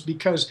audience is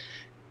because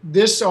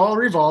this all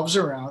revolves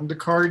around the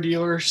car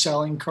dealer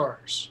selling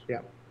cars.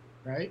 Yeah.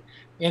 Right.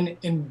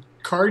 And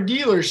car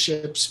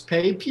dealerships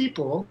pay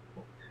people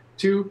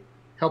to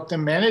help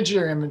them manage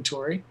their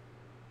inventory,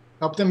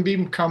 help them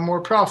become more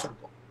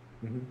profitable.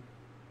 Mm-hmm.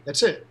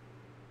 That's it.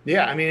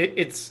 Yeah. I mean,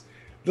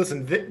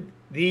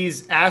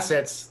 these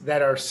assets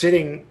that are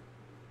sitting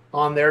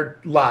on their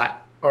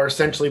lot are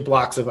essentially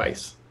blocks of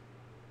ice,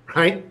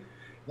 right?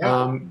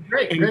 Yeah.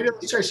 Great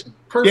illustration.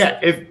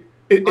 Perfect. Yeah.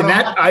 And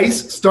that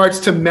ice starts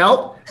to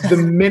melt the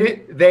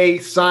minute they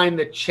sign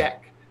the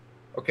check.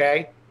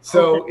 Okay.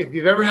 So if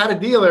you've ever had a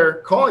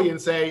dealer call you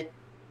and say,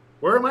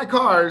 where are my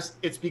cars?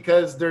 It's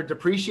because they're a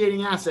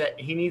depreciating asset.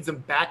 He needs them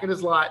back at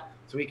his lot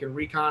so he can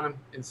recon them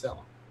and sell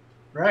them.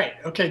 Right.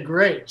 Okay,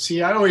 great.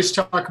 See, I always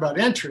talk about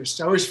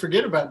interest. I always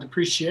forget about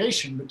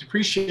depreciation, but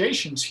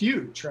depreciation's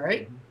huge,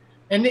 right?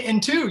 Mm-hmm.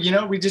 And two,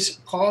 we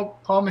just,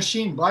 Paul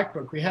Machine, Black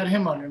Book, we had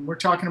him on, and we're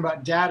talking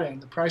about data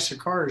and the price of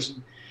cars.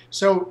 And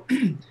so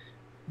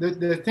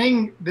the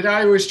thing that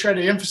I always try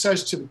to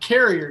emphasize to the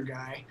carrier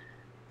guy,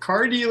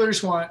 car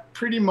dealers want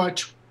pretty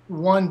much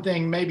one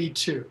thing, maybe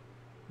two.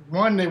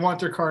 One, they want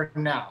their car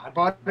now. I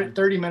bought it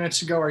 30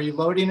 minutes ago. Are you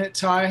loading it,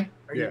 Ty?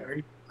 Are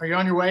you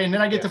on your way? And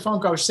then I get the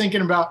phone call. I was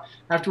thinking about,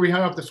 after we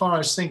hung up the phone, I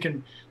was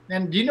thinking,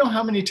 man, do you know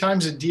how many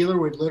times a dealer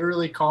would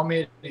literally call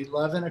me at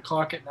 11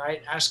 o'clock at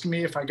night asking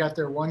me if I got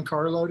their one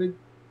car loaded?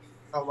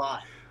 A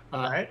lot.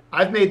 Right?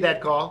 I've made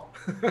that call.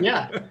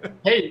 Yeah.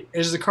 Hey,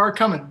 is the car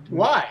coming?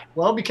 Why?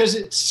 Well, because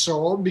it's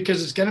sold,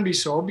 because it's going to be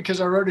sold,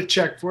 because I wrote a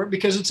check for it,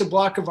 because it's a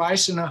block of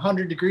ice in a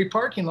 100-degree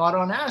parking lot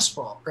on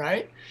asphalt,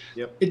 right?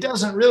 Yep. It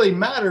doesn't really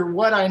matter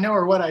what I know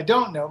or what I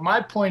don't know.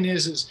 My point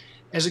is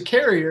as a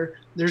carrier,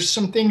 there's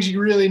some things you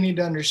really need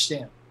to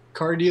understand.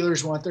 Car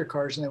dealers want their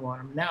cars and they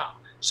want them now.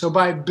 So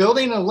by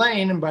building a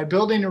lane and by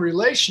building a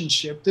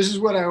relationship, this is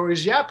what I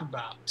always yap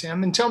about,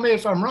 Tim, and tell me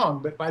if I'm wrong,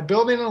 but by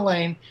building a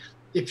lane,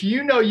 if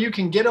you know you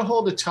can get a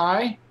hold of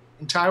Ty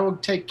and Ty will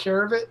take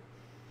care of it,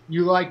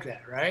 you like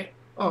that, right?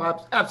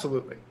 Oh,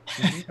 absolutely.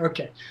 Mm-hmm.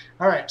 Okay.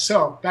 All right.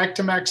 So back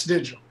to Max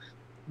Digital.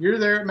 You're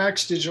there at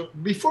Max Digital.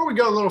 Before we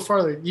go a little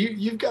farther,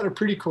 you've got a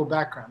pretty cool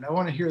background. I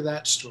want to hear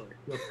that story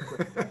real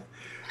quick.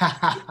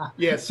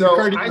 Yeah. So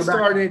I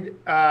started,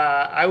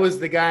 I was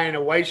the guy in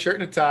a white shirt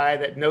and a tie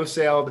that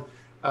no-sailed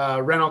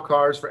rental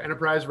cars for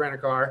Enterprise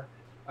Rent-A-Car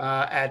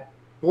at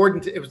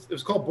Borden. It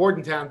was called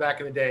Bordentown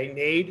back in the day.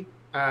 Nade.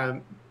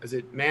 Is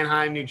it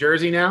Manheim, New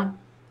Jersey now?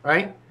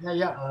 Right?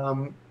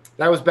 Yeah.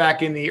 That was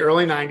back in the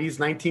early 90s,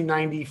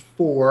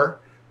 1994.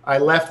 I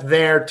left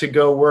there to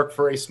go work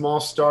for a small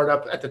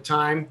startup at the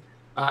time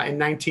in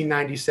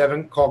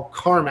 1997 called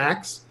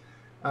CarMax.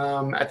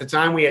 At the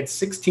time, we had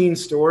 16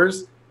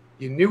 stores.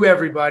 You knew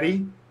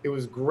everybody. It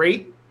was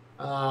great.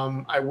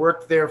 I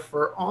worked there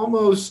for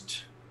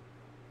almost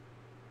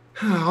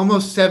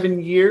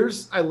 7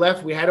 years. I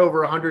left. We had over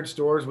 100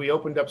 stores. We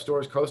opened up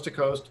stores coast to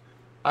coast.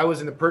 I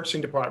was in the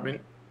purchasing department.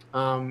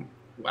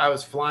 I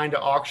was flying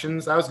to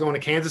auctions. I was going to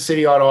Kansas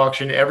City Auto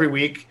Auction every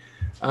week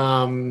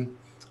on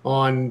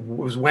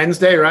was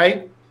Wednesday,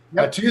 right?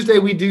 Yep. Tuesday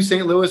we do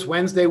St. Louis.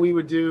 Wednesday we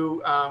would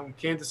do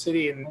Kansas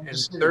City, and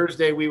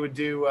Thursday we would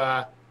do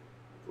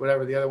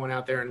whatever the other one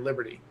out there in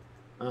Liberty.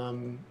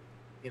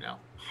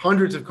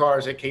 Hundreds of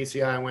cars at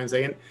KCI on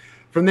Wednesday, and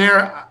from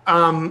there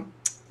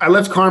I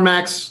left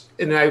CarMax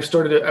and I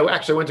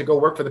actually went to go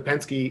work for the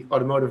Penske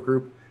Automotive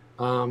Group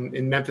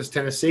in Memphis,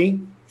 Tennessee.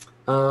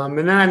 And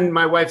then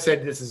my wife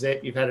said, "This is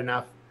it. You've had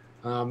enough."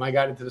 I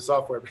got into the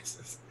software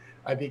business.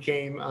 I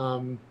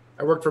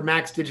worked for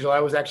Max Digital. I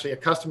was actually a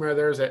customer of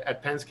theirs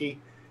at Penske,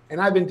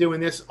 and I've been doing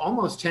this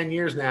almost 10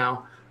 years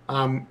now.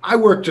 I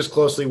work just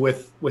closely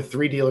with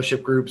 3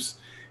 dealership groups,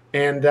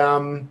 and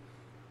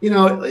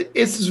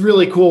this is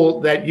really cool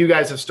that you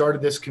guys have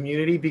started this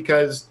community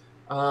because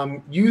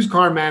used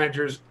car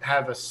managers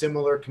have a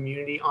similar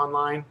community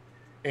online,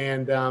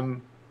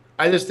 and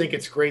I just think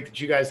it's great that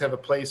you guys have a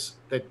place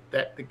that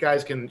the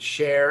guys can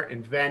share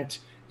and vent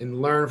and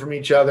learn from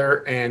each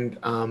other. And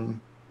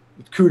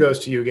kudos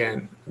to you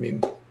again. I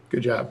mean,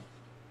 good job.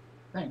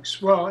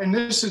 Thanks. Well, and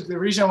this is the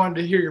reason I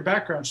wanted to hear your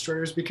background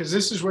story is because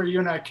this is where you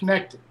and I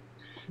connected.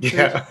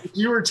 Yeah. So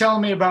you were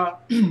telling me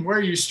about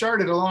where you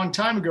started a long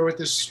time ago with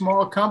this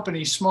small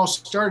company, small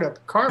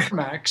startup,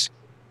 CarMax.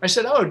 I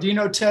said, "Oh, do you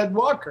know Ted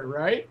Walker,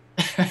 right?"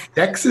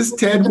 Texas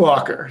Ted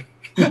Walker.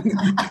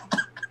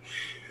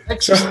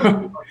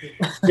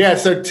 Yeah,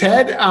 so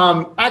Ted,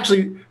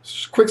 actually,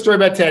 quick story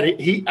about Ted.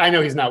 I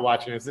know he's not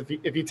watching this.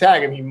 If you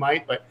tag him, he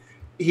might. But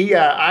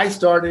I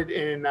started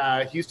in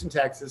Houston,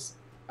 Texas,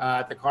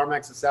 at the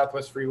CarMax at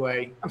Southwest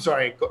Freeway. I'm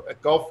sorry,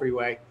 at Gulf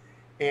Freeway,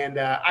 and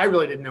I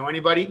really didn't know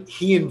anybody.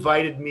 He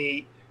invited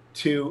me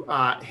to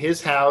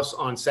his house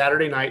on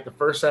Saturday night, the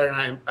first Saturday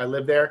night I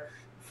lived there,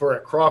 for a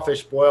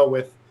crawfish boil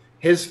with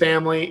his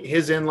family,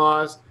 his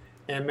in-laws,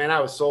 And man, I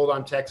was sold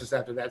on Texas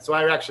after that. So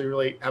I actually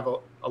really have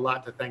a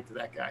lot to thank to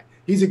that guy.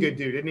 He's a good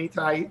dude, isn't he,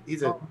 Ty?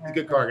 He's a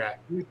good car guy.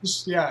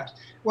 Yeah.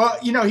 Well,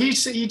 you know,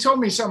 he told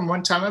me something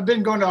one time. I've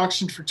been going to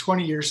auctions for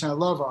 20 years and I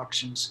love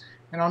auctions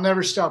and I'll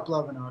never stop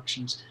loving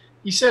auctions.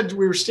 He said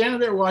we were standing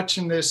there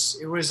watching this.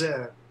 It was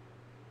I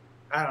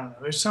don't know,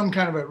 there's some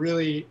kind of a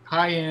really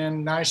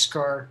high-end, nice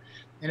car.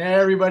 And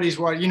everybody's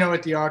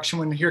at the auction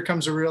when here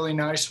comes a really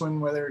nice one,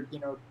 whether,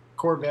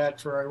 Corvette,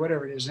 Ferrari,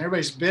 whatever it is. And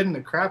everybody's bidding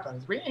the crap out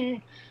of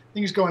it.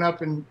 Things going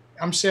up, and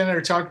I'm standing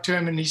there talking to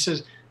him, and he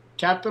says,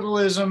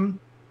 capitalism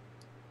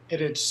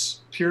at its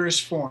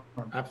purest form.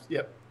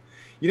 Yep.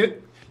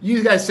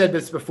 You guys said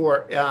this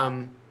before.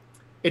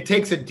 It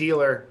takes a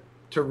dealer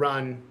to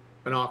run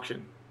an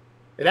auction.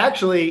 It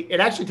actually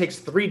takes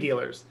 3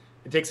 dealers.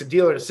 It takes a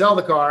dealer to sell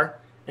the car,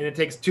 and it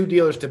takes 2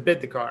 dealers to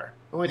bid the car.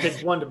 It only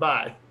takes 1 to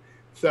buy.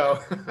 So,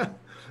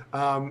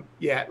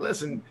 yeah,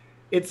 listen,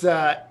 it's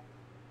an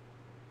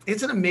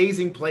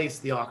amazing place,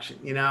 the auction,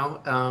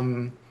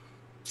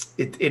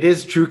 It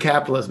is true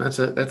capitalism.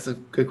 That's a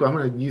good one. I'm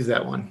going to use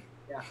that one.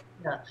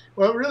 Yeah.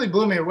 Well, it really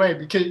blew me away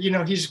because,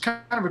 he's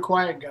kind of a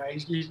quiet guy.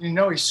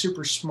 He's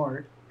super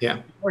smart.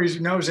 Yeah. He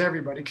knows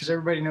everybody because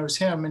everybody knows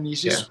him, and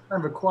he's just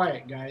kind of a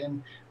quiet guy.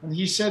 And when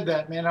he said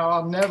that, man,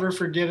 I'll never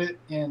forget it.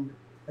 And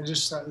I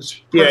just thought it was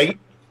perfect.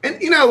 Yeah.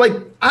 And,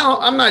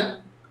 I'm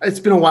not – it's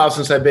been a while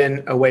since I've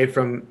been away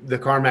from the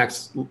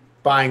CarMax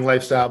buying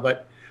lifestyle.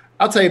 But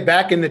I'll tell you,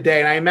 back in the day,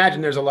 and I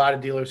imagine there's a lot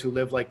of dealers who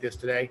live like this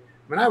today,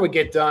 when I would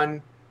get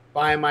done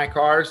buying my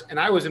cars, and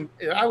I was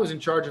in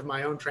charge of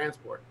my own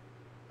transport,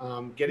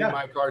 getting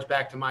my cars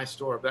back to my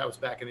store. That was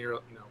back in the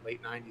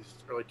late 90s,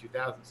 early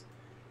 2000s.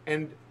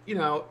 And,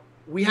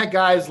 we had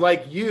guys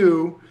like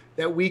you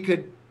that we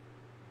could,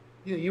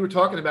 you were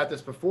talking about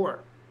this before,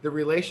 the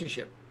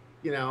relationship,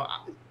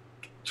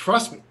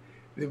 trust me,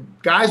 the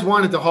guys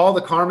wanted to haul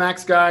the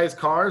CarMax guys'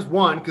 cars,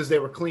 1, because they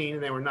were clean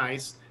and they were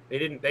nice.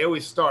 They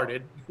always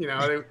started,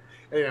 2,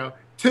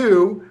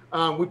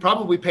 we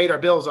probably paid our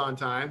bills on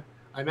time.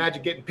 I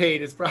imagine getting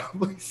paid is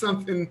probably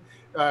something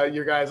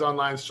your guys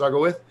online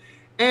struggle with.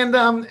 And,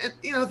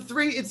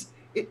 3,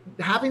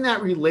 having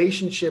that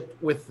relationship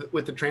with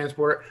the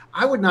transporter.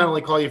 I would not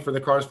only call you for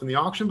the cars from the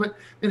auction, but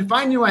if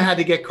I knew I had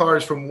to get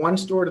cars from one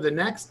store to the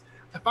next,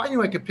 if I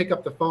knew I could pick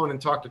up the phone and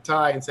talk to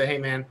Ty and say, hey,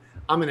 man,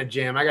 I'm in a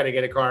jam. I got to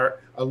get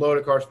a load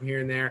of cars from here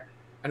and there.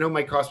 I know it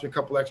might cost me a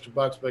couple extra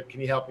bucks, but can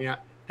you help me out?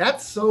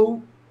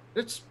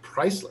 It's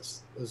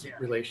priceless, those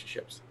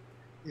relationships.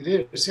 It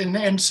is.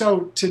 And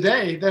so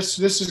today, this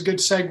is a good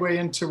segue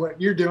into what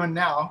you're doing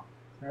now,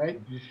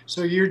 right? Mm-hmm.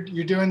 So you're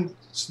doing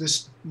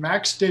this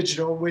Max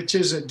Digital, which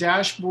is a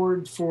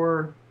dashboard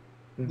for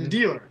the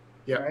dealer,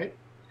 right?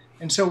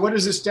 And so what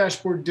does this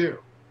dashboard do?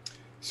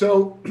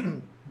 So,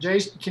 Jay,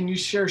 can you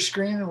share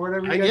screen or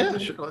whatever? Yeah,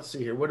 sure. Let's see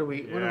here.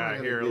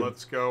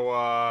 Let's go.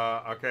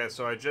 Okay,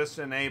 so I just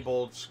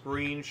enabled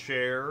screen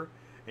share,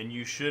 and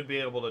you should be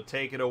able to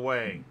take it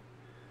away.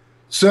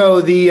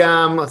 So the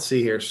let's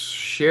see here.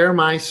 Share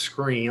my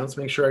screen. Let's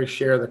make sure I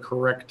share the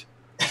correct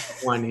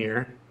one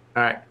here.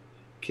 All right.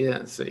 Okay,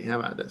 let's see. How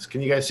about this?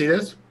 Can you guys see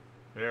this?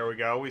 There we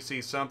go. We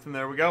see something.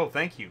 There we go.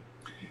 Thank you.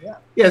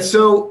 Yeah.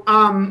 So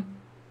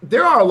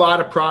there are a lot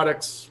of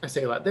products. I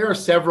say a lot. There are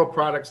several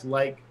products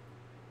like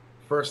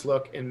First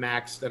Look and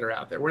Max that are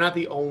out there. We're not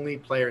the only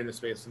player in the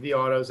space. The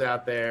Auto's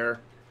out there.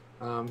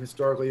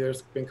 Historically,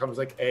 there's been companies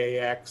like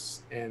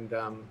AAX and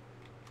a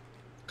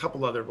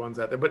couple other ones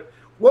out there. But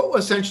what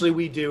essentially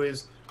we do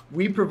is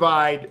we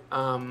provide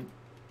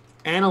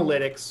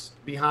analytics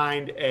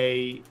behind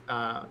a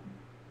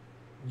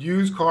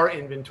used car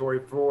inventory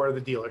for the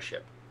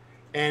dealership.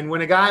 And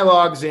when a guy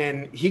logs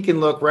in, he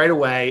can look right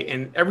away,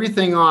 and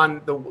everything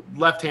on the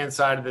left-hand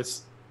side of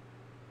this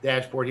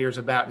dashboard here is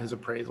about his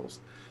appraisals.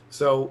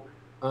 So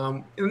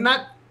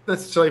not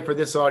necessarily for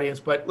this audience,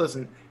 but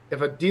listen,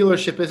 if a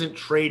dealership isn't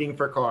trading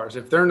for cars,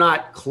 if they're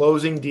not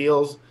closing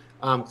deals,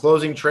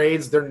 closing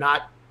trades, they're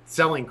not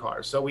selling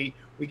cars. So we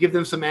give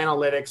them some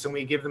analytics, and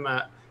we give them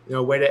a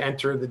way to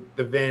enter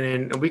the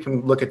VIN, and we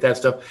can look at that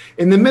stuff.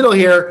 In the middle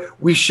here,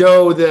 we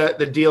show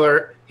the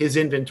dealer his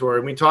inventory.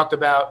 And we talked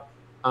about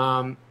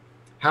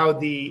how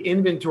the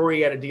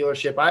inventory at a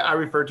dealership, I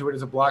refer to it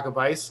as a block of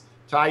ice.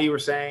 Ty, you were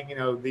saying,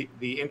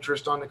 the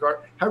interest on the car.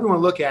 However you want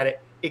to look at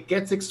it, it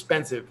gets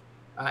expensive.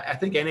 I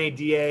think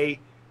NADA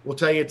will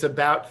tell you it's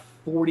about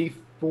 $44,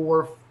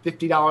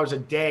 $50 a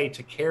day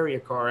to carry a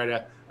car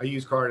at a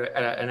used car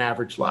at an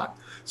average lot.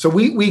 So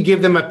we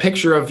give them a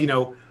picture of,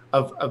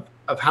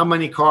 of how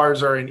many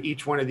cars are in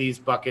each one of these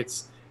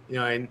buckets,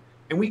 and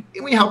we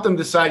help them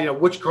decide,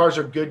 which cars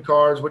are good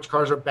cars, which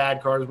cars are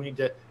bad cars we need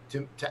to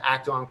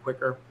act on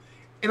quicker.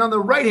 And on the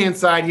right-hand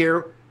side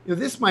here,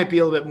 this might be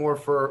a little bit more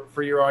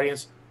for your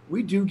audience.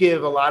 We do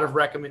give a lot of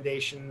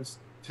recommendations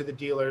to the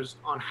dealers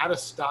on how to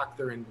stock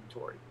their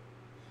inventory.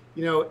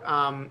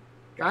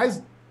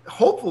 Guys,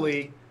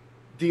 hopefully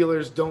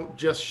dealers don't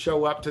just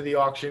show up to the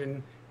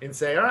auction and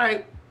say, all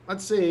right,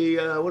 let's see,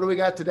 what do we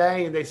got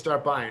today? And they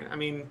start buying. I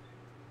mean,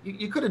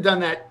 you could have done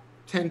that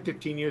 10,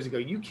 15 years ago.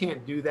 You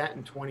can't do that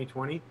in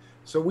 2020.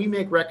 So we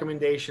make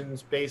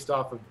recommendations based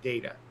off of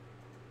data.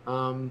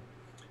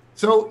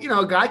 So,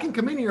 a guy can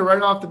come in here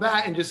right off the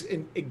bat and just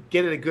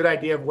get a good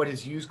idea of what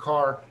his used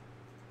car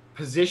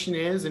position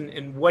is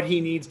and what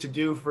he needs to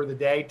do for the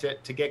day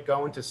to get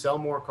going, to sell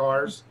more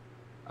cars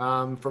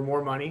for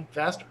more money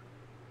faster.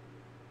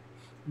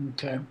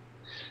 Okay.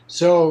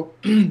 So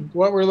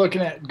what we're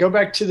looking at, go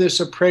back to this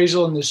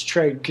appraisal and this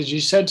trade, because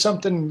you said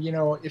something,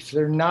 if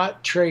they're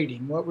not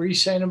trading, what were you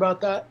saying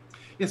about that?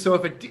 Yeah. So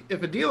if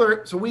a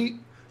dealer,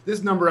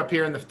 this number up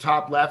here in the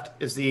top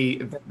left is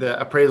the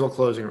appraisal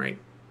closing rate.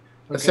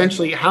 Okay.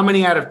 Essentially, how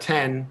many out of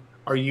 10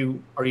 are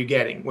you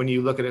getting when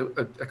you look at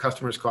a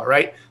customer's car,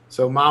 right?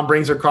 So mom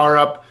brings her car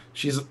up,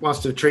 she wants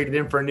to trade it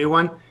in for a new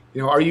one.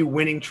 Are you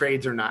winning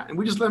trades or not? And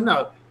we just let them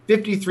know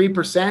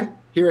 53%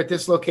 here at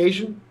this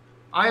location.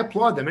 I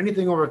applaud them.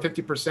 Anything over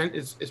 50%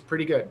 is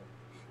pretty good.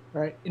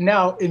 Right.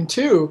 Now, in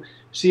two,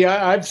 see,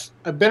 I've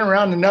been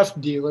around enough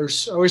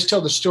dealers. I always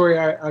tell the story.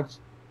 I've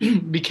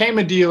became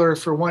a dealer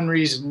for one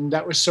reason, and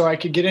that was so I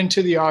could get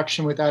into the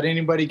auction without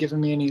anybody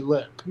giving me any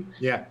lip.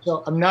 Yeah.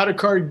 So I'm not a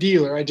car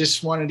dealer. I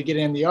just wanted to get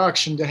in the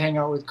auction to hang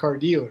out with car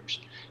dealers.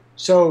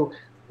 So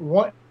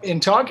in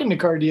talking to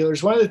car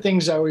dealers, one of the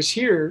things I always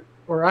hear,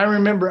 or I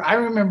remember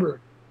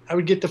I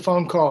would get the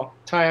phone call,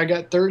 Ty, I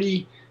got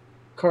 30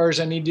 cars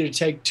I need you to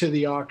take to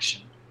the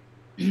auction.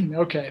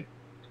 Okay.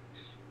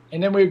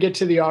 And then we would get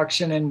to the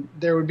auction and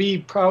there would be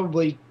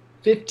probably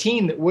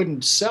 15 that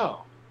wouldn't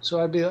sell. So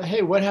I'd be like,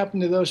 hey, what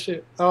happened to those?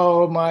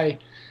 Oh, my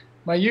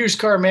used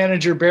car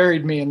manager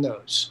buried me in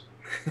those.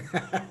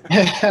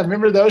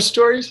 Remember those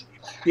stories?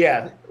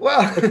 Yeah.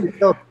 Well,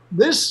 so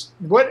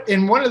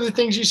one of the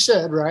things you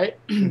said, right?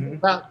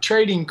 About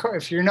trading car.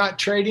 If you're not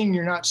trading,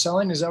 you're not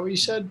selling. Is that what you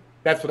said?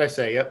 That's what I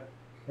say. Yep.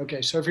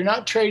 Okay. So if you're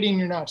not trading,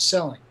 you're not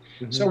selling.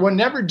 So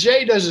whenever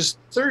Jay does his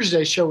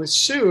Thursday show with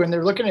Sue and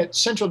they're looking at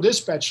Central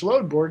Dispatch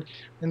load board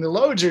and the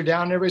loads are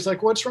down, everybody's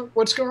like, what's wrong?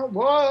 What's going on?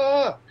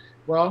 Whoa.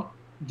 Well,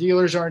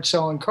 dealers aren't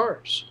selling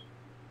cars,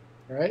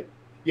 right?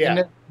 Yeah.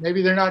 And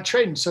maybe they're not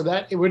trading. So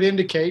that it would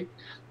indicate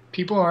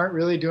people aren't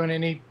really doing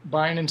any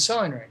buying and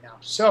selling right now.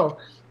 So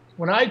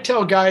when I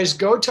tell guys,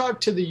 go talk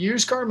to the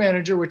used car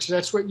manager, which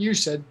that's what you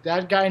said,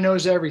 that guy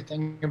knows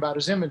everything about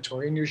his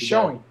inventory and you're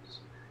showing.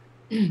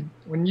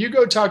 When you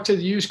go talk to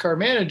the used car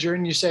manager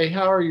and you say,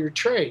 how are your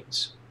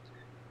trades?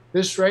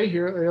 This right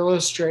here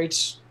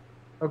illustrates,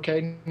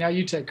 okay, now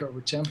you take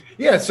over, Tim.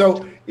 Yeah.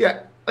 So,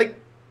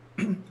 like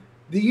the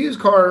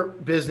used car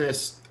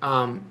business,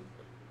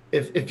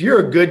 if you're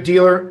a good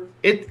dealer,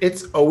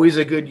 it's always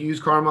a good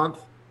used car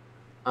month.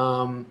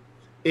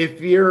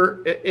 If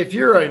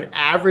you're an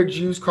average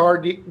used car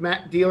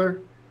dealer,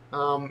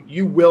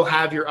 you will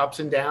have your ups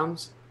and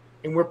downs,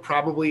 and we're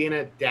probably in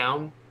a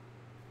down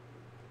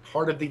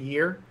part of the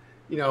year.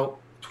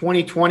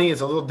 2020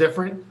 is a little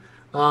different,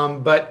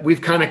 but we've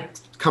kind of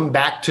come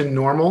back to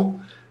normal.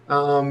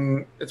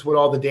 It's what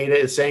all the data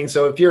is saying.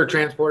 So if you're a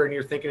transporter and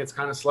you're thinking it's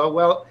kind of slow,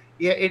 well,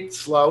 yeah, it's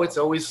slow. It's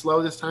always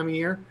slow this time of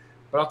year,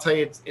 but I'll tell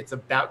you, it's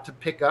about to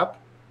pick up.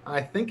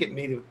 I think it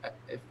may have,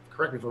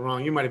 correct me if I'm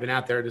wrong, you might have been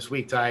out there this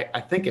week, Ty. I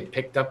think it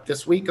picked up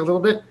this week a little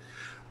bit.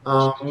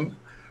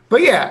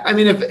 But yeah, I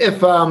mean,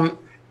 if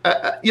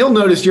you'll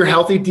notice your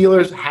healthy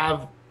dealers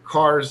have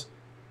cars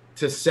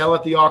to sell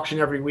at the auction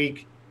every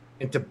week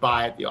and to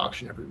buy at the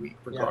auction every week,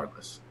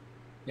 regardless.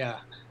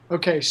 Yeah.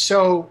 Okay.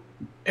 So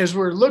as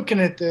we're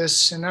looking at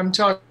this and I'm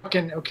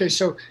talking, okay,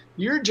 so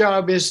your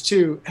job is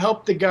to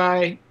help the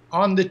guy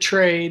on the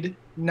trade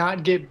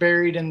not get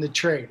buried in the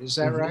trade. Is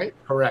that right?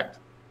 Correct.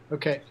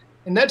 Okay.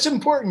 And that's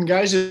important,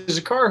 guys. As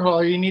a car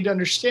hauler, you need to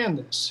understand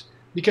this,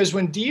 because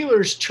when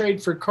dealers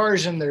trade for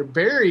cars and they're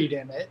buried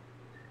in it,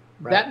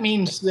 that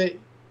means that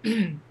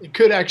it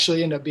could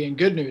actually end up being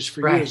good news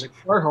for you as a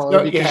car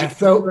hauler, because you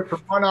go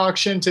from one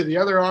auction to the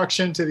other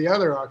auction to the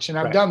other auction.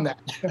 I've done that.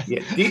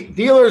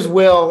 Dealers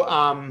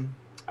will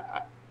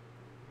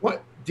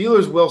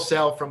dealers will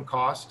sell from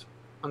cost,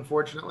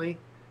 unfortunately.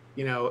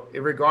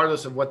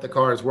 Regardless of what the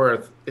car is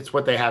worth, it's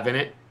what they have in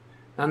it.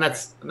 And I'm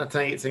not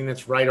saying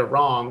that's right or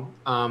wrong.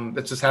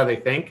 That's just how they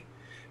think.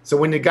 So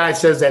when the guy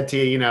says that to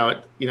you,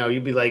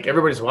 you'd be like,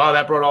 everybody's, wow,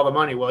 that brought all the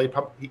money. Well, he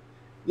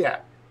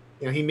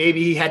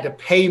had to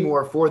pay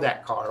more for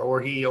that car,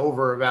 or he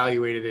over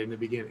evaluated it in the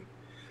beginning.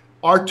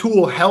 Our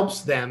tool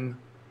helps them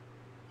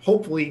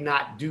hopefully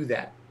not do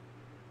that.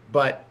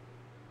 But,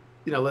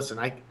 listen,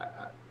 I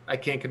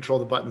can't control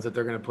the buttons that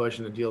they're going to push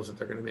and the deals that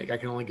they're going to make. I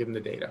can only give them the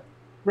data.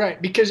 Right.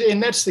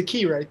 And that's the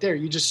key right there.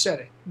 You just said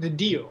it, the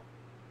deal.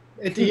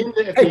 At the end,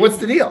 what's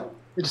the deal?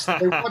 What's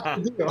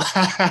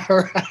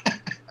the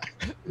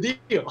deal?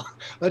 Deal.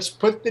 Let's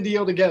put the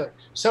deal together.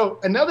 So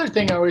another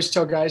thing I always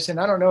tell guys, and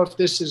I don't know if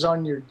this is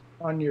on your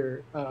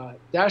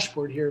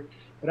dashboard here,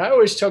 but I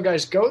always tell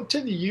guys, go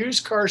to the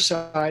used car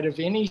side of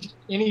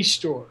any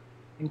store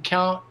and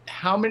count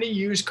how many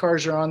used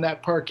cars are on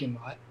that parking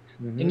lot.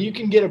 And you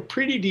can get a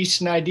pretty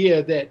decent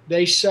idea that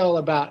they sell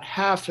about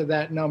half of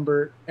that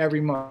number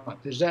every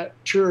month. Is that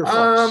true or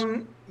false?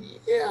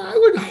 Yeah, I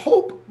would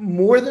hope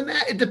more than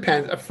that. It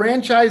depends. A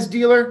franchise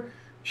dealer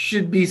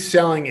should be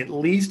selling at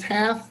least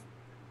half,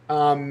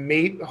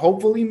 maybe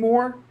hopefully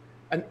more.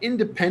 An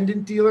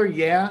independent dealer,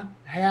 yeah,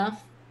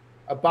 half.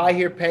 A buy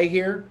here, pay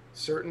here,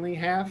 certainly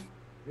half.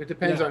 It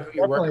depends on who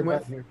you're working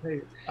with. You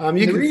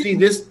can see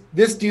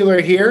this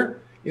dealer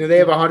here. You know, they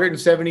have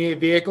 178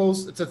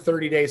 vehicles. It's a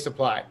 30-day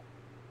supply.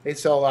 They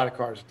sell a lot of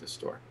cars at this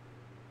store.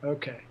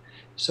 Okay,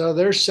 so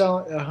they're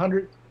selling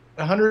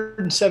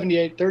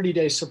 178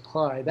 30-day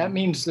supply. That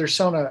means they're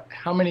selling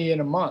how many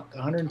in a month?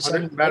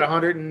 170? About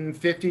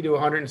 150 to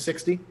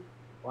 160.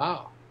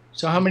 Wow.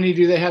 So how many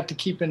do they have to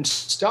keep in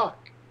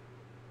stock?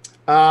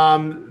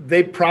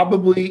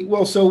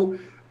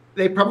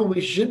 They probably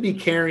should be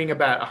carrying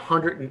about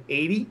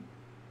 180. You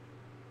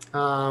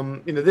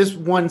know, this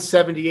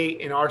 178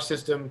 in our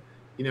system,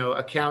 you know,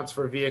 accounts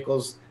for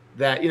vehicles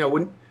that, you know,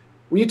 when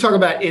you talk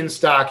about in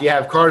stock, you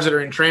have cars that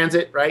are in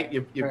transit, right?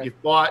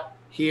 You've bought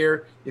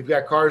here, you've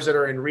got cars that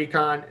are in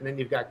recon, and then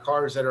you've got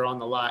cars that are on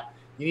the lot.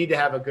 You need to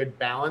have a good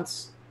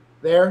balance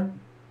there.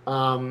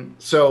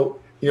 So,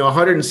 you know,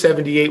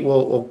 178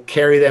 will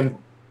carry them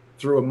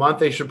through a month.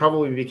 They should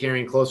probably be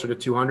carrying closer to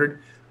 200.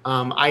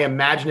 I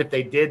imagine if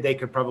they did, they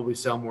could probably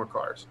sell more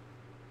cars.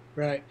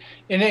 Right.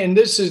 And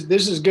this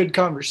is good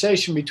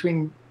conversation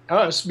between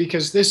us,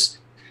 because this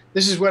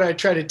is what I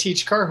try to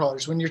teach car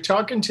haulers. When you're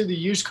talking to the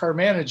used car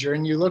manager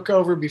and you look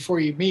over before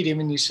you meet him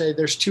and you say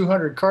there's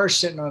 200 cars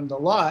sitting on the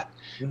lot,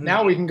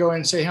 now we can go in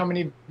and say, how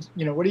many,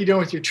 you know, what are you doing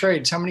with your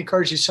trades? How many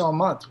cars you sell a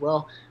month?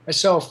 Well, I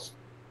sell,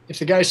 if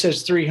the guy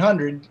says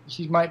 300,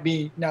 he might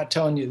be not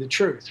telling you the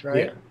truth,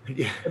 right?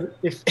 Yeah.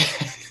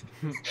 If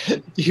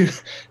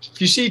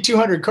you see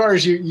 200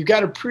 cars, you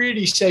got a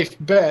pretty safe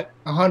bet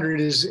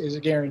 100 is a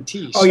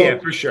guarantee. Oh, so, yeah,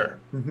 for sure.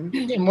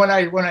 And when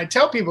I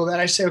tell people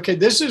that, I say, okay,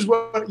 this is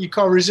what you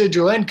call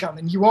residual income,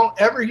 and you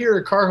won't ever hear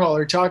a car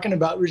hauler talking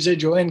about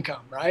residual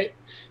income, right?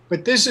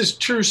 But this is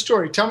true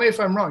story. Tell me if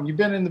I'm wrong. You've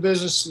been in the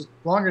business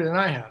longer than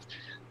I have.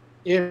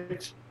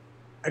 If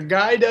a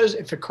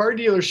car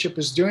dealership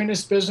is doing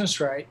this business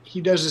right,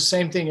 he does the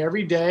same thing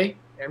every day,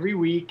 every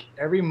week,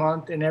 every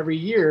month, and every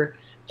year,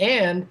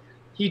 and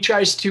he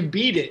tries to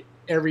beat it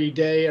every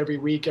day, every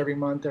week, every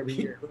month, every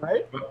year,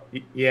 right?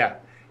 Yeah.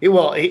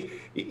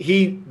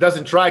 He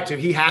doesn't try to.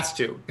 He has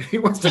to. He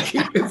wants to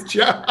keep his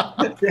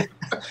job.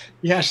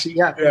 Yes,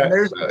 yeah.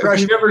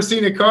 If you've ever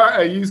seen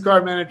a used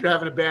car manager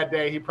having a bad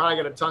day, he probably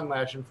got a tongue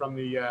lashing from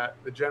the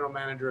general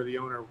manager or the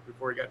owner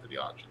before he got to the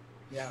auction.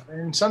 Yeah,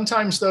 and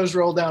sometimes those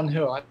roll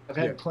downhill. I've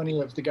had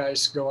plenty of the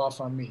guys go off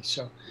on me,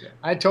 so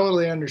I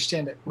totally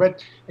understand it.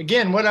 But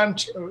again, where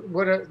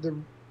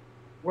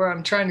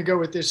I'm trying to go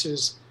with this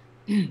is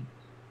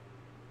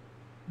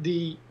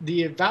the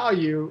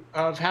value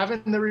of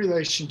having the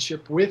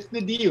relationship with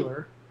the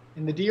dealer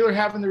and the dealer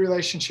having the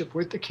relationship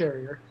with the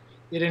carrier.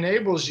 It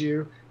enables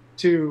you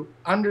to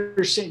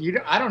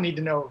understand. I don't need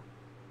to know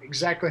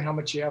exactly how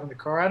much you have in the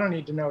car. I don't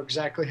need to know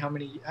exactly how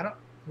many.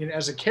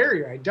 As a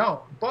carrier, I don't.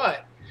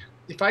 But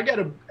if I got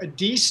a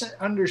decent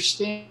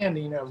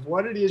understanding of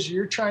what it is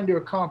you're trying to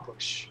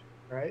accomplish,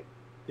 right?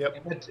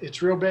 Yep. And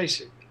it's real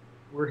basic.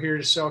 We're here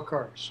to sell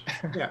cars.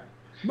 Yeah.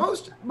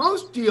 Most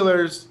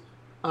dealers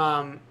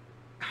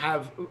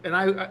have, and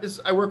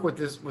I work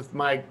with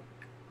my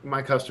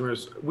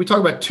customers. We talk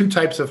about two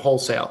types of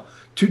wholesale,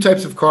 two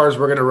types of cars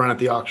we're going to run at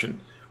the auction.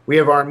 We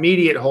have our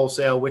immediate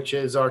wholesale, which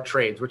is our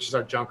trades, which is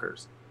our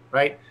junkers,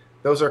 right?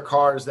 Those are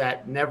cars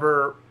that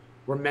never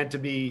were meant to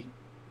be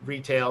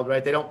retailed,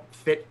 right? They don't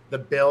fit the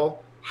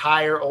bill.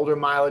 Higher, older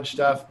mileage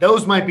stuff.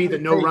 Those might be the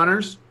no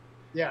runners.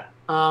 Yeah.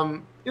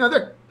 You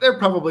know, they're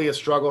probably a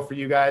struggle for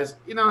you guys.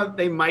 You know,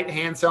 they might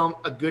hand sell them.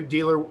 A good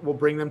dealer will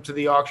bring them to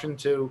the auction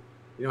to,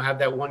 you know, have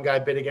that one guy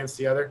bid against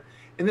the other.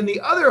 And then the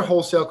other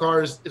wholesale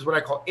cars is what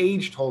I call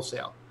aged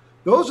wholesale.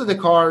 Those are the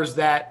cars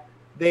that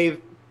they've,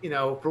 you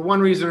know, for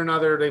one reason or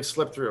another, they've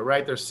slipped through,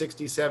 right? They're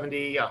 60,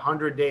 70,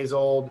 100 days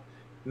old.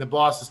 And the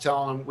boss is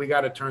telling them, we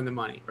got to turn the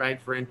money,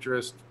 right? For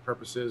interest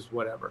purposes,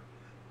 whatever.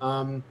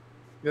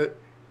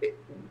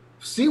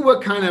 See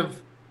what kind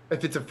of,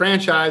 if it's a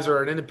franchise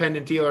or an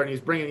independent dealer and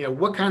he's bringing, you know,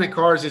 what kind of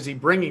cars is he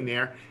bringing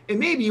there? And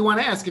maybe you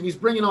want to ask, if he's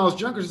bringing all his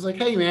junkers, it's like,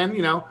 hey, man,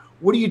 you know,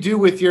 what do you do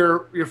with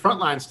your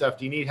frontline stuff?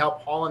 Do you need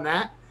help hauling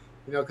that?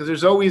 You know, because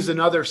there's always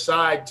another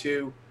side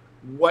to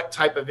what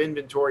type of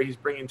inventory he's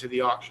bringing to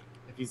the auction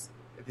if he's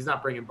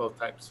not bringing both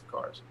types of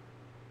cars.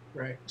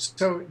 Right.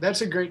 So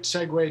that's a great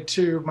segue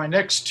to my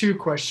next two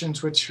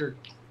questions, which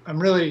I'm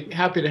really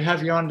happy to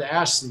have you on to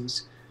ask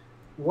these.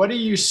 What do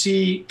you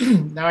see?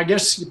 Now, I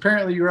guess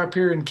apparently you're up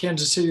here in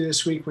Kansas City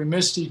this week. We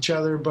missed each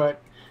other,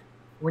 but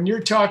when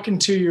you're talking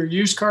to your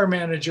used car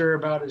manager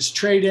about his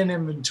trade-in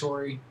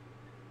inventory,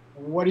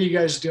 what are you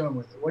guys doing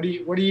with it? What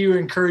are you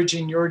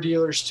encouraging your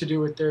dealers to do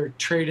with their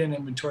trade-in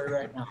inventory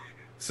right now?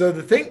 So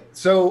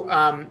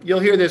you'll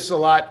hear this a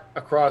lot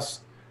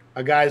across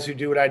guys who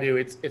do what I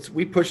do.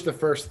 We push the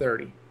first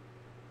 30.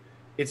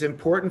 It's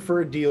important for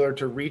a dealer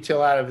to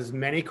retail out of as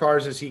many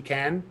cars as he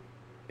can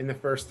in the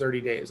first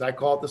 30 days. I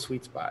call it the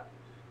sweet spot.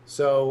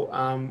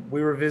 So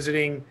we were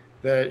visiting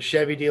the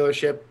Chevy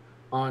dealership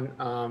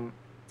on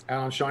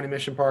out on Shawnee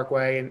Mission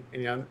Parkway, and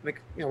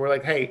we're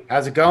like, hey,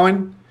 how's it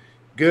going?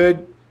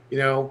 Good.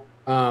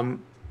 How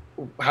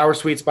are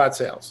sweet spot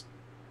sales?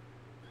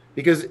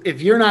 Because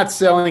if you're not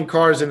selling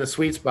cars in the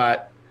sweet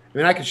spot, I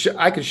mean, I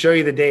could show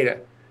you the data.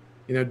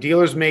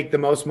 Dealers make the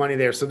most money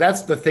there. So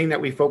that's the thing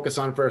that we focus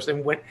on first.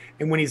 And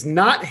when he's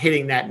not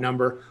hitting that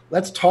number,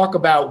 let's talk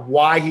about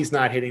why he's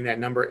not hitting that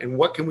number and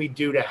what can we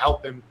do to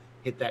help him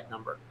hit that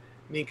number.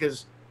 I mean,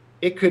 because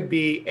it could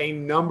be a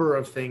number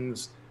of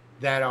things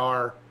that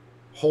are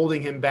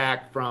holding him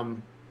back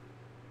from,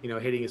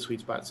 hitting his sweet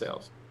spot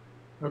sales.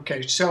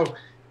 Okay. So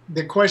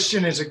the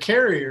question is a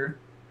carrier,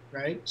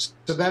 right?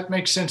 So that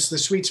makes sense. The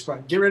sweet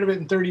spot, get rid of it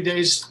in 30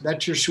 days.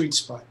 That's your sweet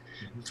spot.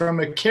 Mm-hmm.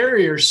 From a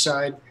carrier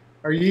side,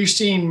 are you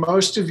seeing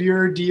most of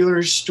your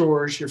dealers'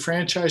 stores, your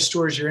franchise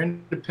stores, your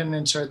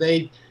independents, are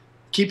they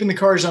keeping the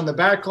cars on the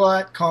back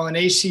lot, calling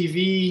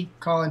ACV,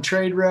 calling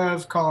Trade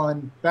Rev,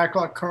 calling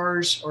backlot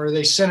cars, or are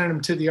they sending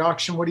them to the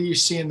auction? What are you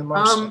seeing the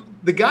most?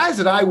 The guys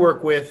that I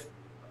work with,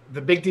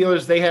 the big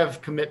dealers, they have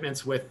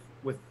commitments with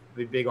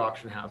the big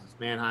auction houses,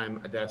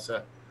 Manheim,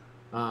 Odessa.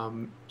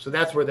 So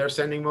that's where they're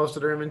sending most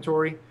of their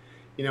inventory.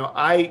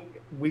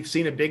 We've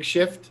seen a big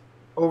shift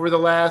over the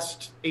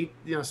last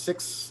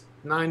 6-9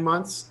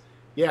 months.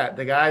 Yeah,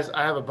 the guys,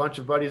 I have a bunch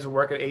of buddies who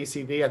work at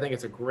ACV. I think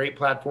it's a great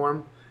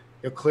platform.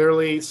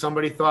 Clearly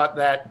somebody thought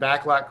that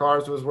backlot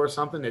cars was worth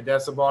something.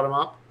 Odessa bought them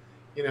up.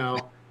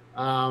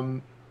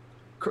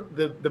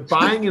 The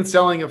buying and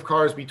selling of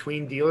cars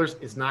between dealers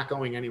is not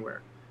going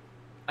anywhere.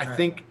 I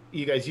think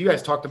you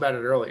guys talked about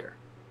it earlier.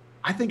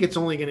 I think it's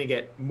only going to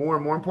get more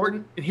and more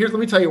important. And let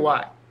me tell you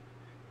why.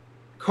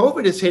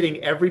 COVID is hitting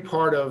every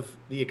part of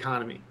the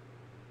economy.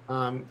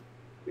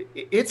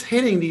 It's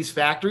hitting these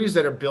factories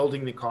that are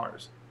building the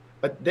cars.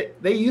 But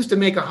they used to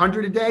make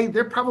 100 a day.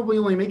 They're probably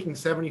only making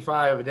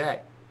 75 a day.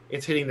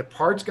 It's hitting the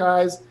parts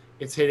guys.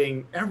 It's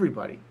hitting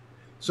everybody.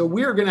 So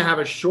we're going to have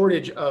a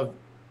shortage of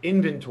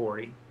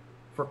inventory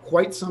for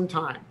quite some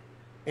time.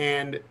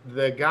 And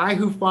the guy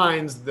who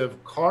finds the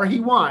car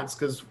he wants,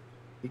 because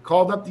he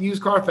called up the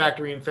used car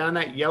factory and found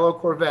that yellow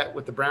Corvette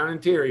with the brown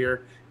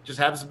interior, just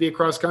happens to be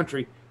across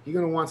country, he'll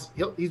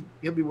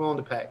be willing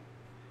to pay.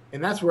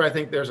 And that's where I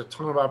think there's a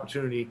ton of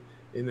opportunity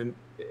in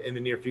the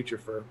near future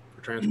for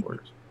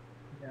transporters.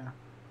 Yeah,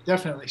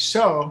 definitely.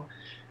 So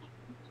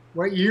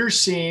what you're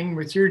seeing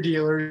with your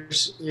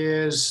dealers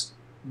is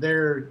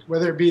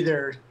whether it be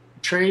their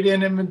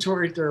trade-in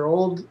inventory, their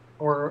old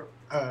or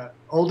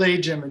old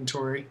age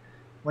inventory,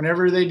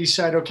 whenever they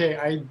decide,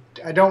 okay,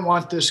 I don't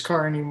want this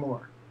car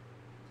anymore.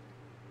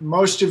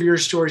 Most of your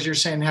stores, you're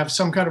saying, have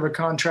some kind of a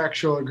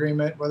contractual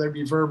agreement, whether it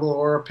be verbal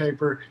or a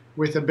paper,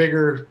 with a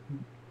bigger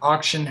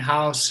auction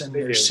house, and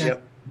they're sent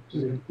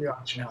to the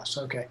auction house.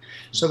 Okay.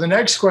 So the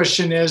next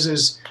question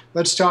is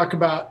let's talk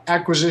about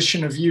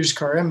acquisition of used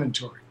car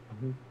inventory.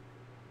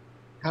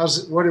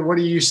 Mm-hmm. What are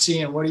you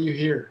seeing? What do you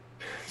hear?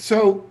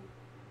 So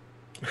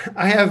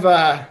I have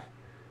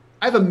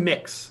a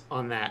mix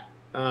on that.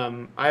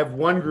 I have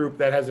one group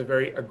that has a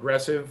very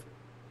aggressive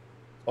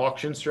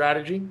auction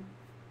strategy,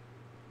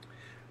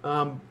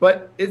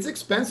 but it's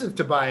expensive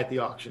to buy at the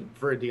auction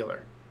for a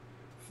dealer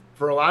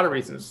for a lot of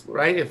reasons,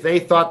 right? If they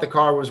thought the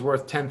car was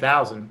worth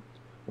 $10,000,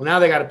 well, now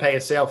they got to pay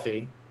a sale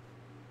fee,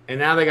 and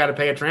now they got to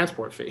pay a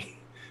transport fee.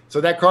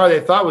 So that car they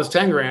thought was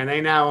 10 grand,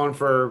 they now own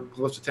for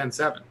close to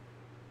 10.7.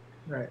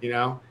 Right.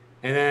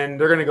 And then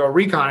they're going to go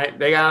recon it.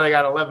 They got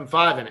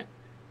 11.5 in it.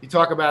 You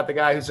talk about the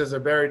guy who says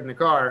they're buried in the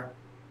car,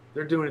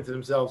 they're doing it to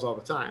themselves all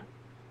the time.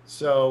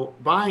 So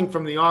buying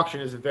from the auction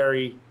is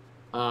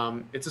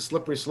it's a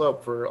slippery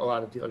slope for a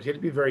lot of dealers. You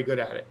have to be very good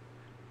at it.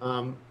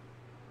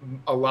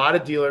 A lot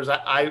of dealers,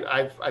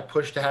 I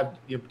push to have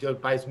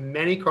buy as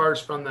many cars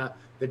from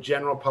the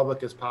general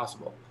public as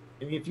possible.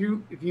 And if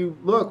you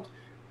looked,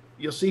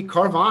 you'll see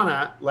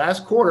Carvana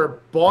last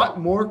quarter bought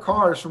more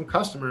cars from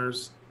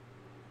customers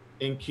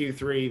in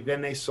Q3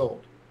 than they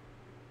sold.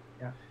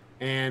 Yeah.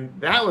 And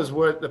that was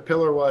what the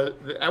pillar was.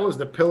 That was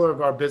the pillar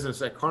of our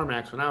business at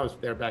CarMax when I was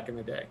there back in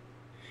the day.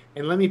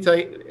 And let me tell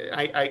you,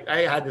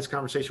 I had this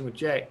conversation with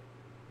Jay.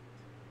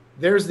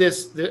 There's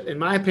this, in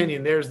my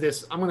opinion,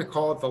 I'm going to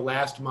call it the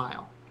last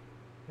mile.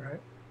 Right.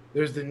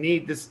 There's the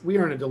need, we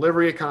are in a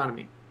delivery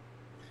economy.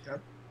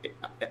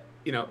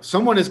 Yep.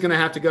 Someone is going to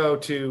have to go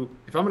to,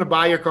 if I'm going to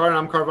buy your car and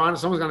I'm Carvana,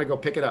 someone's going to go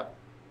pick it up.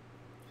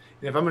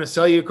 And if I'm going to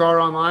sell you a car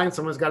online,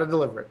 someone's got to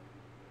deliver it.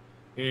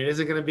 And it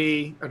isn't going to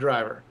be a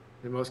driver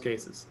in most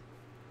cases.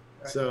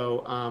 Right.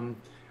 So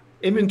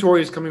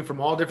inventory is coming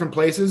from all different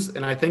places.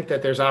 And I think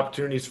that there's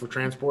opportunities for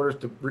transporters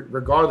to,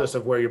 regardless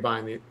of where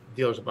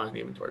dealers are buying the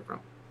inventory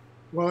from.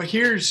 Well,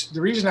 here's the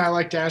reason I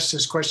like to ask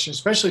this question,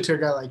 especially to a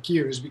guy like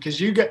you, is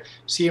because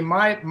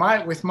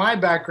with my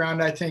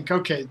background, I think,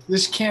 okay,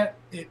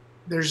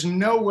 there's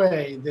no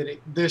way that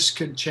this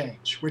could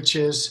change, which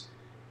is,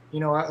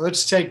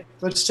 let's take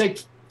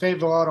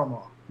Fayetteville Auto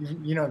Mall.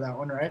 You know that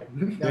one, right?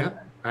 Yeah,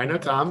 I know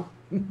Tom.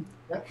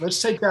 Yeah,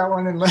 let's take that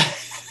one and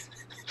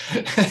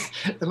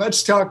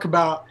let's talk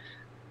about,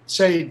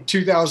 say,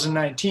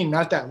 2019,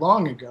 not that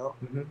long ago.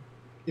 Mm-hmm.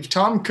 if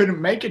Tom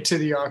couldn't make it to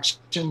the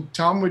auction,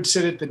 Tom would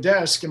sit at the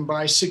desk and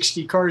buy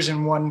 60 cars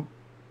in one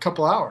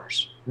couple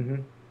hours. Mm-hmm.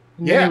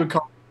 And then he would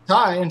call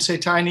Ty and say,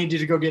 Ty, I need you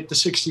to go get the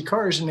 60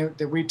 cars. And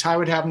Ty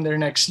would have them there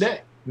next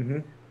day. Mm-hmm.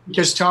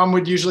 Because Tom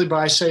would usually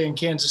buy, say, in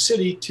Kansas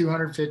City,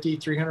 250,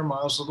 300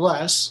 miles or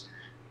less,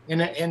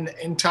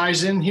 and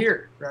Ty's in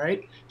here,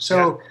 right?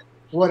 So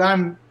what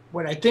I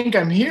think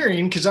I'm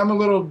hearing, because I'm a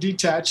little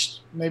detached,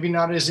 maybe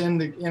not as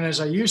in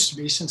as I used to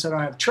be since I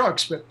don't have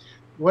trucks, but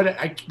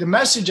the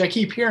message I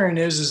keep hearing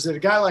is that a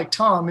guy like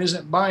Tom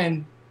isn't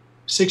buying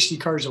 60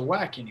 cars a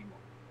whack anymore.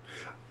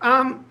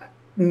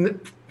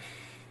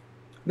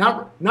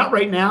 Not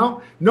right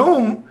now.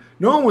 No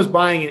one was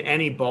buying in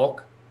any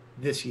bulk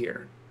this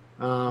year.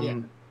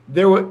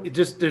 There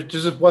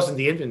just wasn't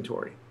the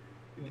inventory.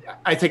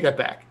 I take that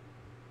back.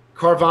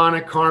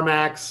 Carvana,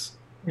 CarMax,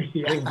 I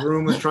think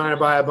Broom was trying to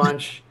buy a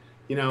bunch,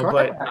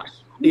 but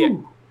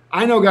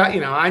I know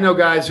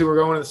guys who were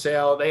going to the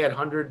sale. They had a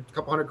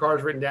couple hundred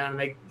cars written down, and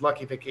they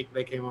lucky if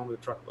they came home with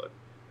a truckload.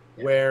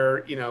 Yeah.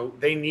 Where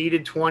they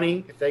needed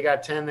 20. If they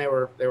got 10, they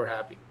were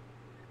happy.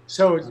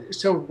 So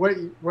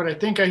what I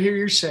think I hear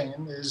you're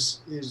saying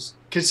is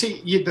because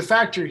the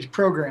factory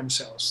program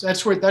sells.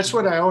 That's what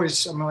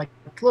I'm like.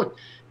 Look,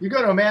 you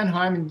go to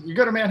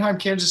Manheim,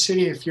 Kansas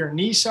City. If you're a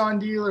Nissan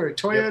dealer, a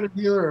Toyota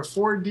dealer, a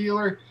Ford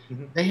dealer,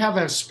 they have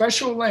a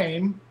special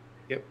lane.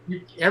 Yep.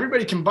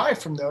 Everybody can buy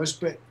from those,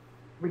 but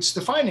it's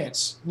the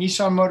finance.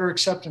 Nissan Motor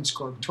Acceptance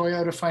Corp,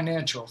 Toyota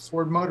Financial,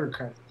 Ford Motor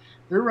Credit.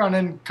 They're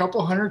running a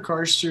couple hundred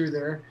cars through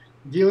there.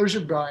 Dealers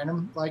are buying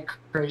them like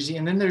crazy.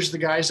 And then there's the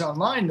guys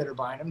online that are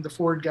buying them, the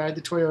Ford guy,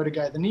 the Toyota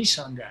guy, the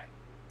Nissan guy.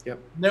 Yep.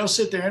 And they'll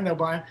sit there and they'll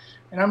buy them.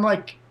 And I'm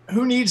like,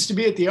 who needs to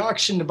be at the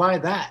auction to buy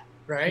that,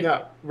 right?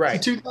 No, right.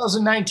 In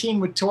 2019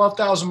 with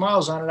 12,000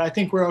 miles on it, I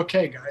think we're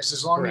okay, guys,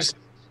 as long as,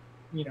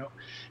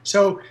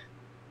 So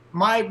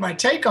my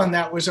take on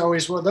that was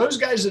always, well, those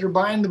guys that are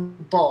buying the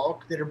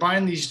bulk, that are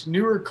buying these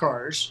newer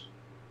cars,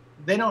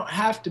 they don't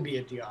have to be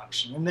at the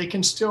auction. And they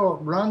can still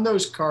run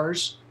those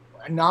cars,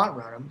 not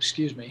run them,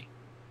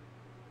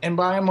 and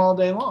buy them all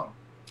day long.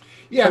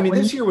 Yeah, I mean,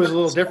 this year was a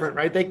little different,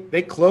 right?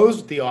 They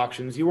closed the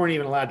auctions. You weren't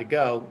even allowed to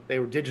go. They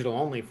were digital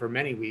only for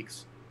many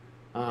weeks.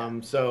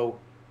 So,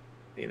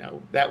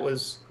 that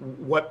was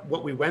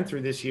what we went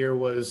through this year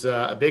was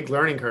a big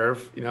learning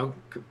curve.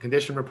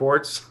 Condition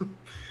reports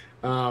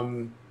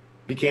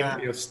became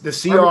the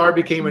CR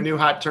became a new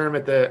hot term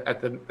at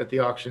the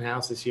auction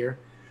house this year.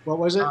 What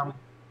was it?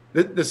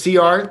 The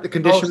CR, the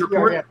condition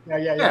report.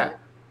 Yeah.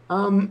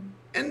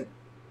 And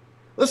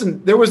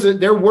listen,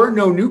 there were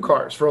no new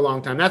cars for a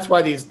long time. That's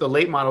why the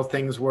late model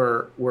things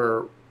were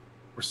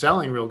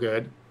selling real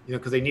good,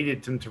 because they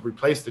needed them to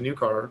replace the new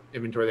car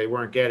inventory they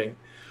weren't getting.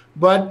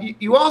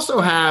 But you also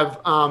have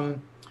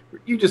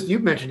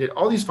you've mentioned it.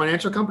 All these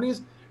financial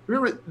companies.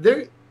 Remember,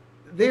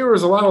 there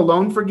was a lot of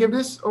loan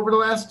forgiveness over the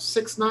last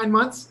 6-9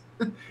 months.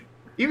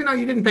 Even though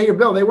you didn't pay your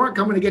bill, they weren't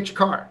coming to get your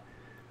car.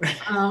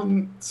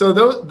 So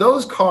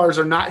those cars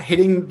are not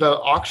hitting the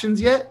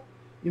auctions yet.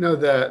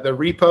 The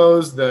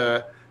repos,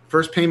 the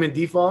first payment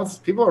defaults.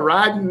 People are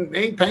riding,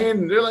 they ain't paying,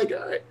 and they're like,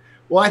 all right.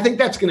 Well, I think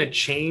that's going to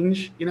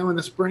change, in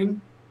the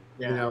spring.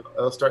 Yeah.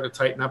 It'll start to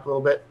tighten up a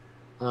little bit.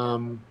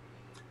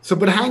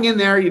 But hang in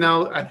there.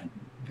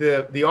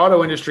 The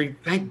auto industry,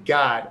 thank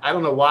God. I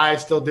don't know why I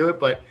still do it,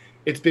 but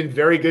it's been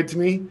very good to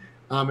me.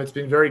 It's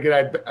been very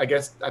good.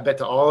 I bet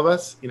to all of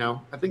us.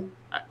 I think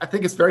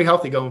it's very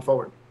healthy going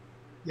forward.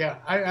 Yeah,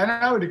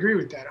 I would agree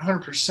with that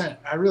 100%.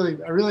 I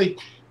really,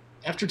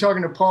 after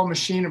talking to Paul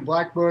Machine and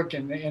Black Book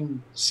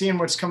and seeing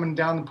what's coming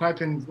down the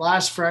pipe, and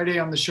last Friday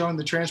on the show in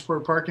the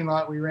transport parking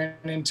lot, we ran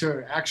into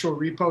an actual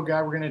repo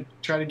guy. We're going to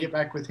try to get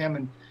back with him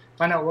and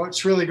find out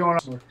what's really going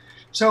on.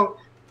 So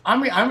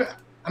I'm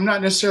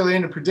not necessarily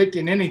into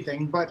predicting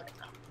anything, but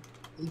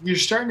you're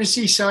starting to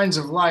see signs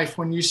of life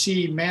when you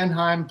see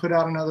Manheim put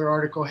out another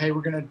article. Hey,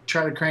 we're going to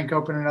try to crank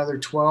open another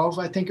 12,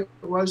 I think it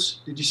was.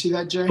 Did you see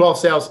that, Jay? 12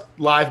 sales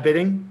live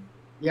bidding.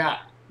 Yeah.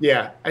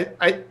 Yeah.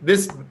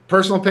 This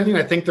personal opinion,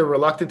 I think they're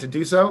reluctant to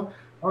do so.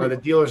 The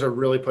dealers are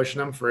really pushing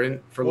them for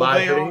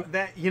live bidding.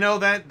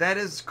 That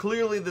is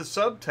clearly the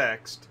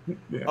subtext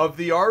of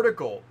the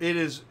article.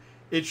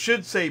 It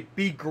should say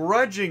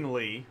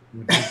begrudgingly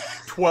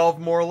 12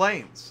 more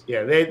lanes.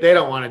 Yeah, they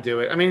don't want to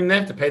do it. I mean, they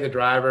have to pay the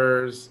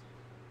drivers.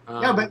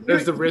 But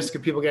there's the risk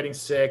of people getting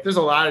sick. There's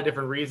a lot of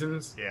different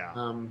reasons. Yeah.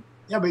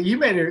 But you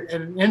made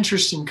an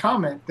interesting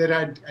comment that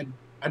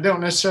I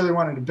don't necessarily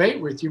want to debate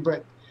with you,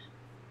 but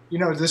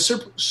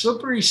the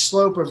slippery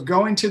slope of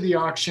going to the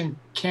auction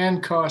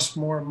can cost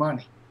more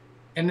money,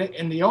 and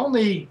the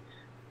only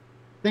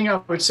thing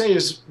I would say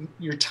is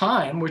your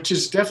time, which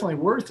is definitely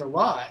worth a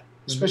lot,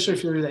 especially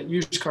if you're that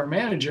used car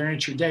manager and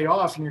it's your day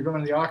off and you're going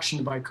to the auction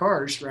to buy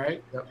cars,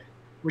 right? Yep.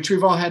 Which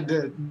we've all had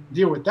to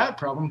deal with that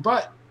problem,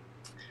 but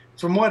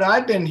from what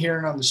I've been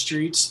hearing on the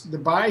streets, the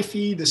buy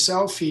fee, the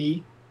sell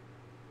fee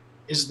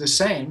is the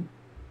same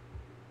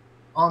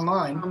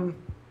online.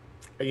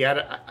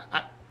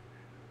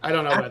 I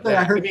don't know about that.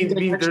 I heard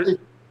they actually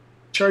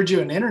charge you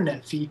an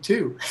internet fee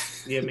too.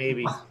 Yeah,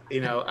 maybe.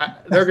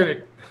 They're going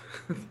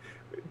to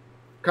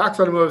Cox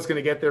Automotive is going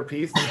to get their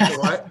piece. No matter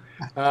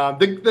what.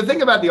 The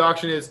thing about the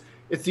auction is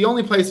it's the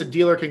only place a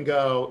dealer can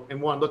go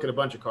and, one, look at a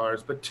bunch of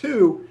cars, but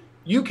two,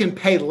 you can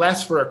pay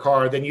less for a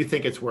car than you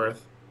think it's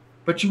worth,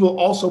 but you will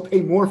also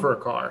pay more for a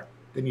car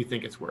than you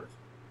think it's worth.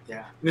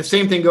 Yeah. And the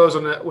same thing goes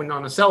on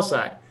the sell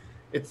side.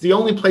 It's the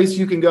only place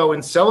you can go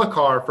and sell a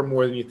car for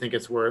more than you think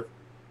it's worth,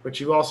 but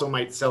you also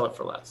might sell it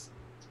for less.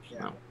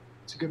 Yeah,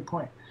 it's a good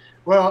point.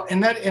 Well,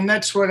 and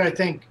that's what I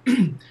think,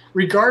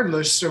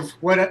 regardless of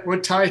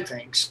what Ty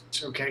thinks,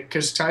 okay,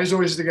 because Ty's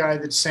always the guy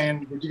that's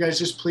saying, would you guys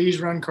just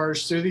please run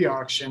cars through the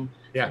auction?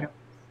 Yeah. You know?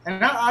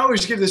 And I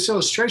always give this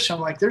illustration.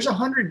 I'm like, there's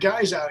 100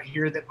 guys out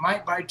here that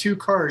might buy 2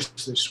 cars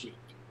this week.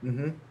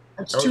 Mm-hmm.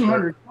 That's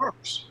 200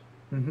 cars.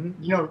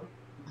 Mm-hmm. You know,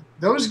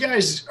 those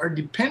guys are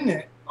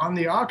dependent on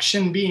the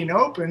auction being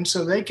open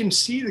so they can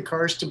see the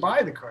cars to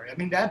buy the car. I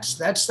mean, that's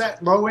that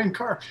low-end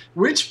car,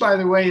 which, by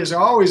the way, has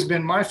always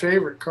been my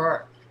favorite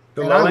car.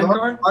 The low-end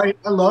car?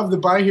 I love the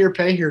buy here,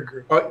 pay here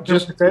group.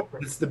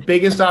 It's the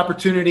biggest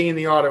opportunity in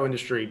the auto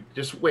industry.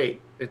 Just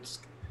wait.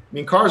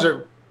 Cars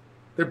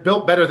they're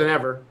built better than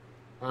ever.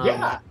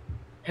 Yeah.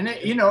 And,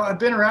 I've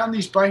been around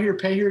these buy here,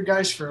 pay here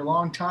guys for a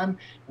long time,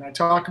 and I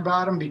talk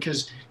about them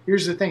because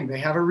here's the thing. They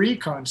have a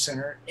recon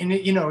center, and,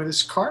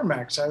 this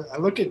CarMax, I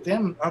look at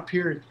them up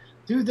here.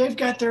 Dude, they've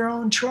got their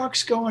own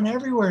trucks going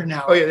everywhere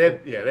now. Oh, yeah,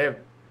 they have.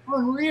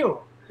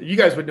 Unreal. You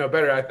guys would know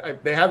better.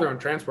 They have their own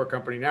transport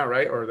company now,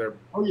 right? Or they're.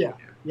 Oh, yeah.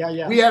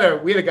 Yeah. We had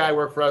a guy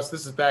work for us.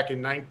 This is back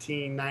in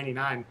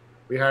 1999.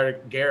 We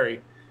hired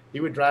Gary. He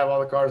would drive all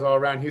the cars all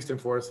around Houston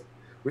for us.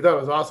 We thought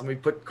it was awesome. We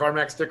put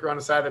CarMax sticker on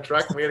the side of the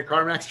truck, and we had a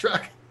CarMax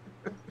truck.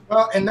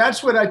 Well, and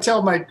that's what I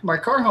tell my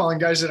car hauling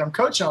guys that I'm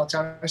coaching all the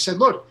time. I said,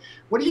 look,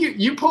 what do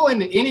you pull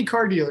into any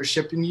car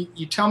dealership, and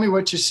you tell me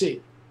what you see.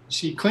 You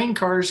see clean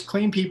cars,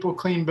 clean people,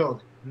 clean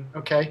building.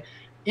 Okay?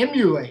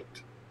 Emulate,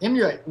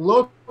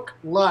 look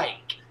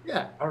like.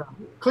 Yeah.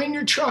 Clean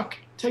your truck.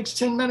 It takes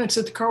 10 minutes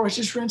at the car wash.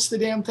 Just rinse the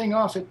damn thing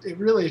off.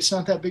 It's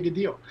not that big a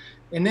deal.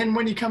 And then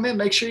when you come in,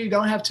 make sure you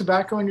don't have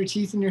tobacco in your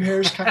teeth and your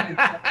hair is kind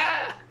of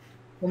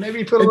well,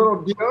 maybe put a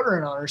little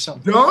deodorant on or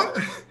something.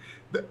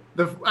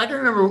 I can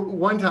remember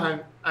one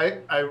time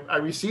I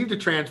received a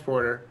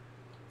transporter,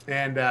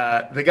 and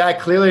the guy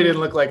clearly didn't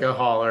look like a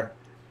hauler.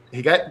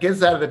 He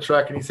gets out of the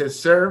truck and he says,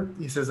 "Sir,"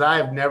 he says, "I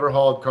have never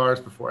hauled cars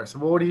before." I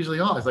said, "Well, what do you usually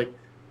haul?" He's like,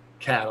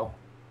 "Cattle."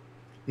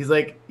 He's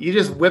like, "You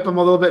just whip them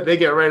a little bit, they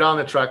get right on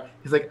the truck."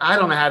 He's like, I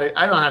don't know how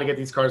to get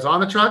these cars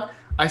on the truck.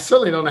 I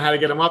certainly don't know how to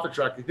get them off the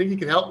truck. You think you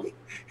can help me?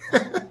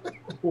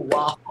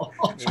 Wow.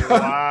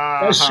 Wow.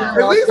 At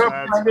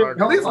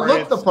least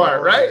look the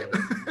part, right?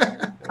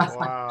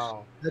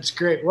 Wow. That's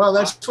great. Well,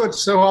 that's what's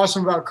so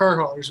awesome about car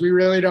haulers. We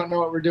really don't know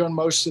what we're doing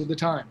most of the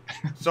time.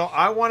 So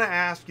I want to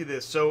ask you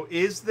this. So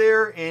is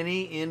there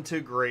any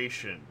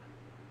integration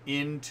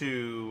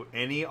into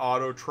any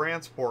auto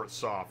transport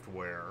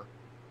software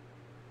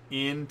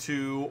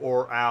into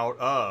or out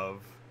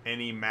of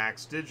any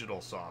Max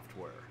Digital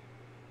software?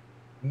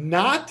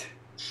 Not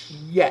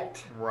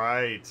yet.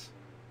 Right.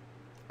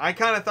 I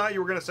kind of thought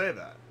you were going to say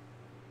that.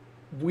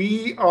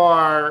 We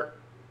are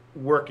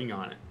working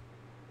on it.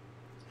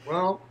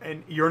 Well,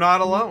 and you're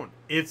not alone.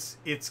 It's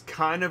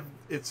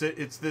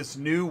this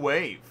new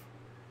wave.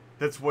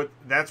 That's one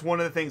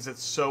of the things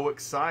that's so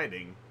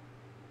exciting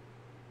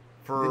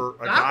for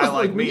a guy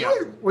like me.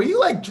 Were you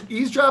like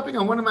eavesdropping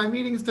on one of my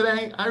meetings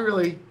today?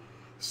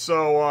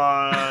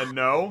 So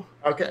no.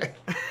 Okay.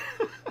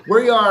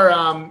 We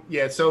are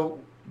so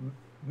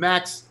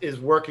Max is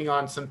working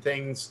on some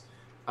things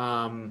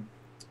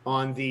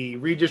on the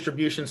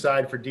redistribution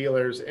side for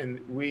dealers,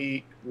 and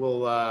we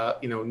will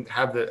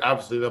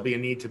obviously there'll be a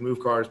need to move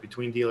cars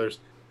between dealers.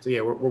 So yeah,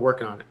 we're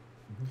working on it.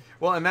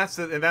 Well, and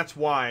that's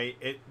why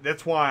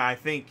I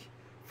think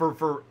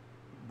for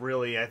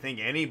really I think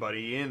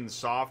anybody in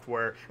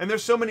software, and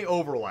there's so many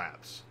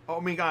overlaps. Oh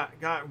my God,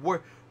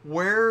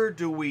 where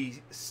do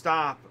we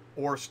stop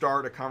or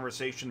start a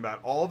conversation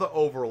about all the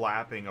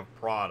overlapping of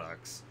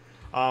products?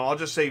 I'll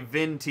just say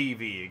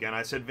VinTV. Again,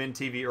 I said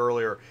VinTV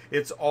earlier.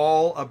 It's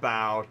all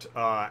about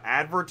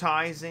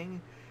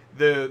advertising.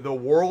 The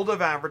world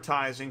of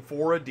advertising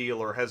for a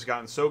dealer has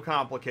gotten so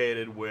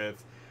complicated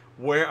with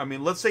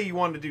let's say you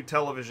wanted to do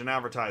television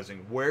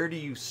advertising. Where do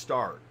you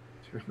start?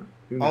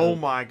 Oh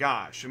my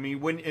gosh.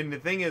 and the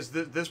thing is,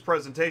 this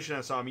presentation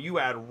I saw, you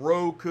add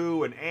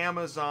Roku and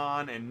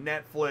Amazon and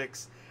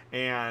Netflix,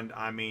 and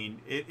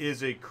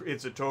it's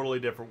a totally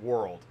different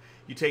world.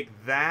 You take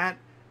that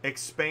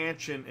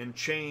expansion and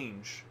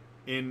change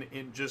in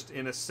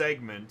a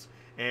segment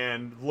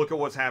and look at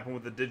what's happened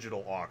with the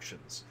digital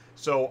auctions.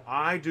 So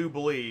I do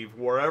believe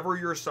wherever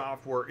your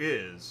software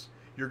is,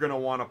 you're going to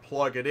want to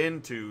plug it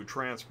into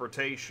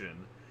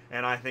transportation,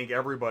 and I think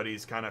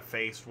everybody's kind of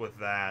faced with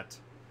that.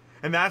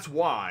 And that's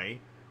why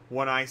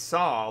when I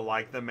saw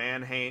like the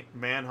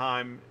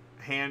Manheim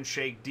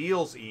handshake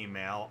deals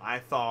email, I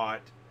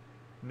thought,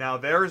 now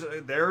there's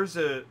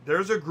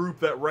a group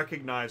that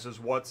recognizes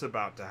what's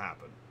about to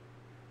happen.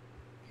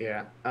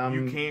 Yeah.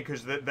 You can't,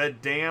 because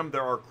that dam,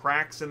 there are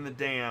cracks in the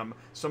dam.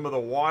 Some of the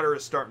water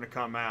is starting to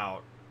come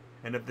out.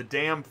 And if the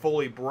dam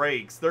fully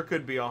breaks, there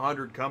could be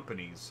 100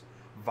 companies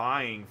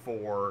vying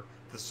for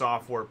the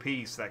software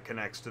piece that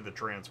connects to the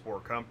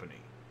transport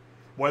company.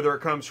 Whether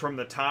it comes from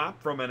the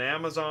top, from an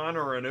Amazon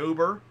or an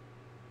Uber,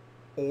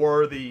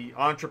 or the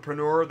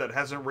entrepreneur that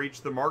hasn't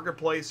reached the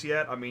marketplace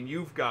yet. I mean,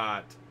 there's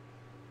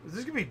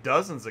going to be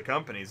dozens of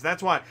companies.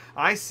 That's why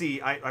I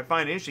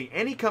find it interesting.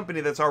 Any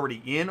company that's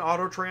already in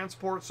auto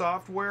transport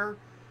software,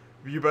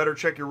 you better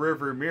check your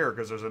rearview mirror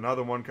because there's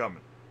another one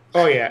coming.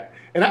 Oh, yeah.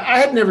 And I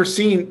had never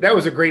seen, that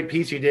was a great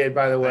piece you did,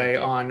 by the way,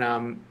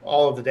 on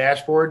all of the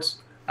dashboards.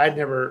 I'd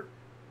never,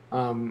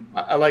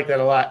 I like that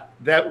a lot.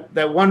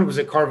 That one was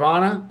at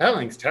Carvana. That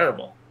thing's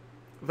terrible.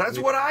 That's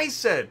what I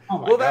said. Oh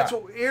my well, God. that's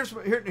what,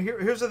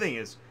 here's the thing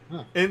is,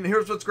 and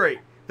here's what's great.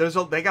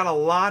 They got a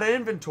lot of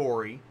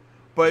inventory,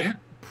 but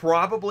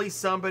probably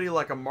somebody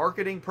like a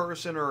marketing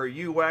person or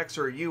a UX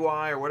or a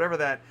UI or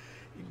whatever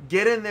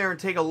get in there and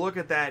take a look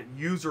at that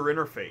user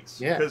interface.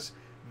 Yeah. Because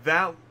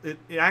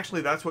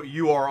actually that's what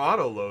UR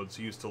auto loads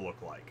used to look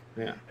like.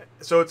 Yeah.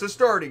 So it's a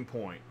starting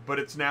point, but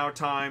it's now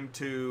time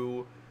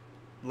to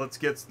let's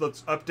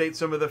update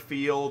some of the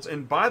fields.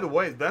 And by the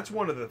way, that's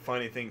one of the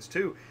funny things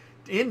too.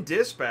 In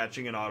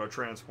dispatching and auto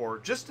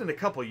transport, just in a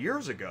couple of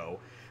years ago,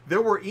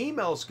 there were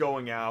emails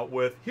going out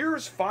with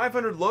here's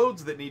 500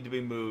 loads that need to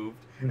be moved,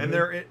 and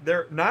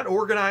they're not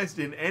organized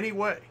in any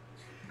way.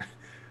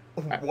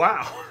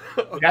 Wow!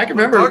 Yeah, I can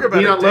remember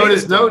being on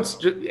Lotus Notes,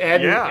 just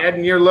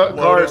adding your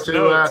cars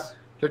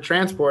to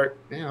transport.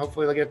 Yeah,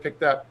 hopefully they'll get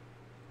picked up.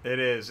 It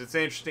is. It's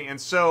interesting,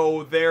 and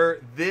so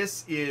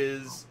this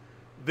is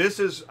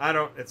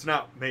it's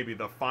not maybe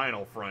the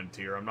final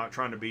frontier. I'm not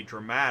trying to be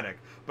dramatic,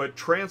 but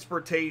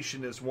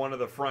transportation is one of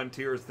the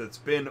frontiers that's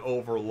been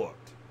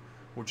overlooked,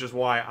 which is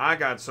why I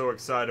got so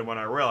excited when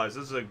I realized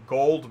this is a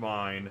gold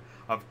mine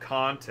of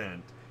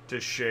content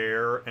to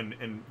share,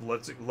 and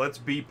let's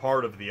be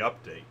part of the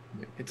update.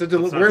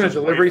 We're in a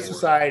delivery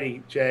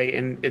society, Jay,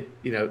 and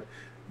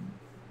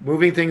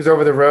moving things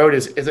over the road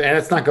is and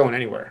it's not going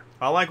anywhere.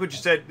 I like what you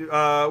said.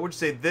 Would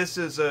you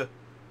say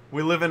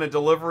we live in a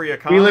delivery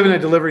economy? We live in a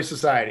delivery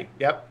society.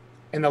 Yep.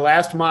 And the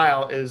last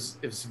mile is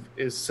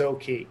so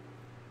key.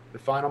 The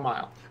final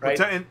mile, right?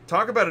 And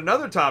talk about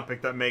another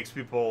topic that makes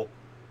people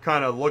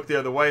kind of look the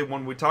other way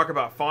when we talk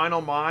about final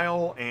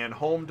mile and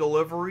home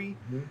delivery.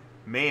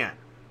 Man,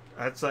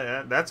 that's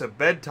a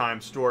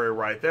bedtime story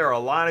right there. A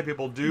lot of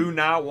people do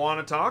not want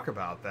to talk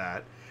about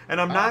that.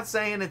 And I'm not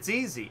saying it's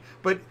easy,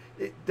 but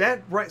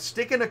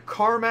sticking a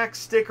CarMax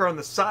sticker on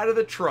the side of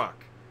the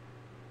truck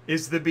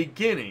is the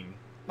beginning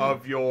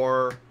of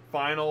your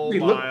final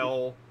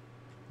mile.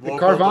 The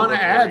Carvana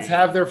ads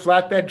have their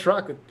flatbed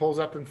truck that pulls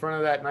up in front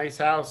of that nice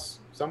house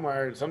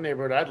somewhere, some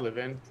neighborhood I'd live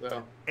in.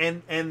 So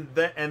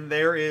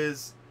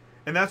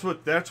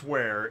that's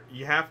where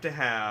you have to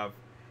have,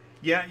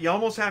 you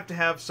almost have to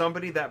have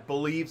somebody that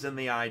believes in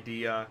the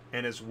idea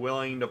and is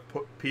willing to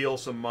peel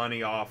some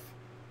money off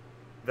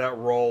that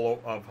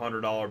roll of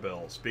 $100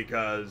 bills,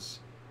 because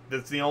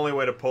that's the only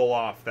way to pull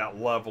off that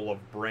level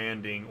of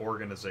branding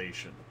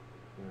organization.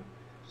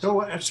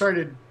 So I'm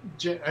sorry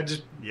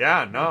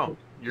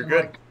you're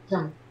good.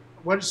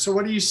 What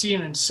are you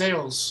seeing in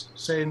sales,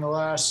 say in the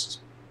last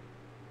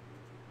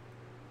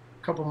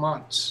couple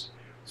months?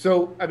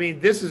 So, I mean,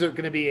 this is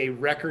going to be a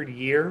record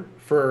year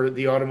for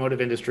the automotive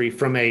industry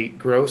from a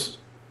gross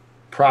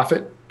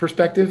profit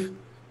perspective.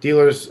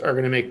 Dealers are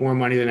going to make more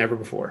money than ever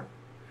before.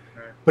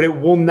 Right. But it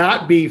will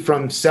not be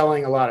from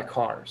selling a lot of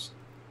cars.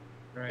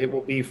 Right. It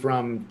will be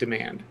from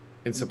demand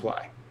and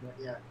supply.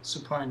 Yeah,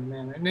 supply and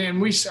demand.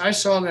 And I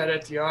saw that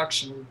at the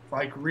auction,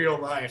 like real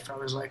life. I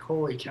was like,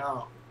 holy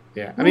cow.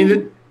 Yeah. I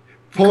mean,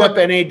 pull up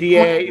NADA,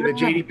 the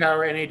JD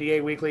Power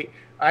NADA weekly.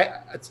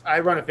 I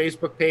run a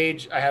Facebook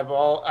page. I have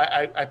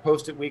I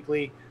post it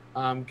weekly.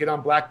 Get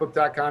on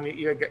blackbook.com.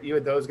 You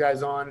had those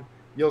guys on.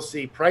 You'll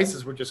see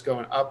prices were just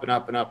going up and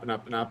up and up and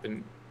up and up.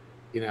 And,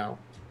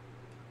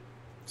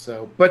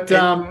 so, but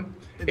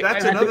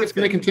that's another thing. It's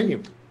going to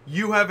continue.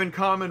 You have in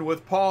common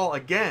with Paul,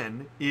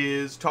 again,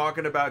 is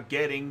talking about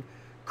getting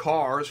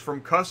cars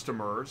from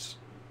customers.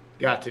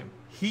 Got to.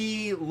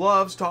 He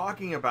loves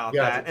talking about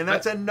that. And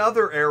that's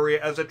another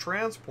area as a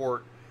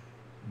transport.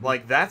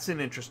 Like, that's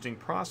an interesting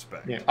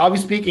prospect. Yeah. I'll be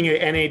speaking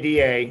at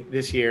NADA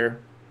this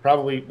year,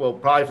 probably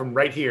from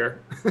right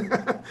here,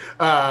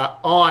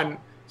 on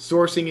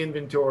sourcing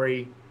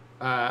inventory,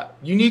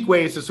 unique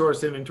ways to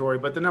source inventory,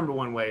 but the number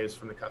one way is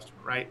from the customer,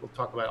 right? We'll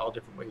talk about all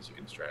different ways you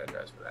can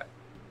strategize for that.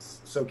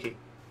 It's so key.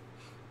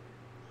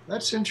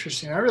 That's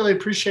interesting. I really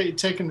appreciate you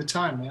taking the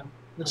time, man.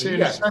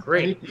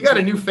 Great. You got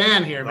a new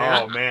fan here,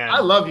 man. Oh, man. I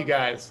love you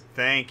guys.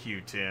 Thank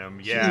you, Tim.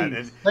 Yeah.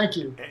 And, thank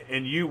you.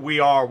 And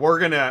we're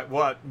going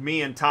to,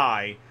 me and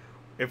Ty,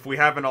 if we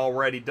haven't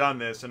already done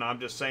this, and I'm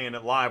just saying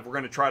it live, we're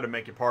going to try to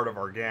make you part of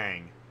our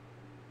gang.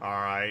 All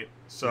right?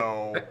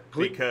 So,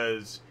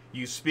 because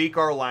you speak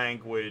our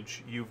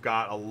language, you've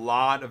got a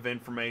lot of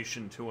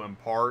information to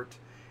impart,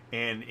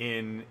 and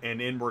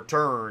in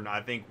return,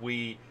 I think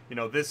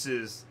this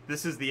is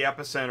the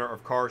epicenter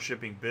of car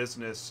shipping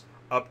business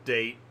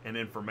update and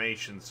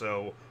information.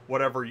 So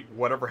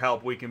whatever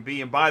help we can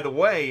be. And by the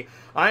way,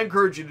 I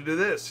encourage you to do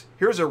this.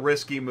 Here's a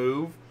risky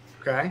move.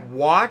 Okay.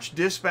 Watch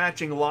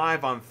Dispatching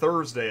Live on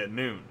Thursday at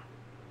noon.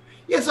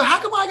 Yeah, so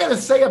how come I got to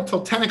stay up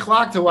till 10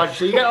 o'clock to watch?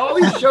 So you got all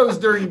these shows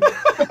during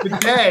the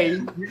day.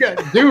 You got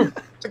to do.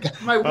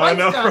 My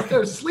wife's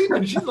downstairs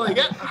sleeping. She's like,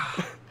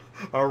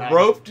 I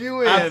roped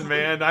you in,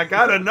 man. I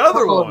got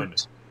another one.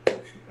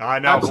 I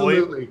know.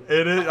 Absolutely.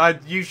 It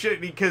is. You should,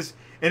 because,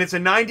 and it's a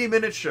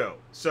 90-minute show.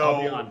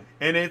 So,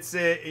 and it's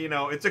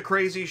it's a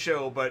crazy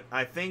show. But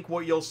I think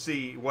what you'll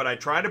see, what I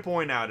try to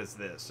point out is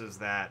this: is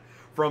that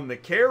from the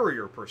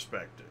carrier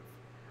perspective,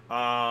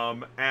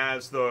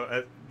 as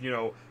the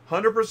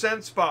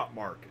 100% spot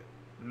market,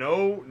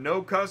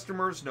 no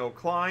customers, no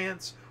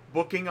clients,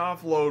 booking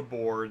off load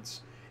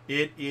boards.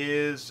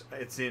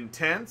 It's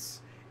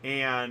intense,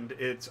 and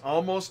it's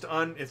almost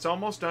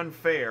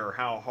unfair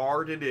how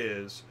hard it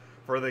is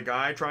for the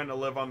guy trying to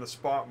live on the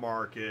spot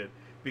market,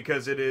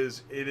 because it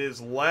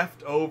is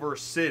leftover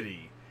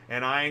city.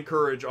 And I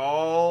encourage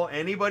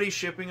anybody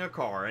shipping a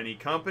car, any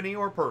company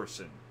or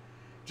person,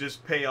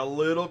 just pay a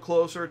little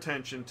closer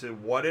attention to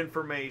what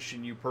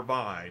information you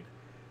provide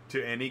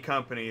to any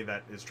company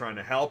that is trying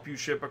to help you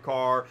ship a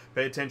car.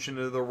 Pay attention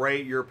to the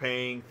rate you're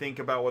paying. Think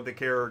about what the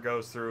carrier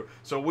goes through.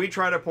 So we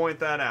try to point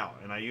that out,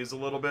 and I use a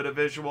little bit of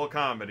visual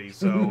comedy.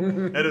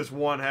 So it is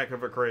one heck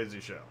of a crazy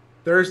show.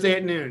 Thursday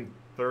at noon.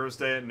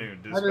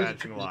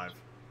 Dispatching Live.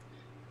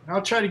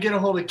 I'll try to get a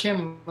hold of Kim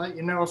and let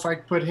you know if I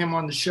put him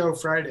on the show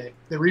Friday.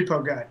 The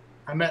repo guy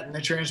I met in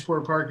the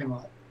transport parking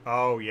lot.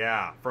 Oh,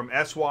 yeah. From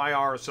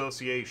SYR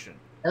Association.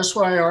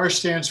 SYR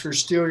stands for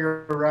Steal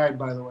Your Ride,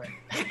 by the way.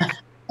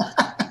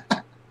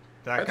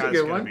 That guy's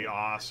going to be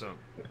awesome.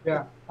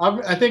 Yeah.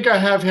 I think I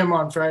have him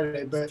on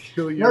Friday. But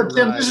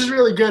Tim, this is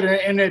really good.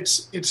 And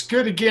it's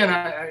good, again.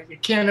 I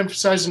can't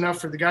emphasize enough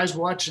for the guys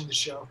watching the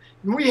show.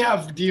 And we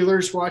have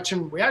dealers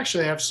watching. We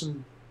actually have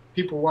some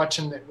people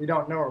watching that we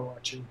don't know are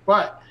watching.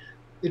 But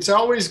it's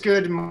always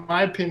good, in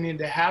my opinion,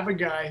 to have a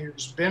guy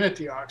who's been at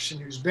the auction,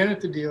 who's been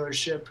at the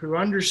dealership, who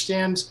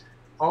understands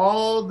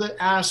all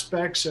the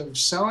aspects of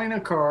selling a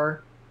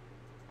car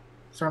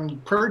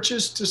from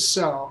purchase to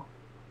sell,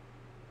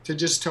 to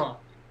just talk.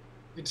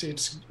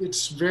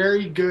 It's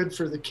very good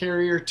for the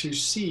carrier to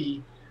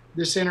see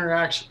this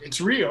interaction. It's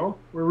real.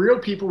 We're real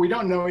people. We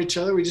don't know each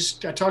other.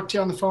 I talked to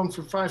you on the phone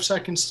for 5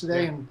 seconds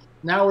today, and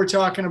now we're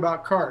talking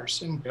about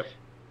cars.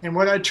 And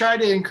what I try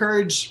to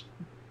encourage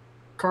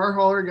car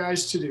hauler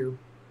guys to do,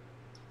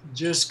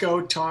 just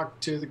go talk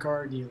to the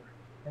car dealer.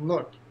 And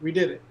look, we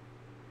did it.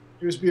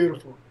 It was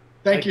beautiful.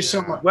 Thank you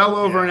so much. Well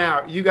over an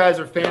hour. You guys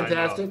are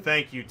fantastic.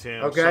 Thank you,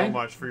 Tim, so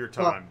much for your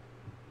time.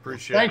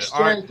 Appreciate it.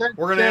 All right,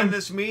 we're going to end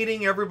this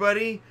meeting,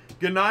 everybody.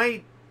 Good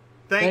night.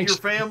 Thank your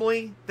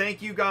family.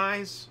 Thank you,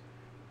 guys.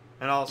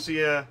 And I'll see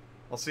you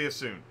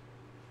soon.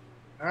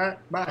 All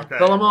right, bye. Okay.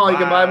 Tell them all you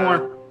can buy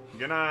more.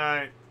 Good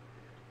night.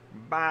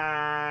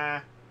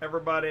 Bye,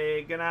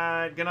 everybody. Good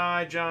night. Good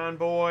night, John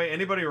Boy.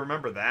 Anybody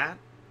remember that?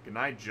 Good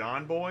night,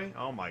 John Boy.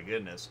 Oh my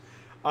goodness.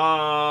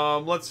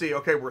 Let's see.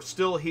 Okay, we're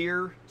still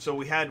here. So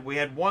we had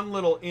one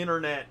little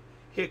internet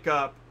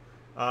hiccup.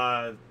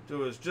 There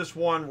was just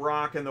one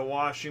rock in the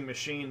washing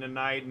machine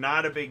tonight.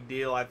 Not a big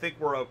deal. I think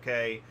we're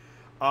okay.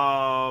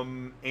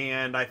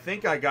 And I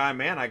think I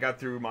got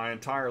through my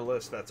entire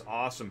list. That's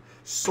awesome.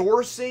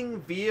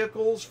 Sourcing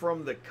vehicles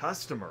from the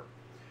customer.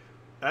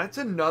 That's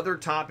another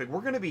topic.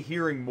 We're going to be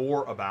hearing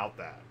more about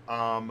that.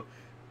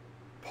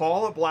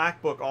 Paul at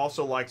Black Book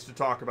also likes to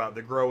talk about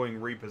the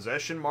growing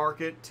repossession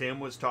market. Tim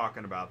was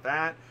talking about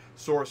that.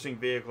 Sourcing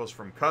vehicles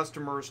from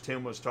customers.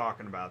 Tim was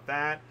talking about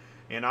that.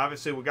 And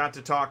obviously we got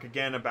to talk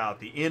again about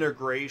the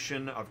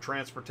integration of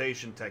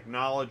transportation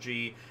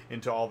technology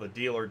into all the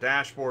dealer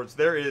dashboards.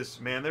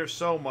 There's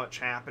so much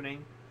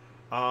happening.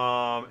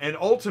 And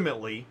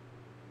ultimately,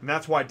 and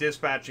that's why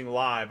Dispatching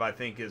Live, I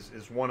think, is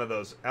one of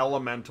those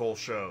elemental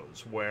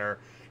shows where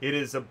it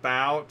is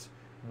about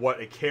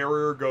what a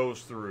carrier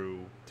goes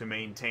through to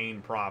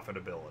maintain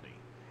profitability.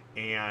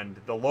 And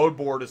the load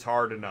board is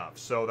hard enough.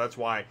 So that's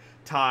why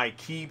Ty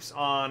keeps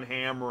on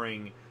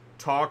hammering,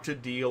 talk to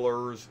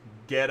dealers,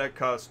 get a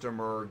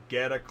customer,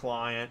 get a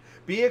client,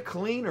 be a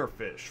cleaner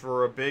fish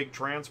for a big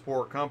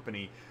transport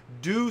company.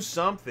 Do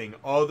something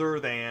other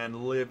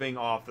than living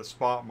off the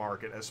spot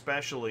market,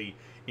 especially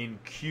in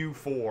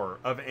Q4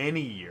 of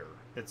any year.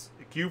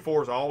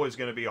 Q4 is always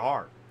going to be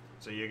hard.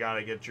 So you got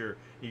to get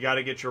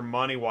your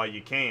money while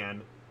you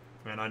can,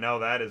 and I know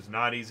that is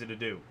not easy to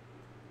do.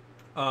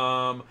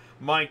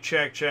 Mic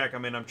check. I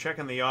mean, I'm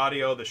checking the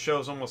audio. The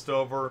show's almost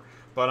over,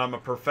 but I'm a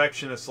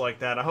perfectionist like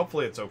that.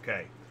 Hopefully it's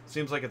okay.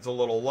 Seems like it's a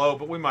little low,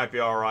 but we might be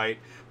all right.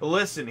 But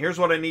listen, here's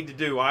what I need to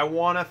do. I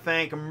want to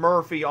thank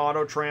Murphy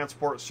Auto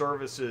Transport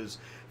Services.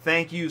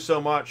 Thank you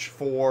so much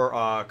for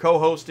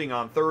co-hosting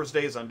on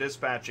Thursdays on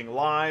Dispatching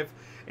Live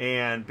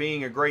and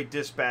being a great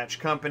dispatch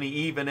company,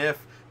 even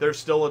if there's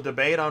still a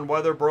debate on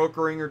whether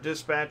brokering or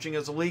dispatching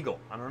is illegal.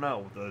 I don't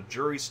know. The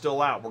jury's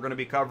still out. We're going to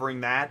be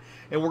covering that,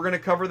 and we're going to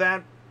cover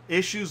that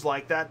issues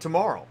like that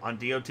tomorrow on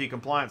DOT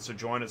Compliance, so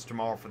join us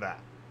tomorrow for that.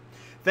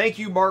 Thank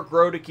you, Mark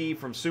Rodeke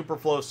from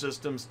Superflow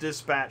Systems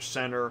Dispatch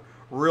Center.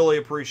 Really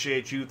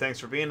appreciate you. Thanks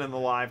for being in the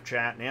live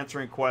chat and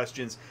answering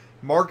questions.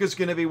 Mark is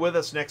going to be with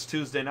us next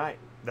Tuesday night.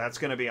 That's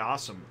going to be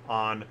awesome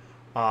on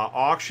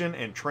auction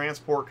and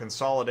transport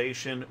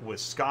consolidation with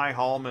Sky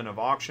Hallman of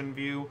Auction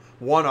View,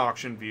 One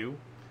Auction View,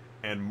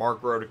 and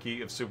Mark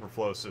Rodeke of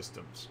Superflow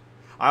Systems.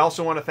 I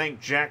also want to thank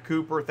Jack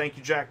Cooper. Thank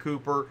you, Jack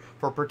Cooper,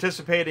 for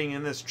participating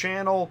in this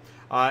channel.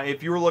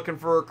 If you're looking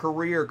for a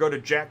career, go to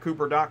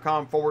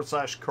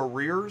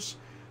jackcooper.com/careers.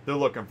 They're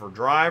looking for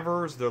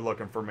drivers, they're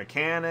looking for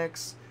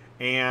mechanics,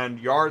 and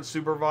yard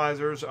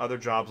supervisors, other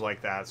jobs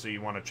like that, so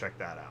you want to check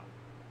that out.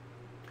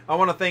 I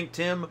want to thank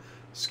Tim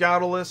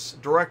Scoutelas,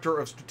 Director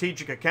of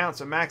Strategic Accounts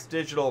at Max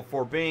Digital,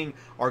 for being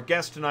our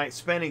guest tonight,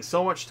 spending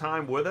so much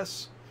time with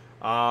us.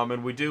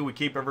 And we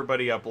keep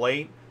everybody up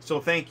late. So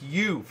thank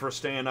you for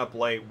staying up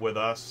late with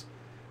us.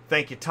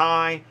 Thank you,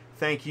 Ty.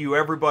 Thank you,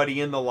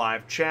 everybody in the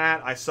live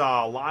chat. I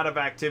saw a lot of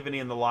activity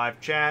in the live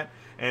chat.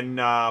 And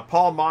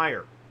Paul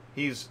Meyer,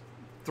 he's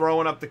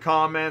throwing up the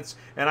comments,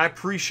 and I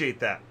appreciate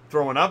that.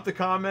 Throwing up the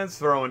comments,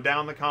 throwing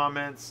down the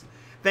comments.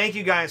 Thank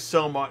you guys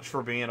so much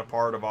for being a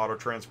part of Auto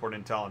Transport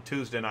Intel on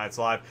Tuesday Nights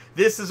Live.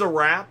 This is a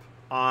wrap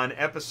on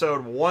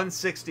episode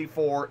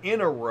 164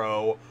 in a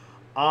row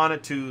on a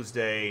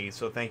Tuesday.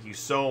 So thank you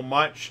so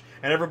much.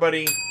 And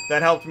everybody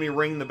that helped me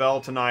ring the bell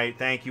tonight,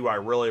 thank you. I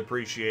really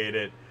appreciate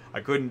it.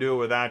 I couldn't do it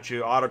without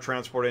you. Auto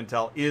Transport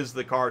Intel is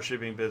the car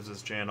shipping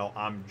business channel.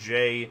 I'm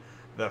Jay,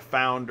 the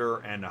founder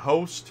and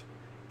host.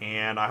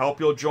 And I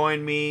hope you'll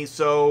join me.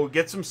 So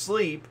get some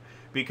sleep,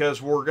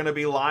 because we're going to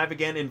be live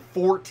again in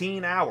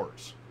 14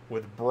 hours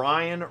with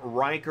Brian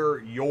Riker,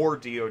 your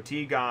DOT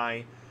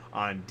guy,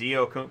 on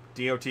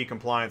DOT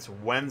Compliance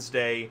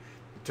Wednesday.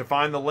 To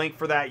find the link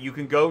for that, you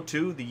can go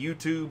to the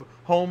YouTube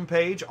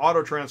homepage,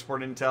 Auto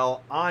Transport Intel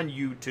on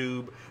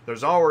YouTube.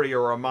 There's already a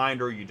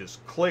reminder. You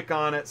just click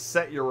on it,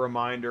 set your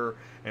reminder,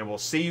 and we'll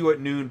see you at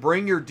noon.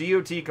 Bring your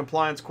DOT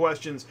compliance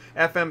questions,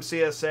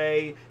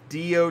 FMCSA,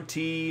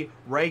 DOT,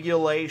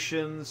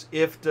 regulations,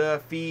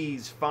 IFTA,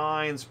 fees,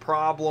 fines,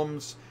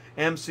 problems,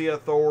 MC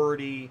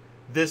Authority.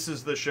 This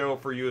is the show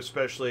for you,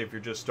 especially if you're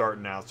just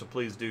starting out. So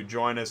please do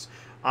join us.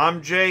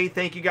 I'm Jay.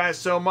 Thank you guys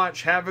so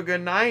much. Have a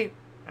good night,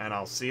 and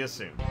I'll see you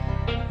soon.